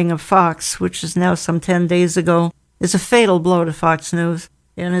leaving of Fox, which is now some 10 days ago, is a fatal blow to Fox News.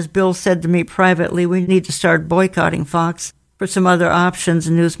 And as Bill said to me privately, we need to start boycotting Fox for some other options,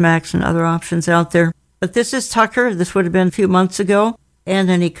 Newsmax and other options out there. But this is Tucker. This would have been a few months ago, and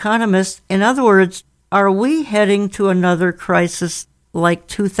an economist. In other words, are we heading to another crisis like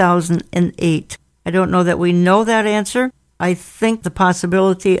 2008? I don't know that we know that answer. I think the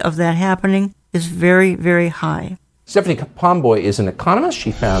possibility of that happening is very, very high. Stephanie Pomboy is an economist.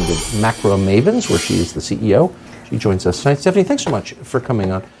 She founded Macro Mavens, where she is the CEO. She joins us tonight. Stephanie, thanks so much for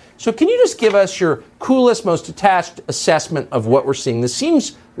coming on. So can you just give us your coolest, most attached assessment of what we're seeing? This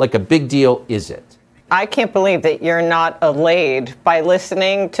seems like a big deal, is it? I can't believe that you're not allayed by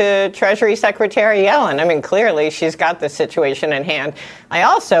listening to Treasury Secretary Yellen. I mean, clearly she's got the situation in hand. I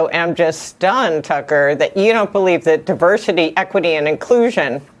also am just stunned, Tucker, that you don't believe that diversity, equity, and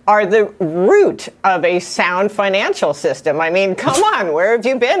inclusion are the root of a sound financial system. I mean, come on, where have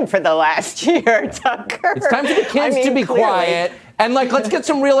you been for the last year, Tucker? It's time for the kids to be quiet and, let's get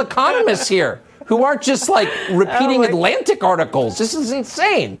some real economists here who aren't just, repeating Atlantic articles. This is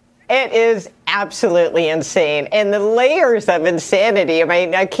insane. It is absolutely insane. And the layers of insanity, I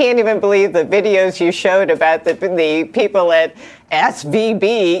mean, I can't even believe the videos you showed about the people at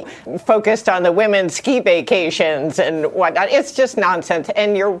SVB focused on the women's ski vacations and whatnot. It's just nonsense.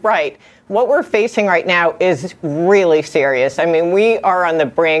 And you're right. What we're facing right now is really serious. I mean, we are on the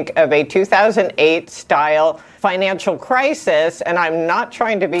brink of a 2008-style financial crisis, and I'm not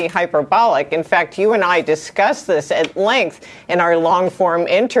trying to be hyperbolic. In fact, you and I discussed this at length in our long-form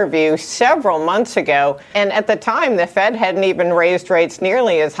interview several months ago, and at the time, the Fed hadn't even raised rates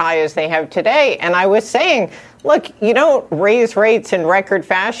nearly as high as they have today, and I was saying, look, you don't raise rates in record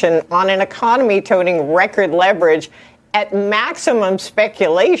fashion on an economy toting record leverage at maximum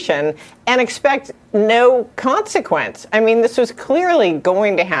speculation and expect no consequence. I mean, this was clearly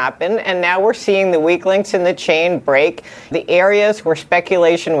going to happen, and now we're seeing the weak links in the chain break. The areas where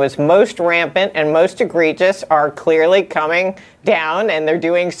speculation was most rampant and most egregious are clearly coming down, and they're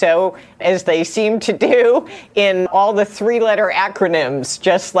doing so, as they seem to do, in all the three-letter acronyms,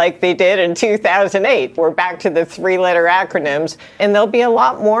 just like they did in 2008. We're back to the three-letter acronyms, and there'll be a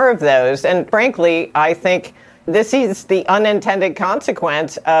lot more of those. And frankly, I think this is the unintended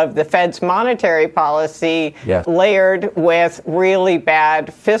consequence of the Fed's monetary policy layered with really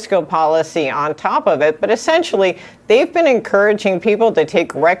bad fiscal policy on top of it. But essentially, they've been encouraging people to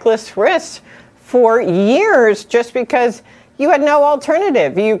take reckless risks for years just because you had no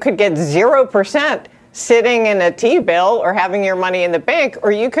alternative. You could get 0% sitting in a T-bill or having your money in the bank,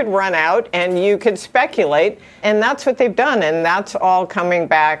 or you could run out and you could speculate. And that's what they've done. And that's all coming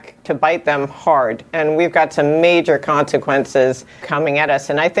back to bite them hard. And we've got some major consequences coming at us.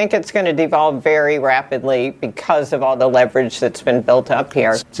 And I think it's going to devolve very rapidly because of all the leverage that's been built up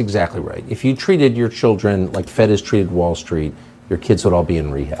here. That's exactly right. If you treated your children like Fed has treated Wall Street, your kids would all be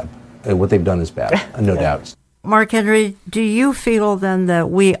in rehab. And what they've done is bad, no doubt. Mark Henry, do you feel then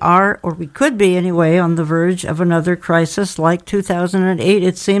that we are, or we could be anyway, on the verge of another crisis like 2008?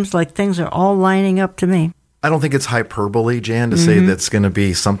 It seems like things are all lining up to me. I don't think it's hyperbole, Jan, to say that's going to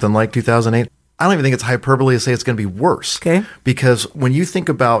be something like 2008. I don't even think it's hyperbole to say it's going to be worse. Okay. Because when you think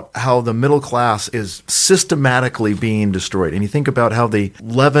about how the middle class is systematically being destroyed, and you think about how the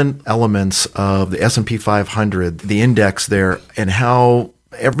 11 elements of the S&P 500, the index there, and how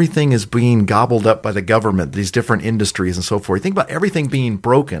everything is being gobbled up by the government, these different industries and so forth. Think about everything being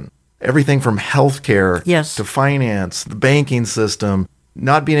broken, everything from healthcare to finance, the banking system,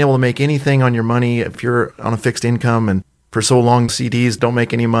 not being able to make anything on your money if you're on a fixed income, and for so long CDs don't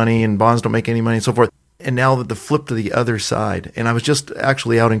make any money and bonds don't make any money and so forth. And now the flip to the other side. And I was just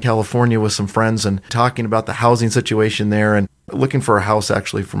actually out in California with some friends and talking about the housing situation there and looking for a house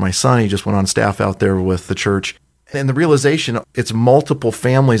actually for my son. He just went on staff out there with the church. And the realization, it's multiple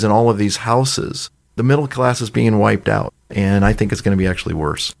families in all of these houses. The middle class is being wiped out, and I think it's going to be actually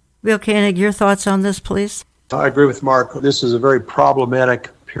worse. Bill Koenig, your thoughts on this, please? I agree with Mark. This is a very problematic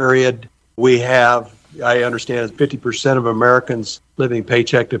period. We have, I understand, 50% of Americans living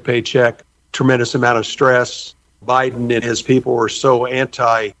paycheck to paycheck, tremendous amount of stress. Biden and his people were so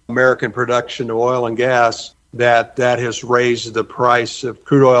anti-American production of oil and gas that has raised the price of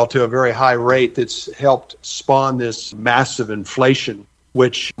crude oil to a very high rate that's helped spawn this massive inflation,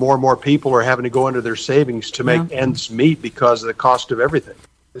 which more and more people are having to go into their savings to make ends meet because of the cost of everything.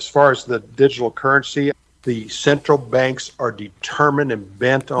 As far as the digital currency, the central banks are determined and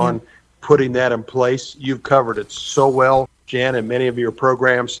bent on putting that in place. You've covered it so well, Jan, in many of your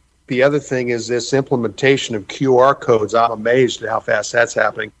programs. The other thing is this implementation of QR codes. I'm amazed at how fast that's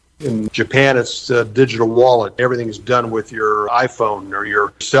happening. In Japan, it's a digital wallet. Everything is done with your iPhone or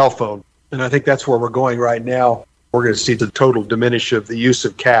your cell phone. And I think that's where we're going right now. We're going to see the total diminish of the use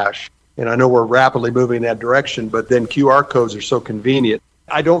of cash. And I know we're rapidly moving in that direction, but then QR codes are so convenient.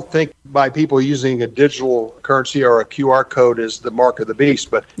 I don't think by people using a digital currency or a QR code is the mark of the beast,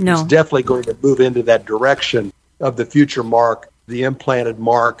 but it's definitely going to move into that direction of the future mark, the implanted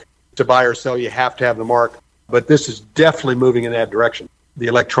mark. To buy or sell, you have to have the mark. But this is definitely moving in that direction, the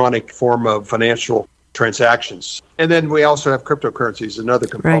electronic form of financial transactions. And then we also have cryptocurrencies, another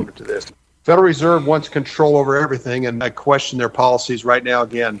component to this. Federal Reserve wants control over everything, and I question their policies right now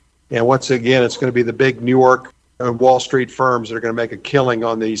again. And once again, it's going to be the big New York and Wall Street firms that are going to make a killing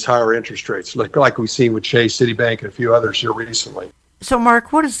on these higher interest rates, like we've seen with Chase, Citibank, and a few others here recently. So,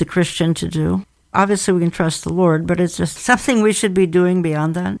 Mark, what is the Christian to do? Obviously, we can trust the Lord, but is there something we should be doing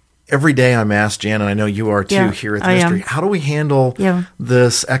beyond that? Every day I'm asked, Jan, and I know you are too here at the Mystery, how do we handle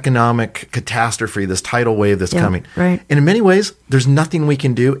this economic catastrophe, this tidal wave that's coming? Right. And in many ways, there's nothing we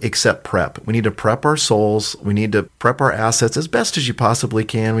can do except prep. We need to prep our souls. We need to prep our assets as best as you possibly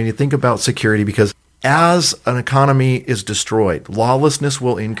can. We need to think about security because as an economy is destroyed, lawlessness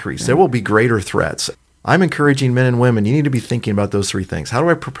will increase. There will be greater threats. I'm encouraging men and women, you need to be thinking about those three things. How do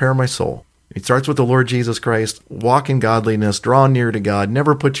I prepare my soul? It starts with the Lord Jesus Christ. Walk in godliness, draw near to God,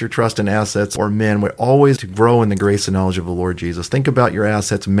 never put your trust in assets or men, but always to grow in the grace and knowledge of the Lord Jesus. Think about your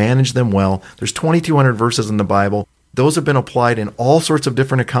assets, manage them well. There's 2,200 verses in the Bible. Those have been applied in all sorts of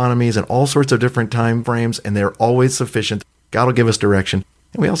different economies and all sorts of different time frames, and they're always sufficient. God will give us direction.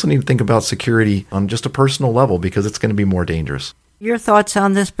 And we also need to think about security on just a personal level because it's going to be more dangerous. Your thoughts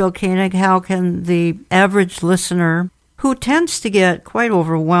on this, Bill Koenig? How can the average listener who tends to get quite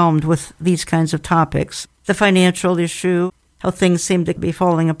overwhelmed with these kinds of topics, the financial issue, how things seem to be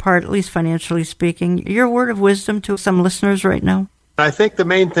falling apart, at least financially speaking, your word of wisdom to some listeners right now? I think the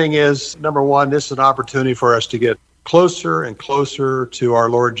main thing is, number one, this is an opportunity for us to get closer and closer to our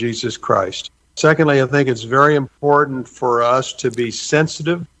Lord Jesus Christ. Secondly, I think it's very important for us to be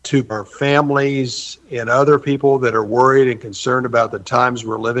sensitive to our families and other people that are worried and concerned about the times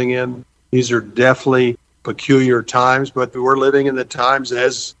we're living in. These are definitely peculiar times, but we're living in the times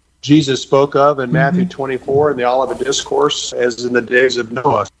as Jesus spoke of in Matthew 24 in the Olivet Discourse, as in the days of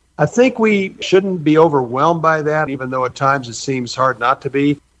Noah. I think we shouldn't be overwhelmed by that, even though at times it seems hard not to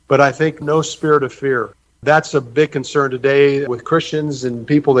be, but I think no spirit of fear. That's a big concern today with Christians and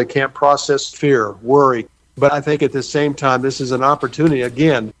people that can't process fear, worry. But I think at the same time, this is an opportunity,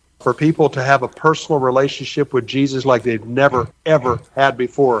 again, for people to have a personal relationship with Jesus like they've never, ever had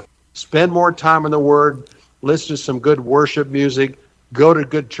before. Spend more time in the Word, listen to some good worship music, go to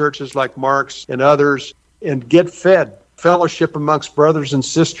good churches like Mark's and others, and get fed, fellowship amongst brothers and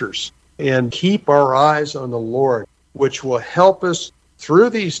sisters, and keep our eyes on the Lord, which will help us through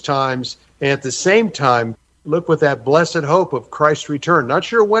these times, and at the same time, look with that blessed hope of Christ's return. Not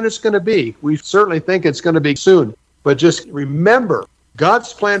sure when it's going to be. We certainly think it's going to be soon, but just remember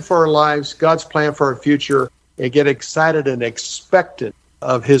God's plan for our lives, God's plan for our future, and get excited and expectant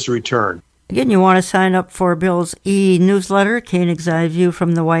of His return. Again, you want to sign up for Bill's e-newsletter, Koenig's Eye View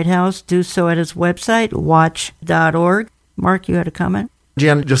from the White House. Do so at his website, watch.org. Mark, you had a comment?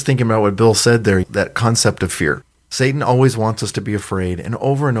 Jan, just thinking about what Bill said there, that concept of fear. Satan always wants us to be afraid. And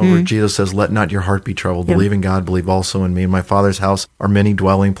over, Jesus says, let not your heart be troubled. Believe in God, believe also in me. In my Father's house are many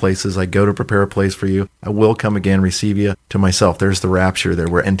dwelling places. I go to prepare a place for you. I will come again, receive you to myself. There's the rapture there.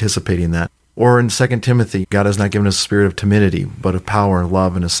 We're anticipating that. Or in 2 Timothy, God has not given us a spirit of timidity, but of power,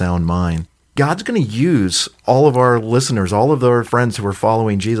 love, and a sound mind. God's going to use all of our listeners, all of our friends who are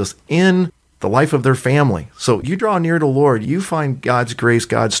following Jesus in the life of their family. So you draw near to the Lord, you find God's grace,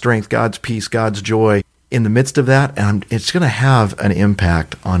 God's strength, God's peace, God's joy in the midst of that, and it's going to have an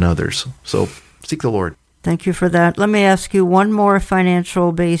impact on others. So seek the Lord. Thank you for that. Let me ask you one more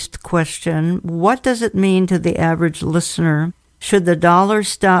financial-based question. What does it mean to the average listener? Should the dollar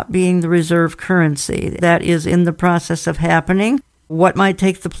stop being the reserve currency? That is in the process of happening. What might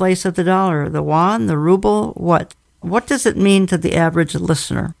take the place of the dollar? The yuan, the ruble, what? What does it mean to the average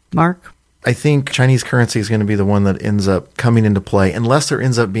listener? Mark? I think Chinese currency is going to be the one that ends up coming into play, unless there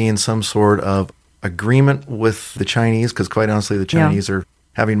ends up being some sort of agreement with the Chinese, because quite honestly, the Chinese are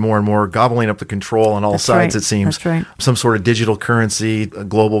having more and more gobbling up the control on all sides, it seems. That's right. Some sort of digital currency, a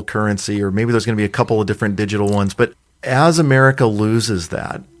global currency, or maybe there's going to be a couple of different digital ones. But as America loses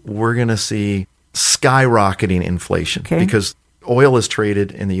that, we're going to see skyrocketing inflation because oil is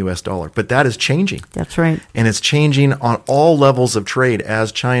traded in the U.S. dollar. But that is changing. That's right. And it's changing on all levels of trade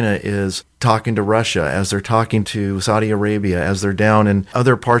as China is talking to Russia, as they're talking to Saudi Arabia, as they're down in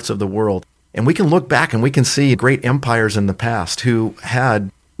other parts of the world. And we can look back and we can see great empires in the past who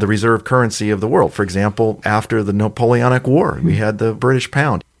had the reserve currency of the world. For example, after the Napoleonic War, we had the British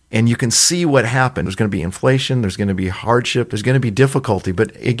pound. And you can see what happened. There's going to be inflation. There's going to be hardship. There's going to be difficulty.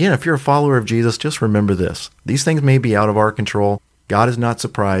 But again, if you're a follower of Jesus, just remember this. These things may be out of our control. God is not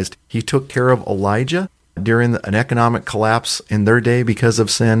surprised. He took care of Elijah during an economic collapse in their day because of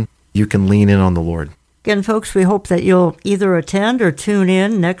sin. You can lean in on the Lord. Again, folks, we hope that you'll either attend or tune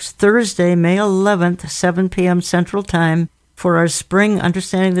in next Thursday, May 11th, 7 p.m. Central Time, for our Spring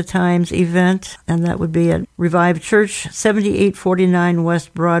Understanding the Times event, and that would be at Revived Church, 7849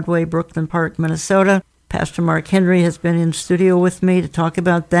 West Broadway, Brooklyn Park, Minnesota. Pastor Mark Henry has been in studio with me to talk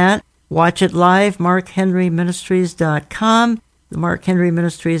about that. Watch it live, markhenryministries.com, the Mark Henry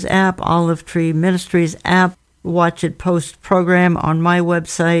Ministries app, Olive Tree Ministries app. Watch it post-program on my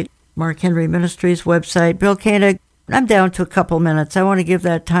website, Mark Henry Ministries website. Bill Koenig, I'm down to a couple minutes. I want to give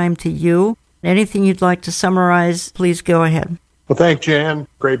that time to you. Anything you'd like to summarize, please go ahead. Well, thanks, Jan.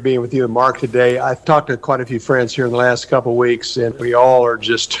 Great being with you and Mark today. I've talked to quite a few friends here in the last couple of weeks, and we all are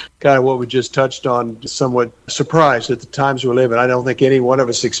just kind of what we just touched on, somewhat surprised at the times we live in. I don't think any one of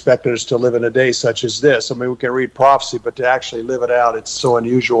us expected us to live in a day such as this. I mean, we can read prophecy, but to actually live it out, it's so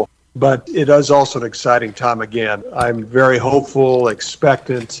unusual. But it is also an exciting time again. I'm very hopeful,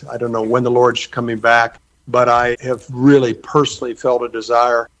 expectant. I don't know when the Lord's coming back, but I have really personally felt a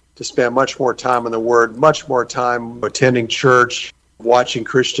desire to spend much more time in the Word, much more time attending church, watching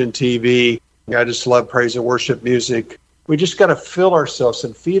Christian TV. I just love praise and worship music. We just got to fill ourselves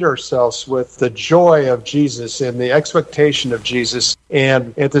and feed ourselves with the joy of Jesus and the expectation of Jesus.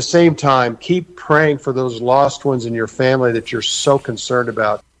 And at the same time, keep praying for those lost ones in your family that you're so concerned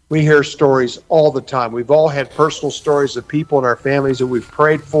about. We hear stories all the time. We've all had personal stories of people in our families that we've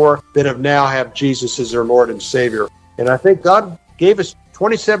prayed for that have now have Jesus as their Lord and Savior. And I think God gave us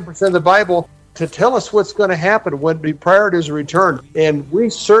 27% of the Bible to tell us what's going to happen prior to his return. And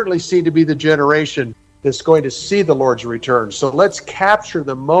we certainly seem to be the generation that's going to see the Lord's return. So let's capture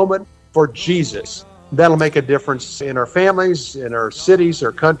the moment for Jesus. That'll make a difference in our families, in our cities,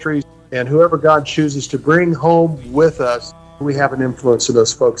 our countries, and whoever God chooses to bring home with us, we have an influence in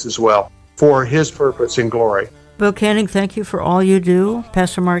those folks as well for his purpose and glory. Bill Koenig, thank you for all you do.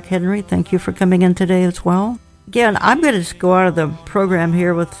 Pastor Mark Henry, thank you for coming in today as well. Again, I'm going to just go out of the program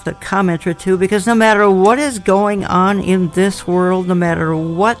here with a comment or two, because no matter what is going on in this world, no matter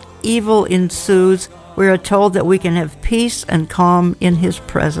what evil ensues, we are told that we can have peace and calm in his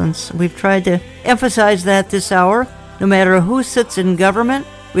presence. We've tried to emphasize that this hour. No matter who sits in government,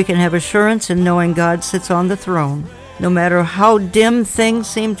 we can have assurance in knowing God sits on the throne. No matter how dim things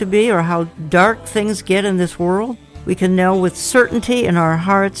seem to be or how dark things get in this world, we can know with certainty in our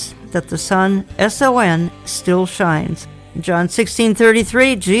hearts that the sun, S-O-N, still shines. In John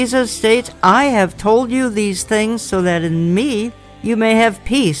 16:33, Jesus states, I have told you these things so that in me you may have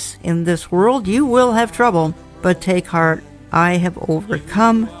peace. In this world you will have trouble, but take heart, I have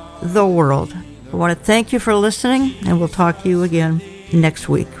overcome the world. I want to thank you for listening, and we'll talk to you again next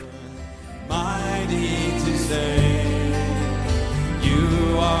week.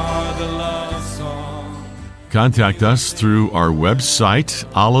 Contact us through our website,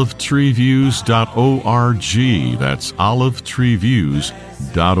 olivetreeviews.org. That's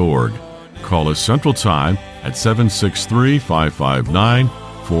olivetreeviews.org. Call us Central Time at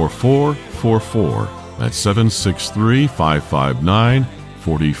 763-559-4444. That's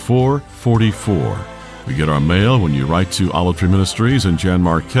 763-559-4444. We get our mail when you write to Olive Tree Ministries and Jan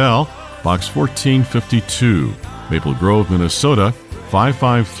Markell, Box 1452, Maple Grove, Minnesota,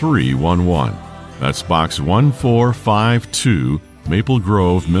 55311. That's Box 1452, Maple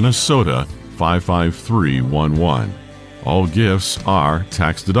Grove, Minnesota, 55311. All gifts are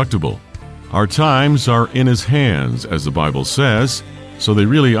tax deductible. Our times are in his hands, as the Bible says, so they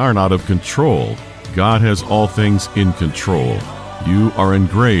really aren't out of control. God has all things in control. You are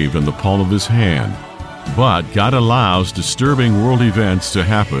engraved in the palm of his hand. But God allows disturbing world events to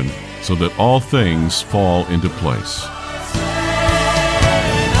happen so that all things fall into place.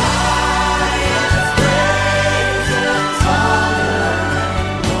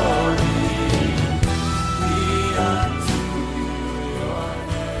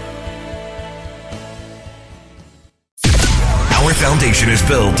 Our foundation is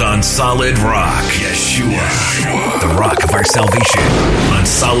built on solid rock. Yeshua, the rock of our salvation. On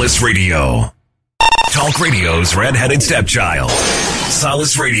Solace Radio. Talk Radio's red-headed stepchild.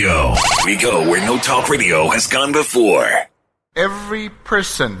 Solace Radio. We go where no talk radio has gone before. Every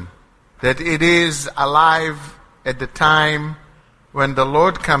person that it is alive at the time when the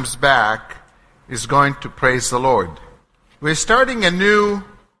Lord comes back is going to praise the Lord. We're starting a new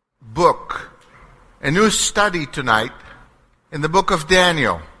book, a new study tonight in the book of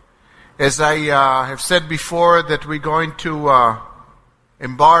Daniel. As I have said before, that we're going to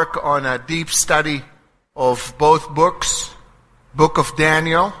embark on a deep study of both books, Book of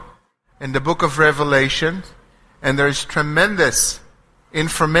Daniel and the Book of Revelation, and there is tremendous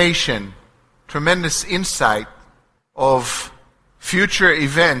information, tremendous insight of future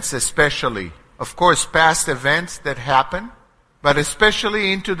events, especially. Of course, past events that happen, but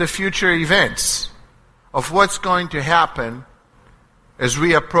especially into the future events of what's going to happen as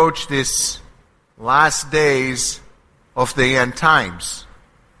we approach this last days of the end times.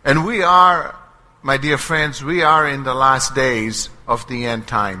 And we are, my dear friends, we are in the last days of the end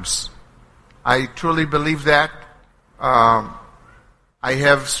times. I truly believe that. I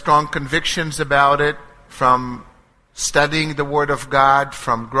have strong convictions about it from studying the Word of God,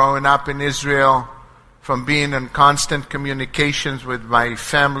 from growing up in Israel, from being in constant communications with my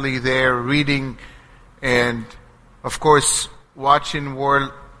family there, reading, and of course watching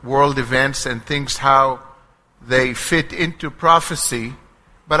world events and things, how they fit into prophecy.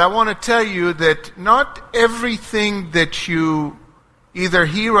 But I want to tell you that not everything that you either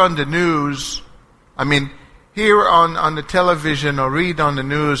hear on the news, hear on the television or read on the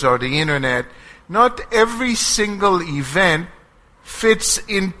news or the internet, not every single event fits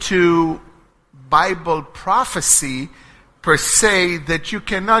into Bible prophecy per se, that you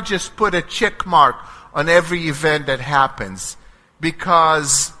cannot just put a check mark on every event that happens,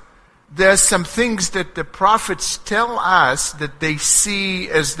 because there's some things that the prophets tell us that they see,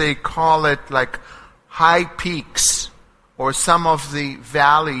 as they call it, like high peaks or some of the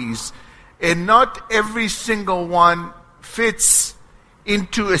valleys, and not every single one fits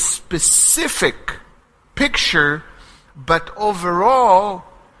into a specific picture, but overall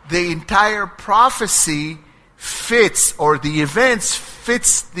the entire prophecy fits, or the events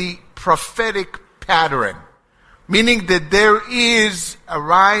fits the prophetic pattern. Meaning that there is a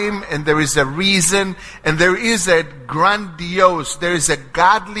rhyme and there is a reason and there is a grandiose, there is a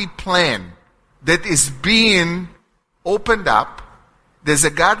godly plan that is being opened up. There's a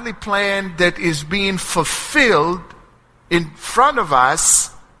godly plan that is being fulfilled in front of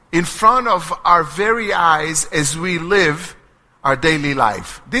us, in front of our very eyes as we live our daily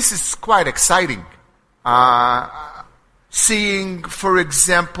life. This is quite exciting. Seeing, for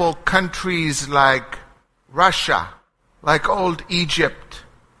example, countries like Russia, like old Egypt,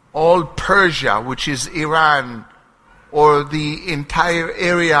 old Persia, which is Iran, or the entire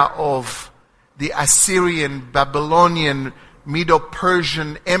area of the Assyrian, Babylonian,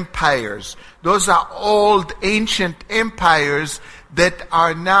 Medo-Persian empires. Those are old, ancient empires that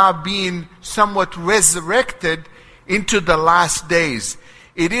are now being somewhat resurrected into the last days.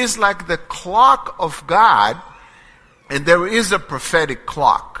 It is like the clock of God, and there is a prophetic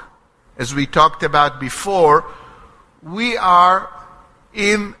clock. As we talked about before, we are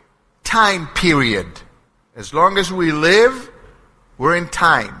in time period. As long as we live, we're in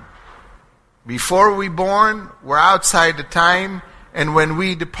time. Before we're born, we're outside the time, and when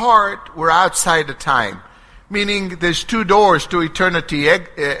we depart, we're outside the time. Meaning there's two doors to eternity,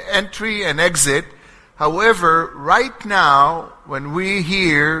 entry and exit. However, right now, when we're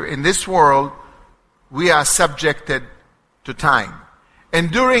here in this world, we are subjected to time.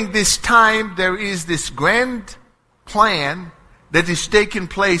 And during this time, there is this grand plan that is taking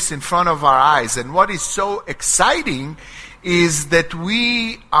place in front of our eyes. And what is so exciting is that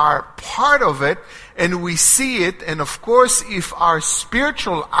we are part of it and we see it. And of course, if our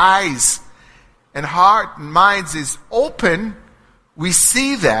spiritual eyes and heart and minds is open, we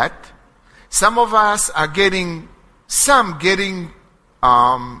see that. Some of us are getting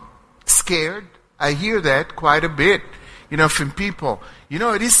scared. I hear that quite a bit, from people.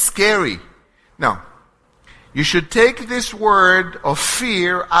 It is scary. No. You should take this word of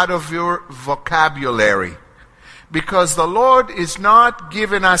fear out of your vocabulary. Because the Lord is not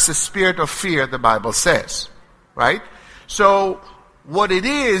giving us a spirit of fear, the Bible says. Right? So, what it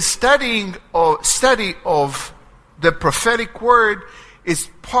is, study of the prophetic word is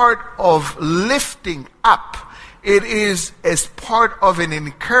part of lifting up. It is as part of an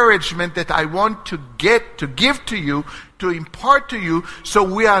encouragement that I want to give to you, to impart to you, so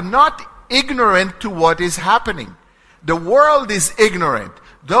we are not ignorant to what is happening. The world is ignorant.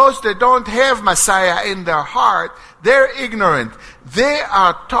 Those that don't have Messiah in their heart, they're ignorant. They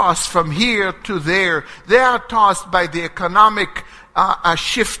are tossed from here to there. They are tossed by the economic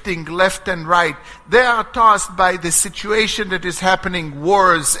shifting left and right. They are tossed by the situation that is happening,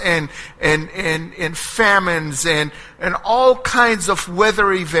 wars and famines and all kinds of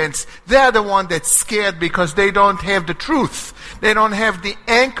weather events. They are the one that's scared because they don't have the truth. They don't have the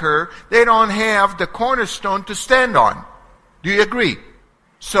anchor. They don't have the cornerstone to stand on. Do you agree?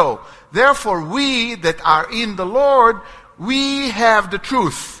 So, therefore, we that are in the Lord, we have the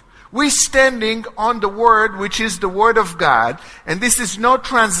truth. We're standing on the Word, which is the Word of God, and this is no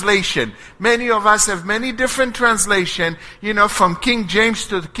translation. Many of us have many different translations, from King James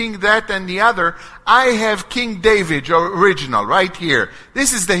to King that and the other. I have King David original right here.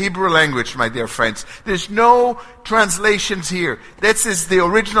 This is the Hebrew language, my dear friends. There's no translations here. This is the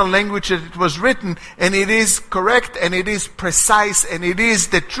original language that it was written, and it is correct, and it is precise, and it is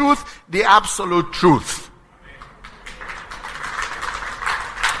the truth, the absolute truth.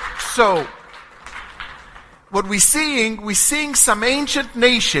 So, what we're seeing some ancient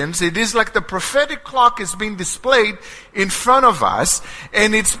nations. It is like the prophetic clock is being displayed in front of us,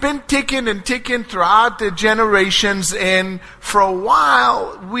 and it's been ticking and ticking throughout the generations, and for a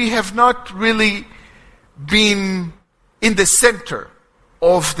while we have not really been in the center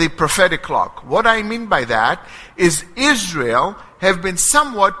of the prophetic clock. What I mean by that is Israel have been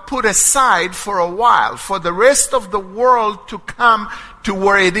somewhat put aside for a while for the rest of the world to come to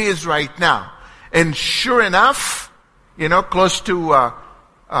where it is right now. And sure enough, close to,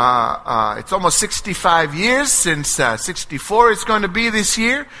 it's almost 65 years since 64 is going to be this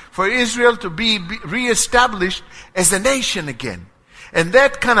year, for Israel to be reestablished as a nation again. And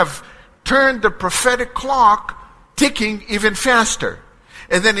that kind of turned the prophetic clock ticking even faster.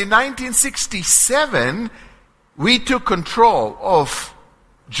 And then in 1967, we took control of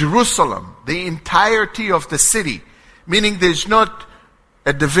Jerusalem, the entirety of the city, meaning there's not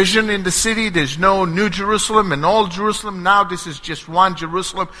a division in the city. There's no New Jerusalem and Old Jerusalem. Now this is just one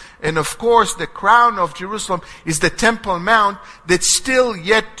Jerusalem. And of course, the crown of Jerusalem is the Temple Mount that's still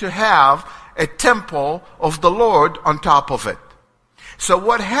yet to have a temple of the Lord on top of it. So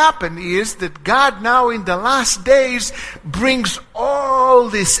what happened is that God now in the last days brings all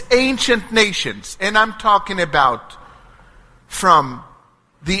these ancient nations, and I'm talking about from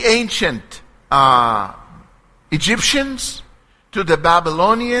the ancient Egyptians, to the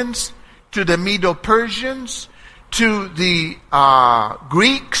Babylonians, to the Medo-Persians, to the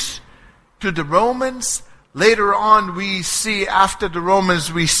Greeks, to the Romans. Later on we see, after the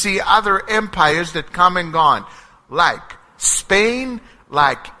Romans, we see other empires that come and gone, like Spain,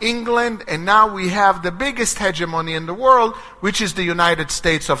 like England, and now we have the biggest hegemony in the world, which is the United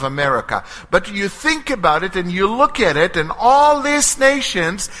States of America. But you think about it and you look at it, and all these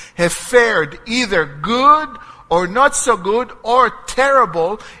nations have fared either good or not so good or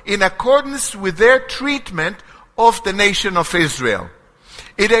terrible in accordance with their treatment of the nation of Israel.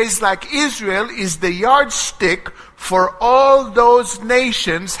 It is like Israel is the yardstick for all those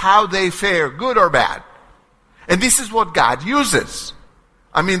nations, how they fare, good or bad. And this is what God uses.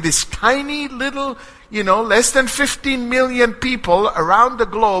 I mean, this tiny little, less than 15 million people around the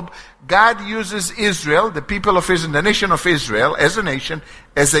globe, God uses Israel, the people of Israel, the nation of Israel, as a nation,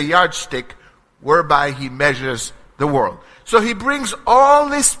 as a yardstick whereby He measures the world. So He brings all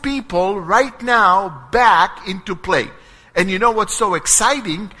these people right now back into play. And you know what's so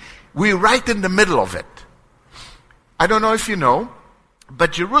exciting? We're right in the middle of it. I don't know if you know,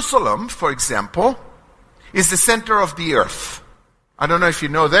 but Jerusalem, for example, is the center of the earth. I don't know if you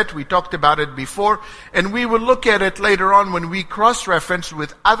know that. We talked about it before, and we will look at it later on when we cross-reference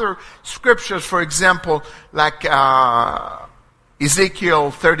with other scriptures, for example, like Ezekiel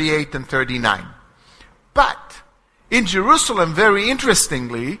 38 and 39. But in Jerusalem, very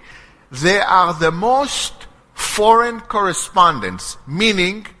interestingly, there are the most foreign correspondents,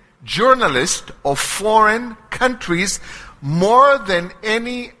 meaning journalists of foreign countries, more than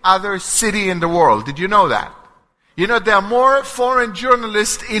any other city in the world. Did you know that? There are more foreign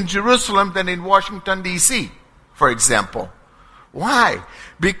journalists in Jerusalem than in Washington, D.C., for example. Why?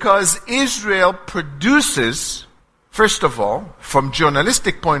 Because Israel produces, first of all, from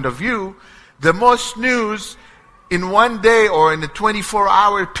journalistic point of view, the most news in one day or in a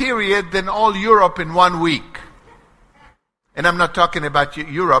 24-hour period than all Europe in 1 week. And I'm not talking about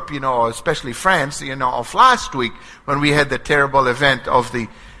Europe, or especially France, of last week when we had the terrible event of the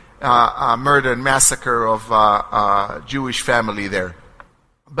murder and massacre of a Jewish family there.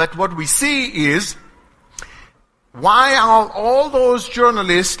 But what we see is why all those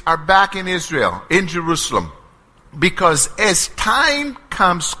journalists are back in Israel, in Jerusalem. Because as time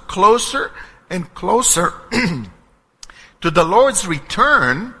comes closer and closer to the Lord's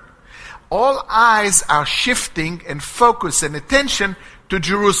return, all eyes are shifting and focus and attention to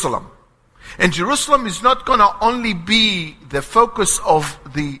Jerusalem. And Jerusalem is not going to only be the focus of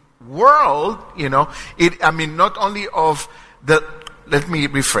the world, not only of let me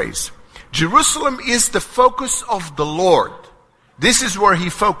rephrase. Jerusalem is the focus of the Lord. This is where he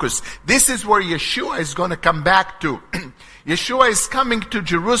focused. This is where Yeshua is going to come back to. Yeshua is coming to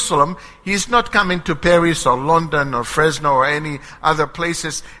Jerusalem. He's not coming to Paris or London or Fresno or any other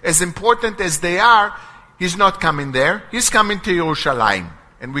places. As important as they are, he's not coming there. He's coming to Jerusalem.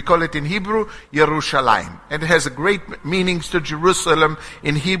 And we call it in Hebrew, Yerushalayim. And it has a great meanings to Jerusalem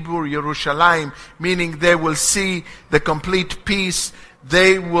in Hebrew, Yerushalayim, meaning they will see the complete peace.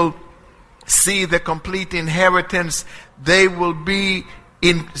 They will see the complete inheritance. They will be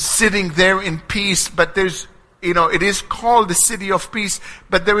sitting there in peace. But there's, it is called the city of peace.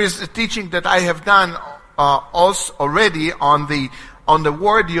 But there is a teaching that I have done also already on the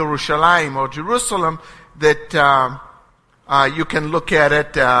word Yerushalayim or Jerusalem that you can look at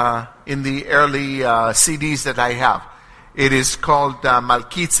it in the early CDs that I have. It is called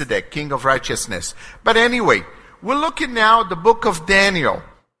Melchizedek, King of Righteousness. But anyway, we're looking now at the book of Daniel.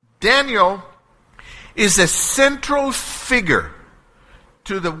 Daniel is a central figure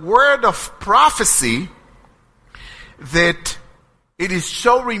to the word of prophecy that it is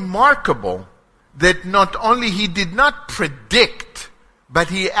so remarkable that not only he did not predict, but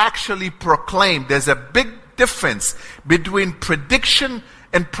he actually proclaimed. There's a big difference between prediction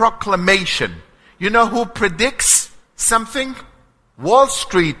and proclamation. You know who predicts something? Wall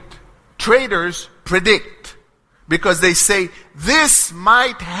Street traders predict because they say this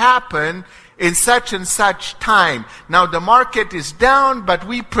might happen in such and such time. Now the market is down, but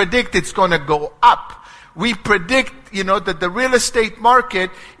we predict it's going to go up. We predict, that the real estate market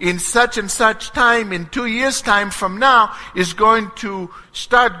in such and such time, in 2 years' time from now, is going to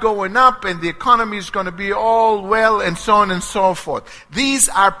start going up and the economy is going to be all well and so on and so forth. These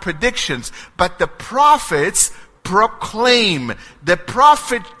are predictions, but the prophets proclaim. The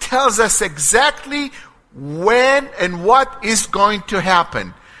prophet tells us exactly when and what is going to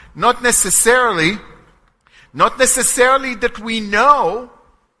happen. Not necessarily that we know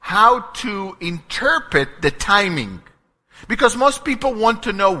how to interpret the timing. Because most people want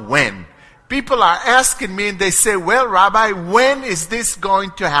to know when. People are asking me and they say, well, Rabbi, when is this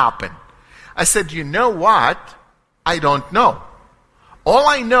going to happen? I said, you know what? I don't know. All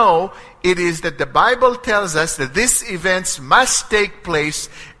I know, it is that the Bible tells us that these events must take place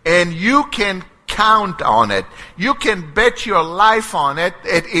and you can count on it. You can bet your life on it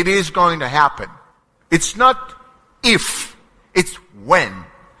that it is going to happen. It's not if, it's when.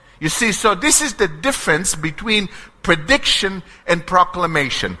 You see, so this is the difference between prediction and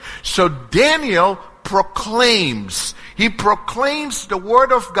proclamation. So Daniel proclaims. He proclaims the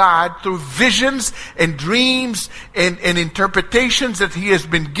word of God through visions and dreams and interpretations that he has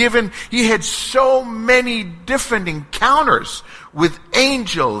been given. He had so many different encounters with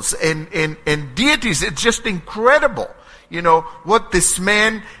angels and deities. It's just incredible, what this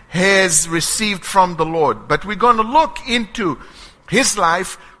man has received from the Lord. But we're going to look into his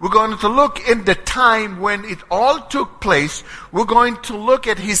life. We're going to look in the time when it all took place. We're going to look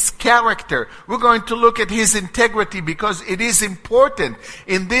at his character. We're going to look at his integrity, because it is important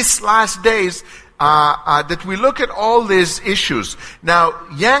in these last days that we look at all these issues. Now,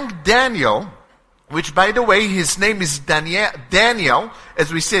 young Daniel, which by the way, his name is Daniel,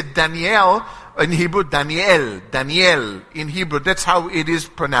 as we said, Daniel in Hebrew, Daniel in Hebrew, that's how it is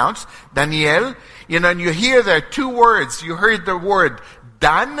pronounced, Daniel. And you hear there are two words. You heard the word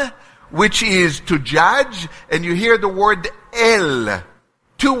Dan, which is to judge, and you hear the word El.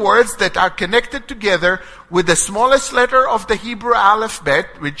 Two words that are connected together with the smallest letter of the Hebrew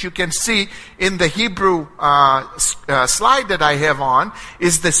alphabet, which you can see in the Hebrew slide that I have on,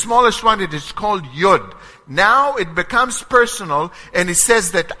 is the smallest one. It is called Yud. Now it becomes personal, and it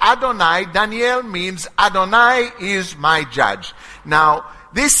says that Adonai, Daniel means Adonai is my judge. Now,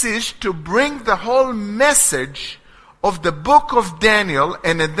 this is to bring the whole message of the book of Daniel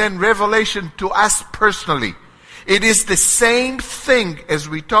and then Revelation to us personally. It is the same thing as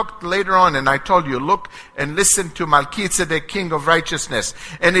we talked later on, and I told you, look and listen to Melchizedek, King of Righteousness.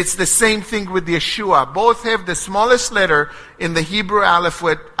 And it's the same thing with Yeshua. Both have the smallest letter in the Hebrew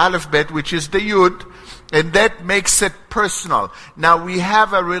alphabet, which is the Yud, and that makes it personal. Now we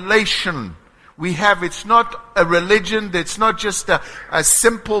have a relation. It's not a religion, it's not just a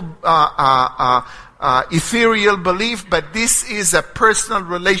simple ethereal belief, but this is a personal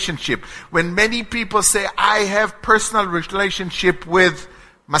relationship. When many people say, I have personal relationship with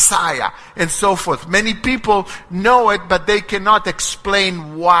Messiah, and so forth, many people know it, but they cannot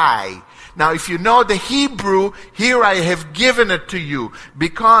explain why. Now, if you know the Hebrew, here I have given it to you,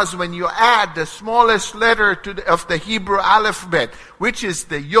 because when you add the smallest letter of the Hebrew alphabet, which is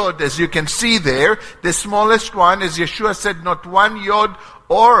the Yod, as you can see there, the smallest one, as Yeshua said, not one Yod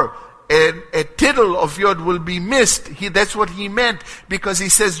or a tittle of yours will be missed. That's what he meant, because he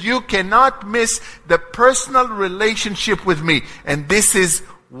says you cannot miss the personal relationship with me. And this is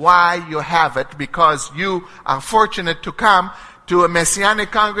why you have it, because you are fortunate to come to a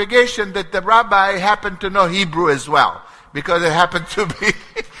Messianic congregation that the rabbi happened to know Hebrew as well, because it happened to be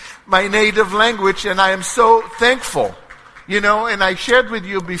my native language, and I am so thankful. And I shared with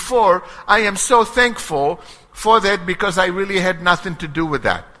you before, I am so thankful for that, because I really had nothing to do with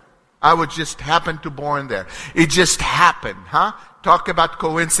that. I would just happen to born there. It just happened, huh? Talk about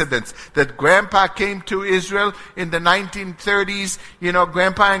coincidence. That grandpa came to Israel in the 1930s,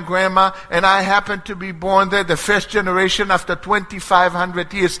 grandpa and grandma, and I happened to be born there, the first generation after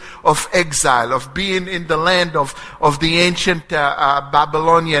 2,500 years of exile, of being in the land of the ancient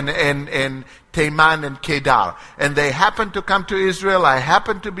Babylonian and Teman and Kedar. And they happened to come to Israel. I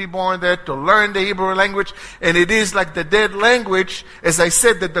happened to be born there to learn the Hebrew language. And it is like the dead language, as I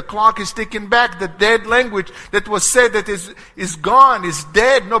said, that the clock is ticking back. The dead language that was said that is gone, is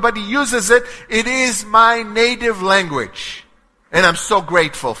dead. Nobody uses it. It is my native language. And I'm so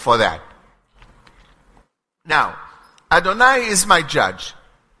grateful for that. Now, Adonai is my judge.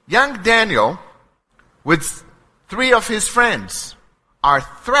 Young Daniel, with 3 of his friends, are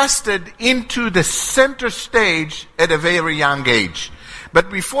thrusted into the center stage at a very young age. But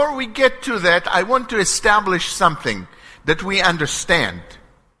before we get to that, I want to establish something that we understand.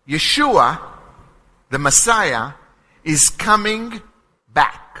 Yeshua, the Messiah, is coming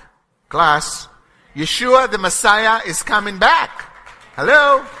back. Class, Yeshua, the Messiah, is coming back.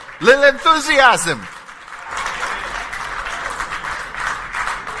 Hello? Little enthusiasm.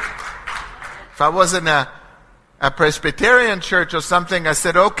 If I wasn't a Presbyterian church or something, I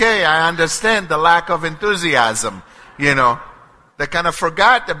said, okay, I understand the lack of enthusiasm. They kind of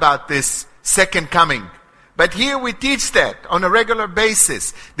forgot about this second coming. But here we teach that on a regular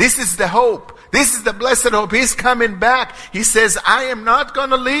basis. This is the hope. This is the blessed hope. He's coming back. He says, I am not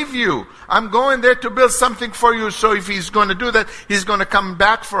going to leave you. I'm going there to build something for you. So if he's going to do that, he's going to come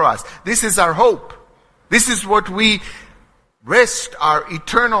back for us. This is our hope. This is what we rest our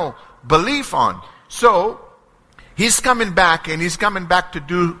eternal belief on. So, he's coming back, and he's coming back to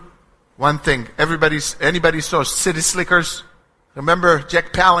do one thing. Anybody saw City Slickers? Remember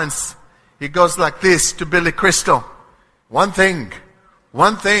Jack Palance? He goes like this to Billy Crystal. One thing.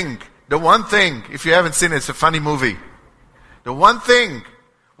 The one thing. If you haven't seen it, it's a funny movie. The one thing.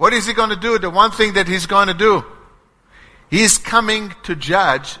 What is he going to do? The one thing that he's going to do. He's coming to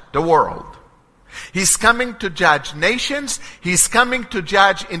judge the world. He's coming to judge nations. He's coming to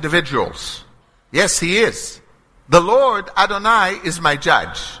judge individuals. Yes, he is. The Lord Adonai is my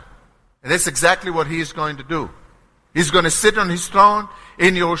judge. And that's exactly what he is going to do. He's going to sit on his throne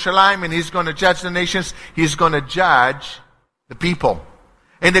in Jerusalem, and he's going to judge the nations. He's going to judge the people.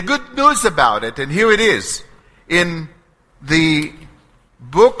 And the good news about it, and here it is, in the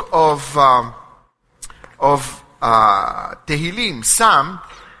book of Tehillim,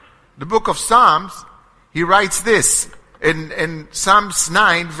 the book of Psalms, he writes this. In Psalms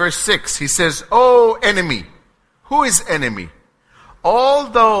 9, verse 6, he says, "O enemy." Who is enemy? All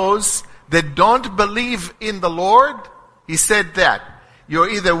those that don't believe in the Lord, he said that. You're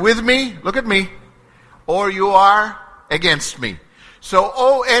either with me, look at me, or you are against me. So,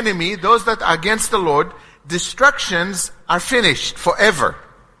 O enemy, those that are against the Lord, destructions are finished forever.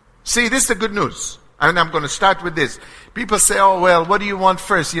 See, this is the good news. And I'm going to start with this. People say, oh, well, what do you want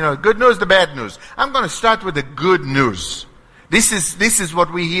first? Good news, the bad news. I'm going to start with the good news. This is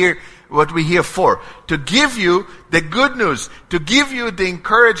what we hear for. To give you the good news, to give you the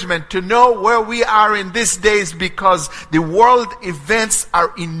encouragement to know where we are in these days, because the world events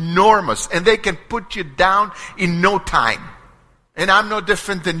are enormous and they can put you down in no time. And I'm no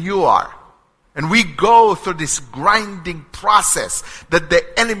different than you are. And we go through this grinding process that the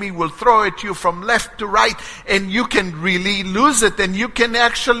enemy will throw at you from left to right, and you can really lose it, and you can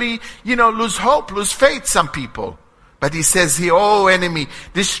actually, lose hope, lose faith, some people. But he says here, oh enemy,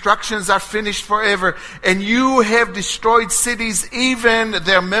 destructions are finished forever, and you have destroyed cities, even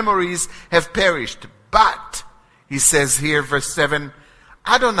their memories have perished. But, he says here, verse 7,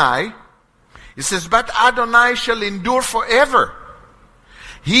 Adonai, he says, but Adonai shall endure forever.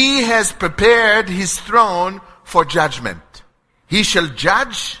 He has prepared his throne for judgment. He shall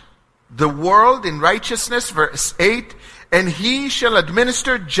judge the world in righteousness, verse 8, and he shall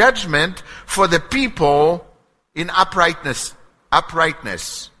administer judgment for the people in uprightness.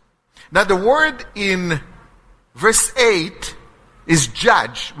 Now the word in verse 8 is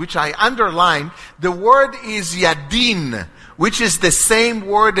judge, which I underline. The word is yadin, which is the same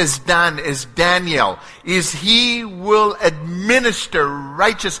word as Daniel, is he will administer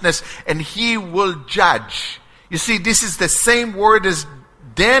righteousness and he will judge. You see, this is the same word as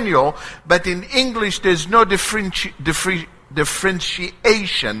Daniel, but in English there's no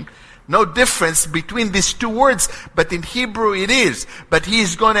differentiation, no difference between these two words, but in Hebrew it is. But he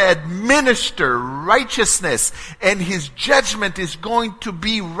is going to administer righteousness, and his judgment is going to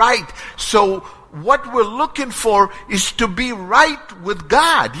be right. So what we're looking for is to be right with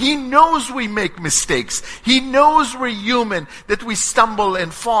God. He knows we make mistakes. He knows we're human, that we stumble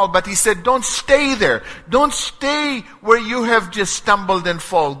and fall. But he said, don't stay there. Don't stay where you have just stumbled and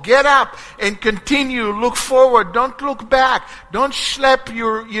fall. Get up and continue. Look forward. Don't look back. Don't schlep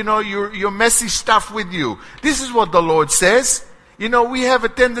your messy stuff with you. This is what the Lord says. You know, we have a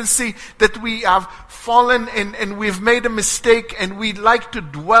tendency that we have fallen and we've made a mistake and we like to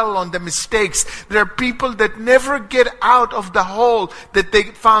dwell on the mistakes. There are people that never get out of the hole that they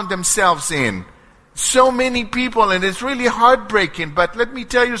found themselves in. So many people, and it's really heartbreaking, but let me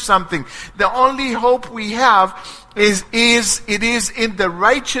tell you something. The only hope we have is in the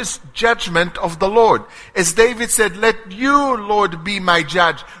righteous judgment of the Lord. As David said, let you, Lord, be my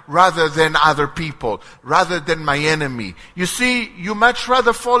judge rather than other people, rather than my enemy. You see, you much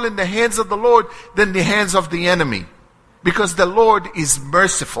rather fall in the hands of the Lord than the hands of the enemy. Because the Lord is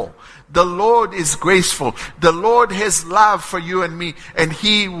merciful. The Lord is graceful. The Lord has love for you and me, and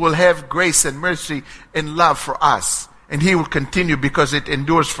he will have grace and mercy and love for us. And he will continue because it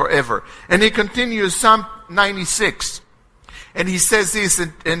endures forever. And he continues Psalm 96. And he says this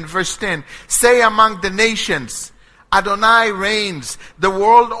in verse 10. Say among the nations, Adonai reigns. The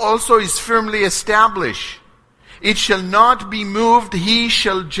world also is firmly established. It shall not be moved. He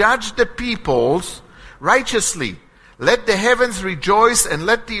shall judge the peoples righteously. Let the heavens rejoice and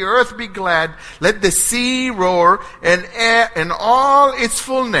let the earth be glad. Let the sea roar and all its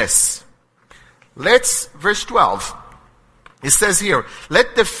fullness. Verse 12. It says here,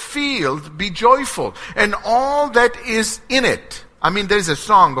 let the field be joyful and all that is in it. I mean, there's a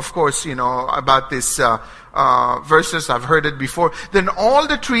song, of course, about this verses. I've heard it before. Then all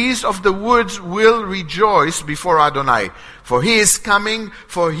the trees of the woods will rejoice before Adonai. For he is coming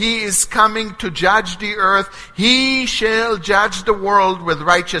to judge the earth. He shall judge the world with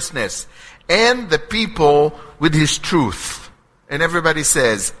righteousness and the people with his truth. And everybody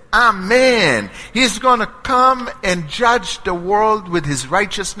says, Amen. He's going to come and judge the world with his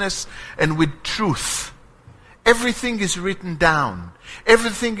righteousness and with truth. Everything is written down.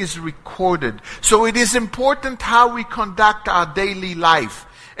 Everything is recorded. So it is important how we conduct our daily life.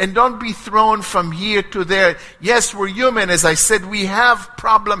 And don't be thrown from here to there. Yes, we're human. As I said, we have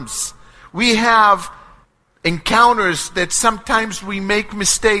problems. We have encounters that sometimes we make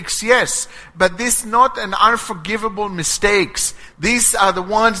mistakes, yes. But this is not an unforgivable mistakes. These are the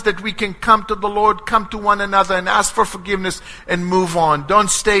ones that we can come to the Lord, come to one another and ask for forgiveness and move on. Don't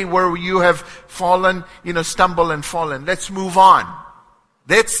stay where you have fallen, stumble and fallen. Let's move on.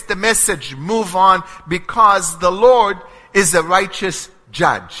 That's the message. Move on, because the Lord is a righteous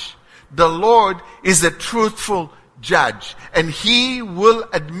judge. The Lord is a truthful judge. And he will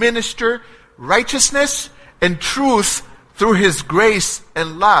administer righteousness and truth through his grace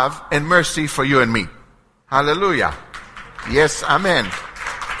and love and mercy for you and me. Hallelujah. Yes, amen.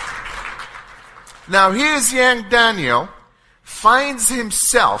 Now here's young Daniel, finds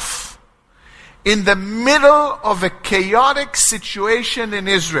himself in the middle of a chaotic situation in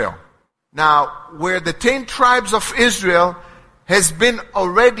Israel. Now, where the 10 tribes of Israel has been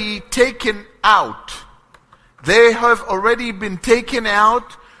already taken out. They have already been taken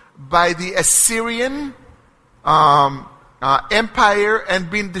out by the Assyrian empire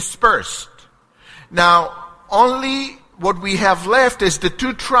and been dispersed. Now, only what we have left is the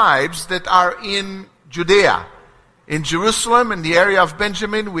 2 tribes that are in Judea. In Jerusalem, in the area of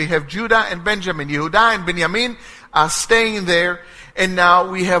Benjamin, we have Judah and Benjamin. Yehudah and Benjamin are staying there. And now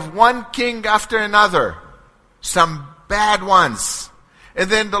we have one king after another. Some bad ones. And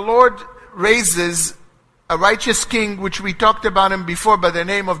then the Lord raises a righteous king, which we talked about him before by the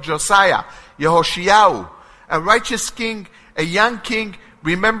name of Josiah, Yehoshiyahu. A righteous king, a young king.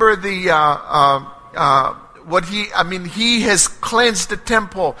 Remember he has cleansed the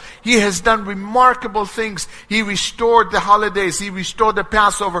temple. He has done remarkable things. He restored the holidays. He restored the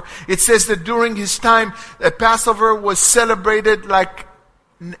Passover. It says that during his time, the Passover was celebrated like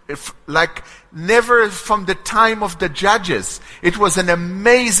never from the time of the judges. It was an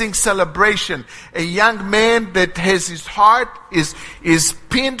amazing celebration. A young man that has his heart is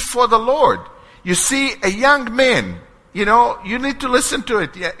pinned for the Lord. You see, a young man You know, you need to listen to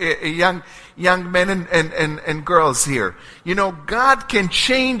it, young men and girls here. You know, God can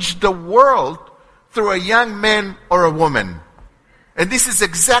change the world through a young man or a woman. And this is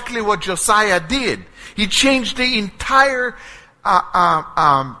exactly what Josiah did. He changed the entire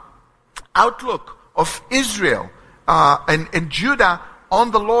outlook of Israel and Judah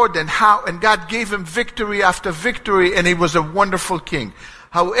on the Lord, and God gave him victory after victory, and he was a wonderful king.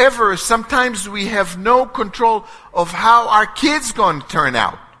 However, sometimes we have no control of how our kids going to turn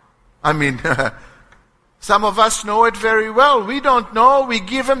out. I mean, some of us know it very well. We don't know. We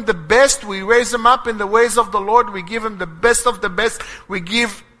give them the best. We raise them up in the ways of the Lord. We give them the best of the best. We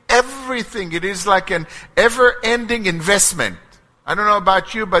give everything. It is like an ever-ending investment. I don't know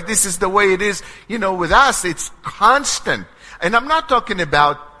about you, but this is the way it is. You know, with us, it's constant. And I'm not talking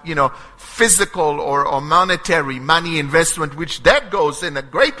about, you know, physical or monetary money investment, which that goes in a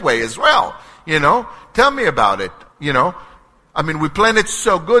great way as well. You know, tell me about it. You know, I mean, we planned it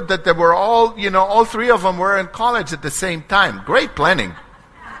so good that they were all, you know, all three of them were in college at the same time. Great planning.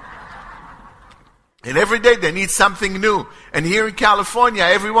 And every day they need something new. And here in California,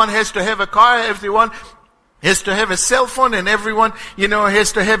 everyone has to have a car, everyone has to have a cell phone, and everyone, you know,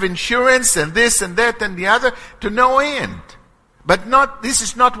 has to have insurance and this and that and the other to no end. But this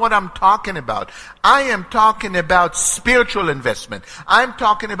is not what I'm talking about. I am talking about spiritual investment. I'm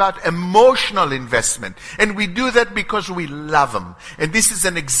talking about emotional investment. And we do that because we love Him. And this is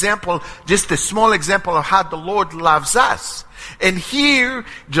an example, just a small example of how the Lord loves us. And here,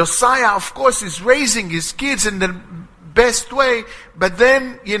 Josiah, of course, is raising his kids in the best way. But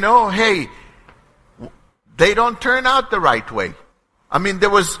then, you know, hey, they don't turn out the right way. I mean,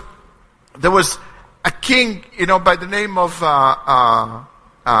 there was a king, you know, by the name of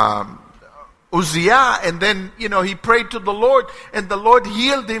Uzziah, and then, you know, he prayed to the Lord, and the Lord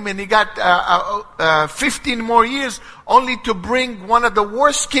healed him, and he got 15 more years, only to bring one of the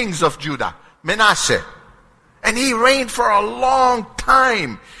worst kings of Judah, Manasseh. And he reigned for a long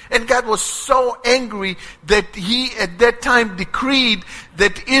time. And God was so angry that he, at that time, decreed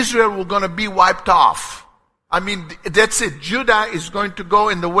that Israel was going to be wiped off. I mean, that's it. Judah is going to go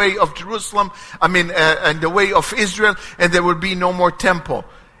in the way of Jerusalem, in the way of Israel, and there will be no more temple.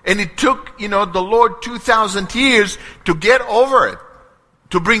 And it took, you know, the Lord 2,000 years to get over it,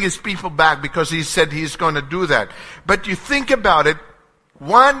 to bring His people back, because He said He's going to do that. But you think about it,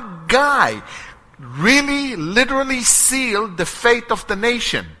 one guy really, literally sealed the fate of the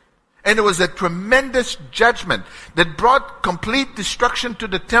nation. And it was a tremendous judgment that brought complete destruction to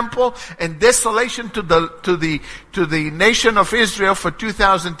the temple and desolation to the nation of Israel for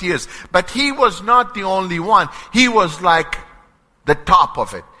 2,000 years. But he was not the only one. He was like the top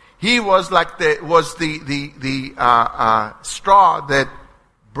of it. He was like the straw that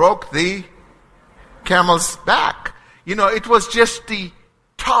broke the camel's back. You know, it was just the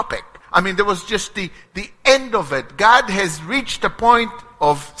topic. I mean, there was just the end of it. God has reached a point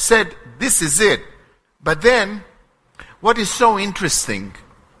of said, this is it. But then, what is so interesting,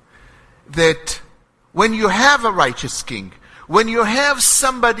 that when you have a righteous king, when you have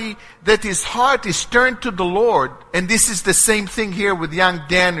somebody that his heart is turned to the Lord, and this is the same thing here with young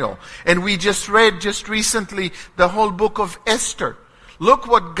Daniel, and we just read just recently the whole book of Esther. Look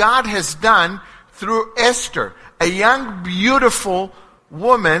what God has done through Esther, a young, beautiful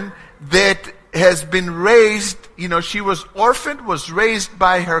woman that has been raised, you know, she was orphaned, was raised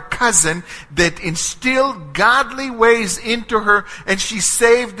by her cousin that instilled godly ways into her, and she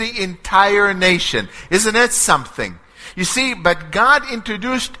saved the entire nation. Isn't that something? You see, but God He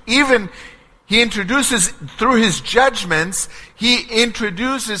introduces through His judgments, He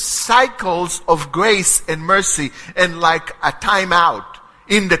introduces cycles of grace and mercy, and like a timeout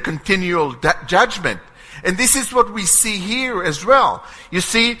in the continual judgment. And this is what we see here as well. You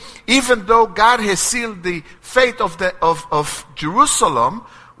see, even though God has sealed the fate of Jerusalem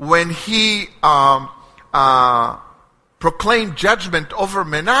when He proclaimed judgment over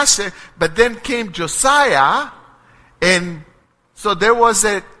Manasseh, but then came Josiah, and so there was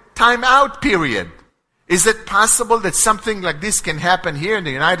a time-out period. Is it possible that something like this can happen here in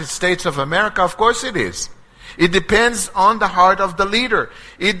the United States of America? Of course it is. It depends on the heart of the leader.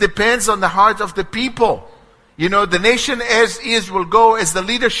 It depends on the heart of the people. You know, the nation as is will go as the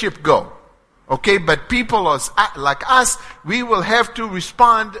leadership go. Okay, but people like us, we will have to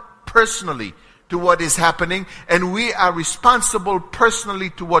respond personally to what is happening, and we are responsible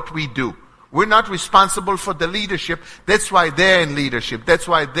personally to what we do. We're not responsible for the leadership. That's why they're in leadership. That's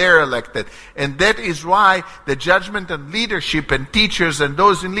why they're elected. And that is why the judgment on leadership and teachers and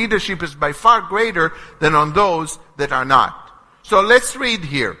those in leadership is by far greater than on those that are not. So let's read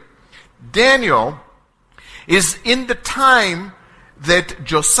here. Daniel, is in the time that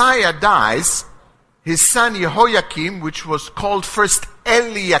Josiah dies, his son Jehoiakim, which was called first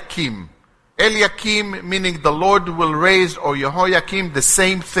Eliakim. Eliakim meaning the Lord will raise, or Jehoiakim, the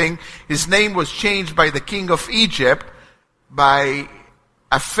same thing. His name was changed by the king of Egypt by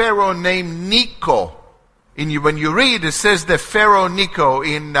a pharaoh named Necho. When you read, it says the Pharaoh Necho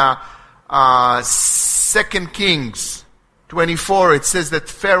in 2 Kings 24. It says that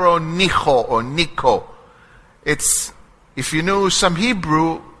Pharaoh Necho or Necho. If you knew some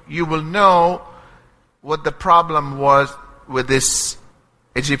Hebrew, you will know what the problem was with this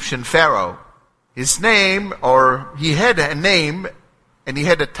Egyptian Pharaoh. His name, or he had a name and he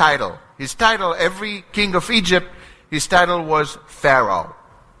had a title. His title, every king of Egypt, his title was Pharaoh,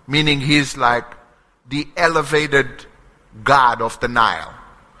 meaning he's like the elevated god of the Nile.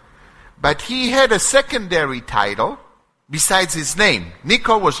 But he had a secondary title besides his name.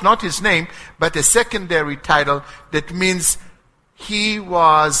 Necho was not his name, but a secondary title that means he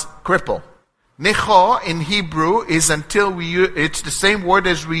was crippled. Necho in Hebrew is it's the same word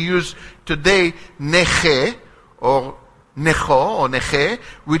as we use today, neche, or necho, or neche,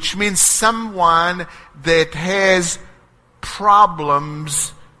 which means someone that has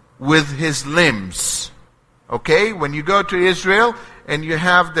problems with his limbs. Okay? When you go to Israel and you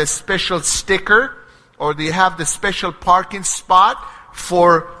have the special sticker, or you have the special parking spot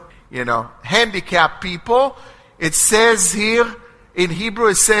for, handicapped people, it says here, in Hebrew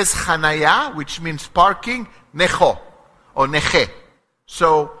it says chanaya, which means parking, necho, or neche.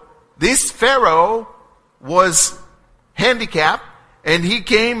 So, this Pharaoh was handicapped, and he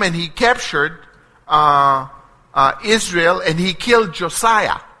came and he captured Israel, and he killed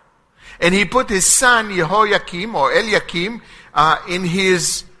Josiah. And he put his son Jehoiakim, or Eliakim, in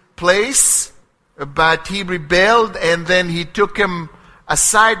his place, but he rebelled, and then he took him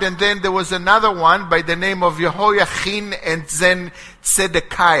aside, and then there was another one by the name of Jehoiachin and then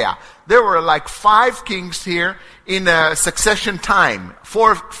Zedekiah. There were like 5 kings here in a succession time,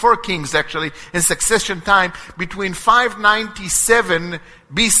 four kings actually, in succession time between 597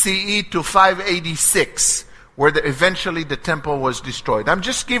 BCE to 586, where eventually the temple was destroyed. I'm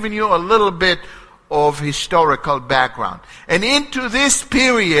just giving you a little bit of historical background. And into this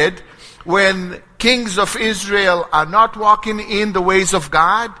period, when kings of Israel are not walking in the ways of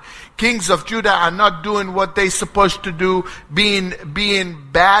God, kings of Judah are not doing what they're supposed to do, being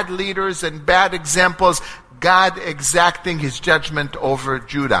bad leaders and bad examples, God exacting his judgment over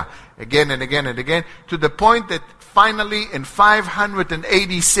Judah again and again and again, to the point that finally in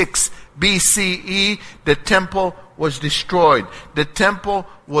 586 BCE, the temple was destroyed. The temple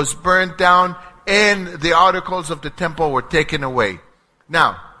was burned down, and the articles of the temple were taken away.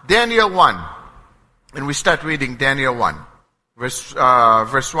 Now, Daniel 1, and we start reading Daniel 1, verse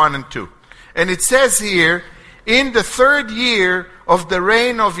 1 and 2. And it says here, in the 3rd year of the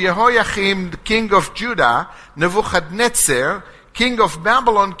reign of Jehoiakim, the king of Judah, Nebuchadnezzar, king of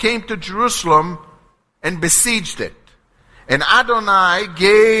Babylon, came to Jerusalem and besieged it. And Adonai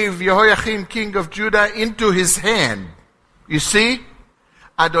gave Jehoiakim, king of Judah, into his hand. You see?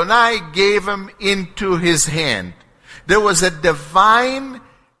 Adonai gave him into his hand. There was a divine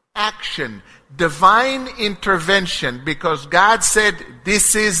action, divine intervention, because God said,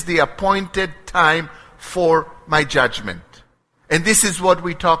 this is the appointed time for my judgment. And this is what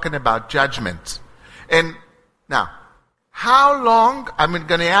we're talking about, judgment. And now, how long, I'm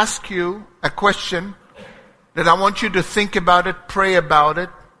going to ask you a question that I want you to think about it, pray about it,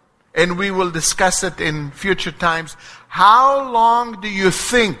 and we will discuss it in future times. How long do you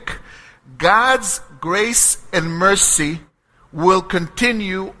think God's grace and mercy will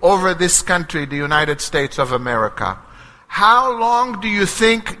continue over this country, the United States of America? How long do you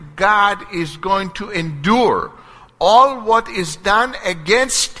think God is going to endure all what is done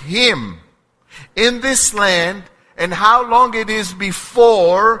against him in this land, and how long it is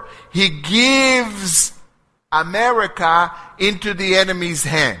before he gives America into the enemy's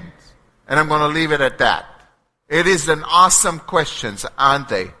hands? And I'm going to leave it at that. It is an awesome question, aren't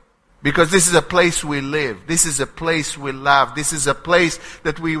they? Because this is a place we live. This is a place we love. This is a place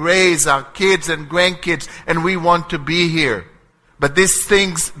that we raise our kids and grandkids, and we want to be here. But this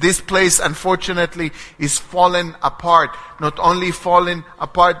place, unfortunately, is fallen apart. Not only fallen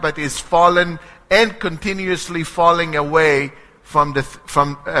apart, but is fallen and continuously falling away from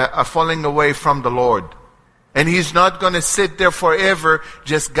the Lord. And he's not going to sit there forever,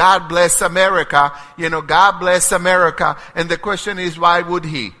 just God bless America, God bless America. And the question is, why would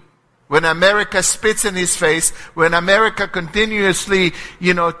he? When America spits in his face, when America continuously,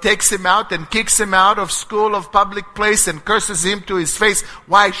 takes him out and kicks him out of school, of public place, and curses him to his face,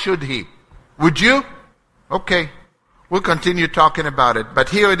 why should he? Would you? Okay, we'll continue talking about it. But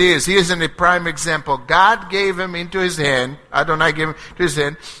here it is. Here's a prime example. God gave him into his hand, Adonai gave him to his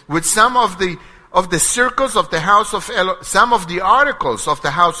hand, with some of the circles of the house of some of the articles of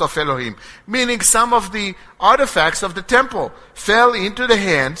the house of Elohim, meaning some of the artifacts of the temple fell into the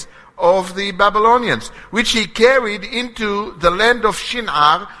hands of the Babylonians, which he carried into the land of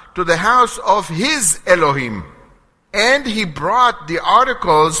Shinar to the house of his Elohim. And he brought the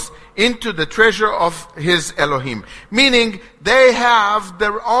articles into the treasure of his Elohim. Meaning they have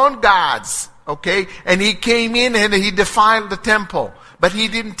their own gods, okay? And he came in and he defiled the temple. But he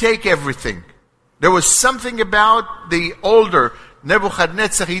didn't take everything. There was something about the older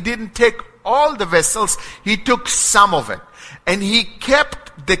Nebuchadnezzar. He didn't take all the vessels. He took some of it. And he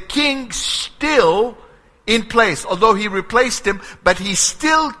kept the king still in place. Although he replaced him, but he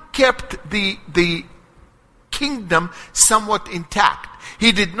still kept the kingdom somewhat intact.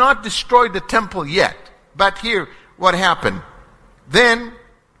 He did not destroy the temple yet. But here, what happened? Then,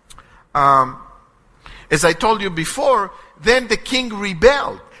 as I told you before, then the king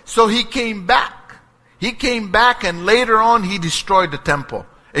rebelled. So he came back. He came back and later on he destroyed the temple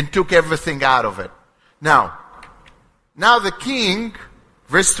and took everything out of it. Now the king,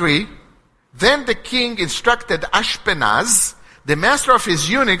 verse 3, then the king instructed Ashpenaz, the master of his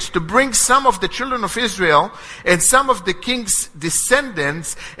eunuchs, to bring some of the children of Israel and some of the king's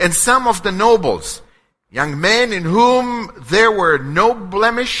descendants and some of the nobles, young men in whom there were no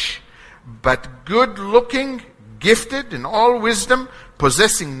blemish, but good looking, gifted in all wisdom,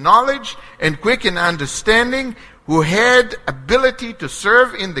 possessing knowledge and quick in understanding, who had ability to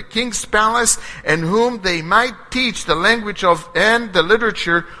serve in the king's palace, and whom they might teach the language of and the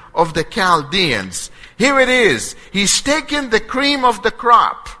literature of the Chaldeans. Here it is. He's taken the cream of the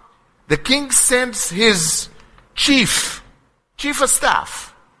crop. The king sends his chief of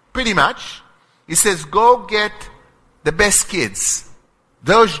staff, pretty much. He says, go get the best kids.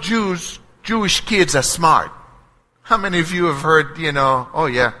 Those Jewish kids are smart. How many of you have heard, oh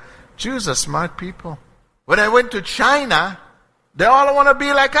yeah, Jews are smart people. When I went to China, they all want to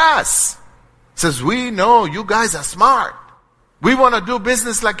be like us. Says, we know you guys are smart. We want to do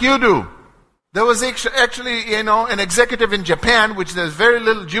business like you do. There was actually, an executive in Japan, which there's very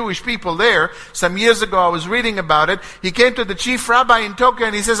little Jewish people there. Some years ago, I was reading about it. He came to the chief rabbi in Tokyo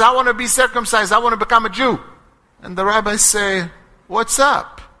and he says, I want to be circumcised. I want to become a Jew. And the rabbis say, what's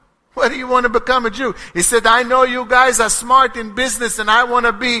up? Why do you want to become a Jew? He said, I know you guys are smart in business and I want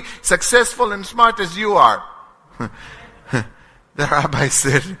to be successful and smart as you are. The rabbi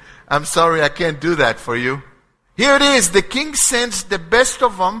said, I'm sorry, I can't do that for you. Here it is. The king sends the best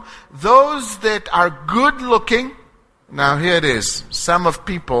of them, those that are good looking. Now here it is. Some of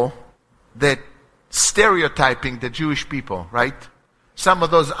people that stereotyping the Jewish people, right? Some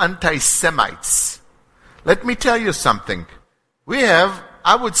of those anti-Semites. Let me tell you something. We have,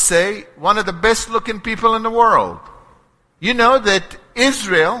 I would say, one of the best looking people in the world. You know that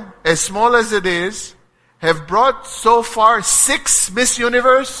Israel, as small as it is, have brought so far 6 Miss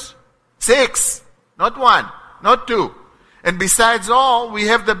Universe. 6. Not 1. Not 2. And besides all, we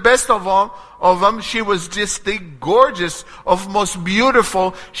have the best of all of them. She was just the gorgeous, of most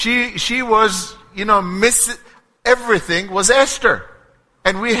beautiful. She was, Miss Everything was Esther.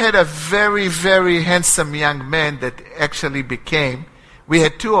 And we had a very, very handsome young man that actually became, we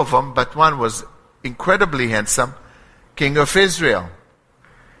had 2 of them, but one was incredibly handsome, king of Israel.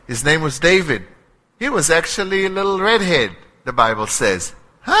 His name was David. He was actually a little redhead, the Bible says.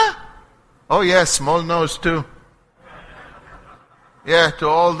 Huh? Oh yeah, small nose too. Yeah, to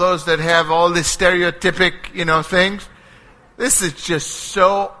all those that have all these stereotypic, things. This is just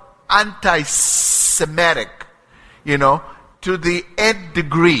so anti-Semitic, to the nth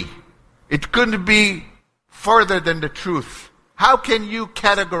degree. It couldn't be further than the truth. How can you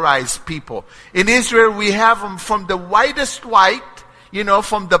categorize people? In Israel, we have them from the whitest white,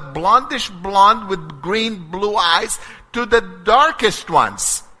 from the blondish blonde with green blue eyes, to the darkest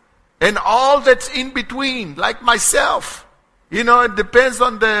ones. And all that's in between, like myself. It depends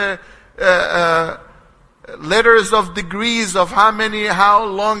on the letters of degrees of how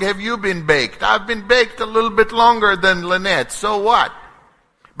long have you been baked. I've been baked a little bit longer than Lynette, so what?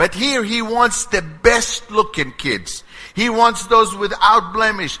 But here he wants the best looking kids. He wants those without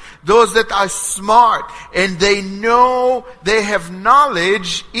blemish, those that are smart, and they know, they have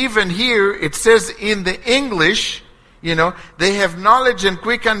knowledge. Even here, it says in the English, they have knowledge and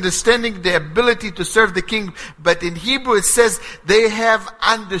quick understanding, the ability to serve the king. But in Hebrew it says they have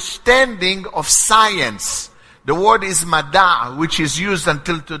understanding of science. The word is mada, which is used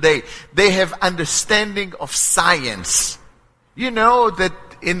until today. They have understanding of science. You know that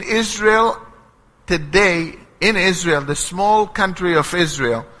in Israel, today in Israel, the small country of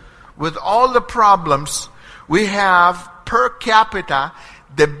Israel, with all the problems, we have per capita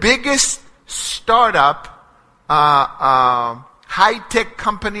the biggest startup high-tech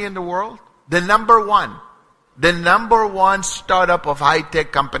company in the world. The number one startup of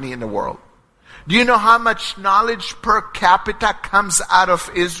high-tech company in the world. Do you know how much knowledge per capita comes out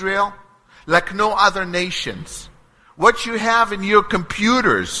of Israel? Like no other nations. What you have in your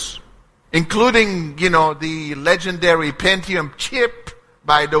computers, including, the legendary Pentium chip,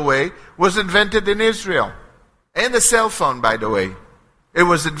 by the way, was invented in Israel. And the cell phone, by the way. It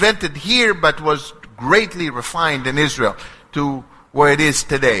was invented here, but was greatly refined in Israel to where it is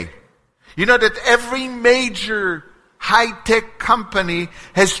today. You know that every major high-tech company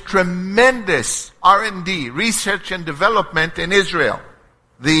has tremendous R&D, research and development in Israel.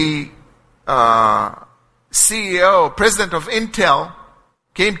 The CEO, president of Intel,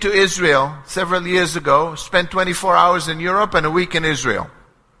 came to Israel several years ago, spent 24 hours in Europe and a week in Israel.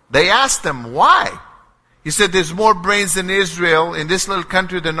 They asked him, why? He said, there's more brains in Israel, in this little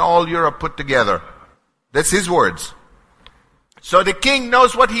country, than all Europe put together. That's his words. So the king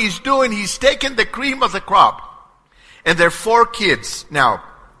knows what he's doing. He's taken the cream of the crop. And there are 4 kids now.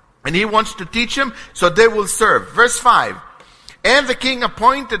 And he wants to teach them so they will serve. Verse 5. And the king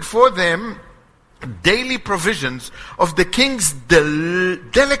appointed for them daily provisions of the king's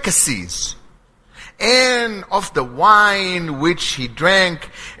delicacies and of the wine which he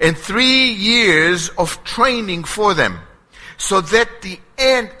drank, and 3 years of training for them, so that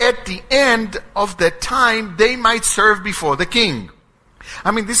at the end of the time they might serve before the king.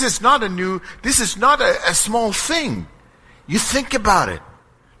 I mean, this is not a small thing. You think about it.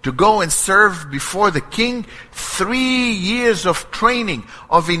 To go and serve before the king, 3 years of training,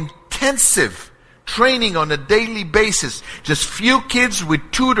 of intensive training on a daily basis. Just few kids with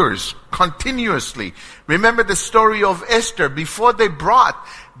tutors continuously. Remember the story of Esther. Before they brought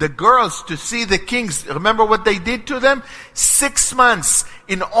the girls to see the kings, remember what they did to them? 6 months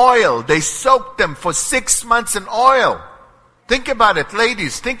in oil. They soaked them for 6 months in oil. Think about it,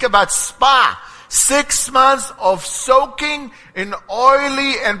 ladies. Think about spa. 6 months of soaking in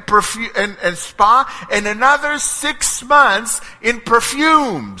oily and perfume and spa, and another 6 months in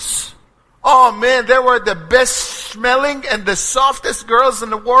perfumes. Oh man, they were the best smelling and the softest girls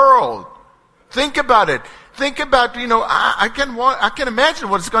in the world. Think about it. Think about, I can imagine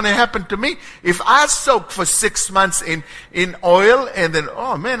what's going to happen to me if I soak for 6 months in oil, and then,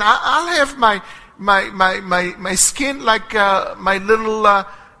 oh man, I'll have my skin like my little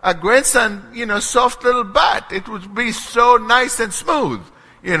grandson, soft little butt. It would be so nice and smooth,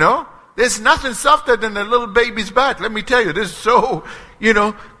 There's nothing softer than a little baby's butt. Let me tell you, this is so,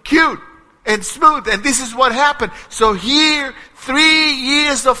 cute and smooth. And this is what happened. So here, 3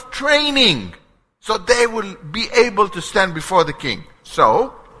 years of training, so they will be able to stand before the king.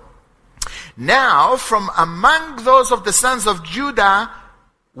 So, now from among those of the sons of Judah,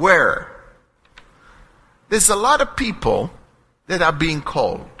 where? There's a lot of people that are being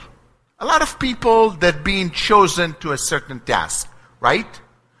called. A lot of people that are being chosen to a certain task, right?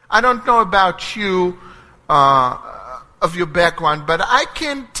 I don't know about you, of your background, but I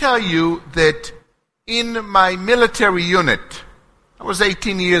can tell you that in my military unit, I was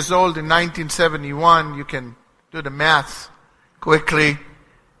 18 years old in 1971. You can do the math quickly.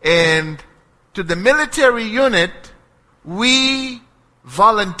 And to the military unit, we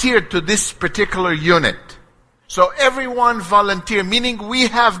volunteered to this particular unit. So everyone volunteered, meaning we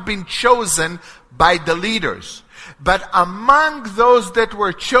have been chosen by the leaders. But among those that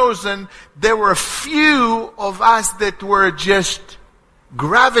were chosen, there were a few of us that were just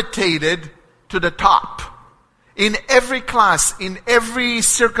gravitated to the top. In every class, in every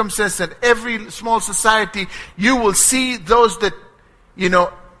circumstance, and every small society, you will see those that,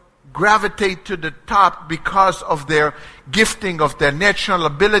 gravitate to the top because of their gifting, of their natural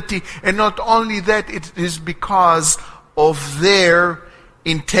ability. And not only that, it is because of their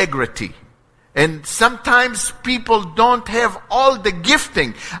integrity. And sometimes people don't have all the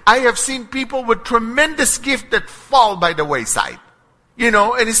gifting. I have seen people with tremendous gift that fall by the wayside.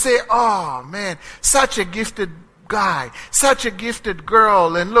 And you say, oh man, such a gifted guy, such a gifted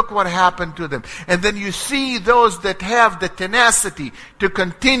girl, and look what happened to them. And then you see those that have the tenacity to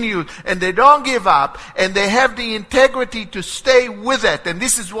continue, and they don't give up, and they have the integrity to stay with it. And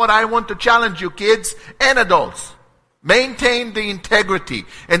this is what I want to challenge you, kids and adults. Maintain the integrity.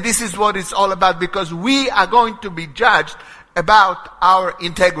 And this is what it's all about, because we are going to be judged about our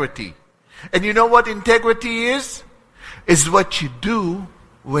integrity. And you know what integrity is? Is what you do,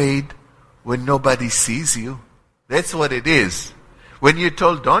 Wade, when nobody sees you. That's what it is. When you're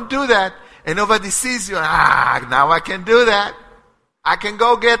told, don't do that, and nobody sees you. Now I can do that. I can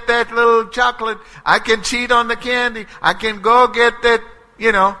go get that little chocolate. I can cheat on the candy. I can go get that,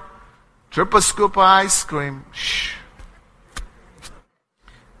 triple scoop of ice cream. Shh.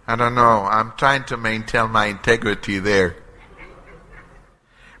 I don't know. I'm trying to maintain my integrity there.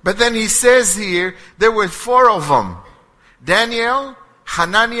 But then he says here, there were 4 of them. Daniel,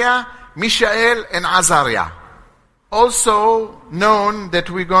 Hananiah, Mishael, and Azariah. Also known that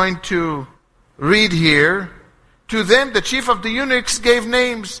we're going to read here, to them the chief of the eunuchs gave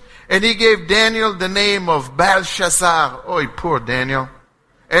names, and he gave Daniel the name of Belshazzar. Oy, poor Daniel.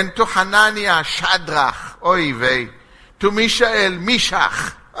 And to Hananiah, Shadrach. Oy vey. To Mishael,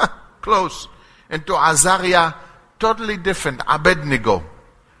 Mishach. Close. And to Azariah, totally different, Abednego.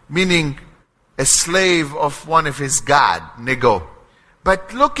 Meaning a slave of one of his god, Nego.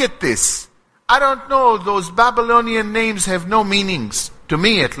 But look at this. I don't know, those Babylonian names have no meanings, to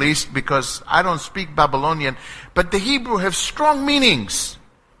me at least, because I don't speak Babylonian. But the Hebrew have strong meanings.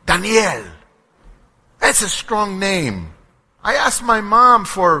 Daniel. That's a strong name. I asked my mom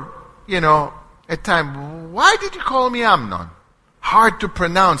for, at time, why did you call me Amnon? Hard to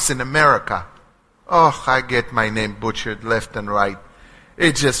pronounce in America. Oh, I get my name butchered left and right.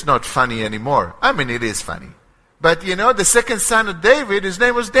 It's just not funny anymore. I mean, it is funny. But the second son of David, his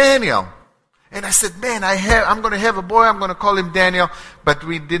name was Daniel. And I said, man, I'm going to have a boy. I'm going to call him Daniel. But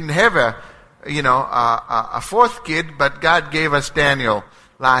we didn't have a fourth kid. But God gave us Daniel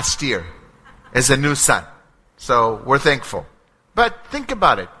last year as a new son. So we're thankful. But think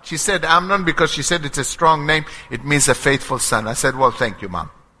about it. She said Amnon because she said it's a strong name. It means a faithful son. I said, well, thank you,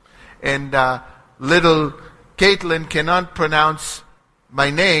 Mom. And little Caitlin cannot pronounce my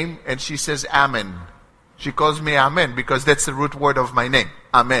name, and she says Amen. She calls me Amen because that's the root word of my name.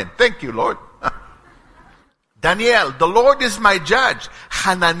 Amen. Thank you, Lord. Daniel, the Lord is my judge.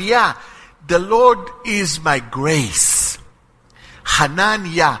 Hananiah, the Lord is my grace.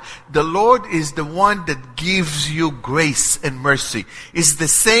 Hananiah, the Lord is the one that gives you grace and mercy. It's the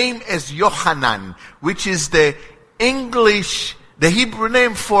same as Yohanan, which is the Hebrew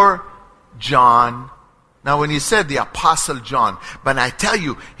name for John. Now when he said the Apostle John, but I tell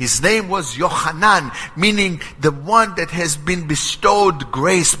you, his name was Yohanan, meaning the one that has been bestowed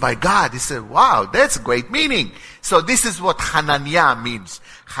grace by God. He said, wow, that's great meaning. So this is what Hananiah means.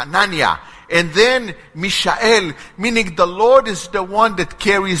 Hananiah. And then Mishael, meaning the Lord is the one that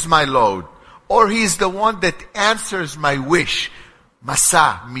carries my load. Or he is the one that answers my wish.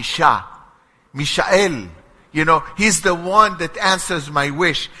 Mishael. He's the one that answers my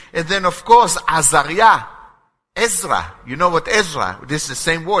wish. And then, of course, Azariah, Ezra. You know what Ezra, this is the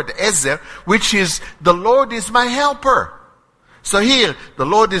same word, Ezer, which is, the Lord is my helper. So here, the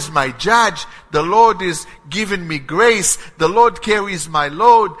Lord is my judge, the Lord is giving me grace, the Lord carries my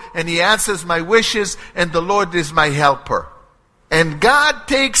load, and he answers my wishes, and the Lord is my helper. And God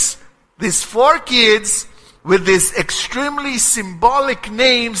takes these 4 kids with these extremely symbolic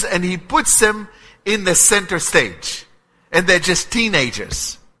names, and he puts them in the center stage. And they're just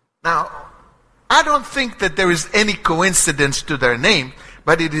teenagers. Now, I don't think that there is any coincidence to their name,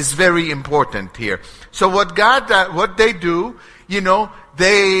 but it is very important here. So what they do,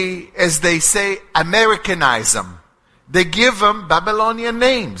 they, as they say, Americanize them. They give them Babylonian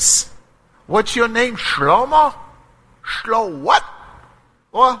names. What's your name? Shlomo? What?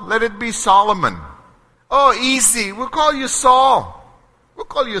 Well, let it be Solomon. Oh, easy. We'll call you Saul. We'll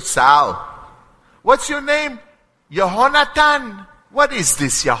call you Sal. What's your name? Yehonatan. What is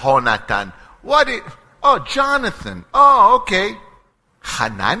this Yehonatan? Jonathan. Oh, okay.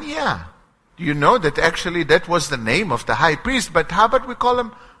 Hananiah. Do you know that actually that was the name of the high priest? But how about we call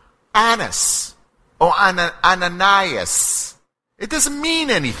him Annas or Ananias? It doesn't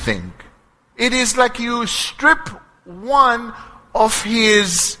mean anything. It is like you strip one of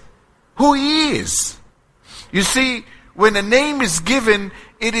who he is. You see, when a name is given,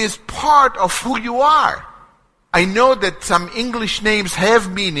 it is part of who you are. I know that some English names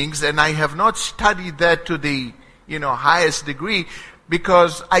have meanings, and I have not studied that to the highest degree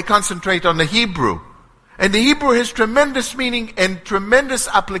because I concentrate on the Hebrew. And the Hebrew has tremendous meaning and tremendous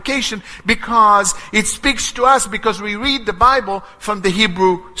application because it speaks to us because we read the Bible from the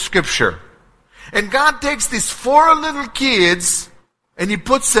Hebrew scripture. And God takes these 4 little kids and he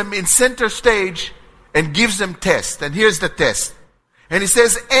puts them in center stage and gives them tests. And here's the test. And he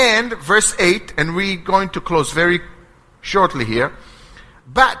says, and, verse 8, and we're going to close very shortly here.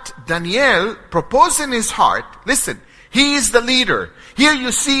 But Daniel proposed in his heart, listen, he is the leader. Here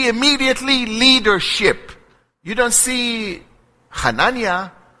you see immediately leadership. You don't see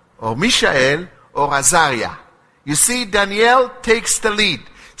Hananiah or Mishael or Azariah. You see Daniel takes the lead.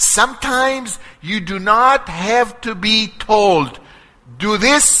 Sometimes you do not have to be told, do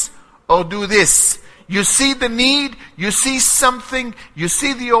this or do this. You see the need, you see something, you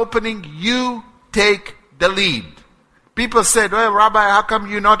see the opening, you take the lead. People said, well, Rabbi, how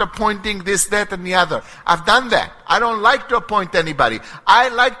come you're not appointing this, that, and the other? I've done that. I don't like to appoint anybody. I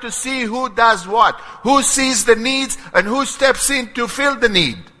like to see who does what, who sees the needs, and who steps in to fill the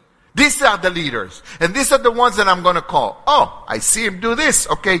need. These are the leaders. And these are the ones that I'm going to call. Oh, I see him do this.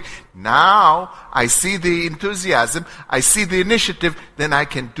 Okay, now I see the enthusiasm. I see the initiative. Then I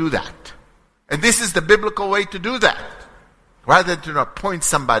can do that. And this is the biblical way to do that. Rather than to appoint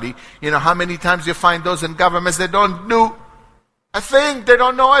somebody. You know how many times you find those in governments that don't do a thing. They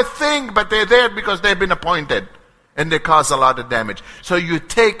don't know a thing, but they're there because they've been appointed. And they cause a lot of damage. So you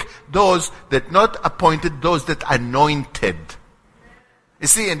take those that not appointed, those that anointed. You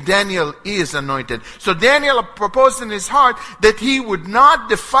see, and Daniel is anointed. So Daniel proposed in his heart that he would not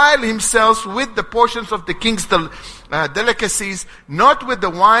defile himself with the portions of the king's delicacies, not with the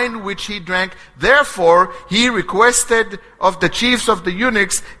wine which he drank. Therefore, he requested of the chiefs of the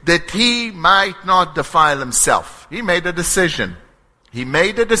eunuchs that he might not defile himself. He made a decision. He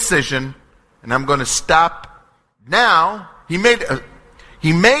made a decision, and I'm going to stop now. He made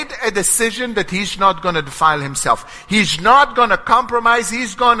a decision that he's not going to defile himself. He's not going to compromise.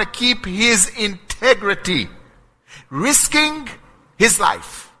 He's going to keep his integrity, risking his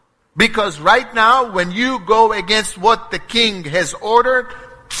life. Because right now, when you go against what the king has ordered,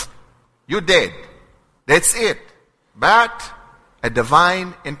 you're dead. That's it. But a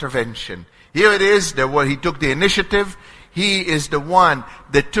divine intervention. Here it is, where he took the initiative. He is the one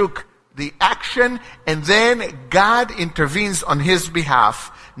that took the action, and then God intervenes on his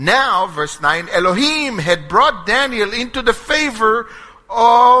behalf. Now, verse 9, Elohim had brought Daniel into the favor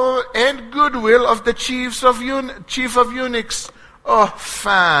and goodwill of the chief of eunuchs. Oh,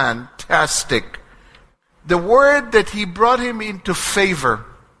 fantastic. The word that he brought him into favor,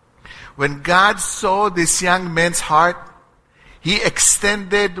 when God saw this young man's heart, he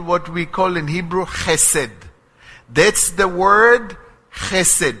extended what we call in Hebrew chesed. That's the word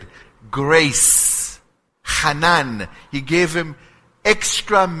chesed. Grace. Hanan. He gave him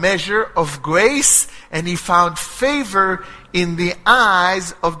extra measure of grace, and he found favor in the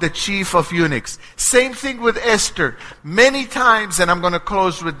eyes of the chief of eunuchs. Same thing with Esther. Many times, and I'm going to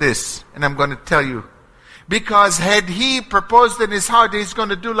close with this, and I'm going to tell you. Because had he proposed in his heart, he's going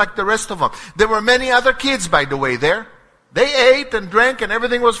to do like the rest of them. There were many other kids, by the way, there. They ate and drank and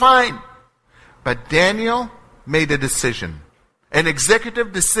everything was fine. But Daniel made a decision. An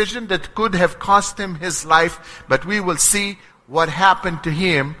executive decision that could have cost him his life, but we will see what happened to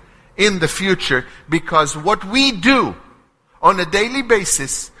him in the future, because what we do on a daily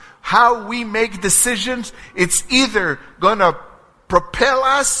basis, how we make decisions, it's either going to propel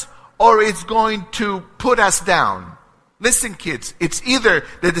us or it's going to put us down. Listen, kids, it's either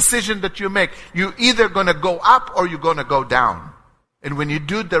the decision that you make. You're either going to go up or you're going to go down. And when you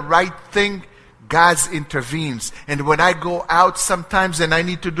do the right thing, God intervenes. And when I go out sometimes and I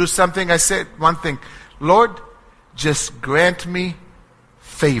need to do something, I say one thing, Lord, just grant me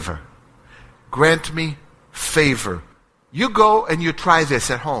favor. Grant me favor. You go and you try this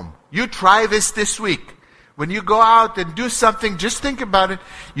at home. You try this week. When you go out and do something, just think about it.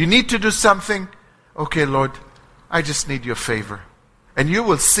 You need to do something. Okay, Lord, I just need your favor. And you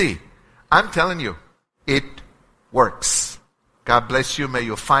will see. I'm telling you, it works. God bless you. May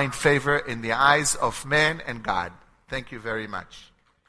you find favor in the eyes of man and God. Thank you very much.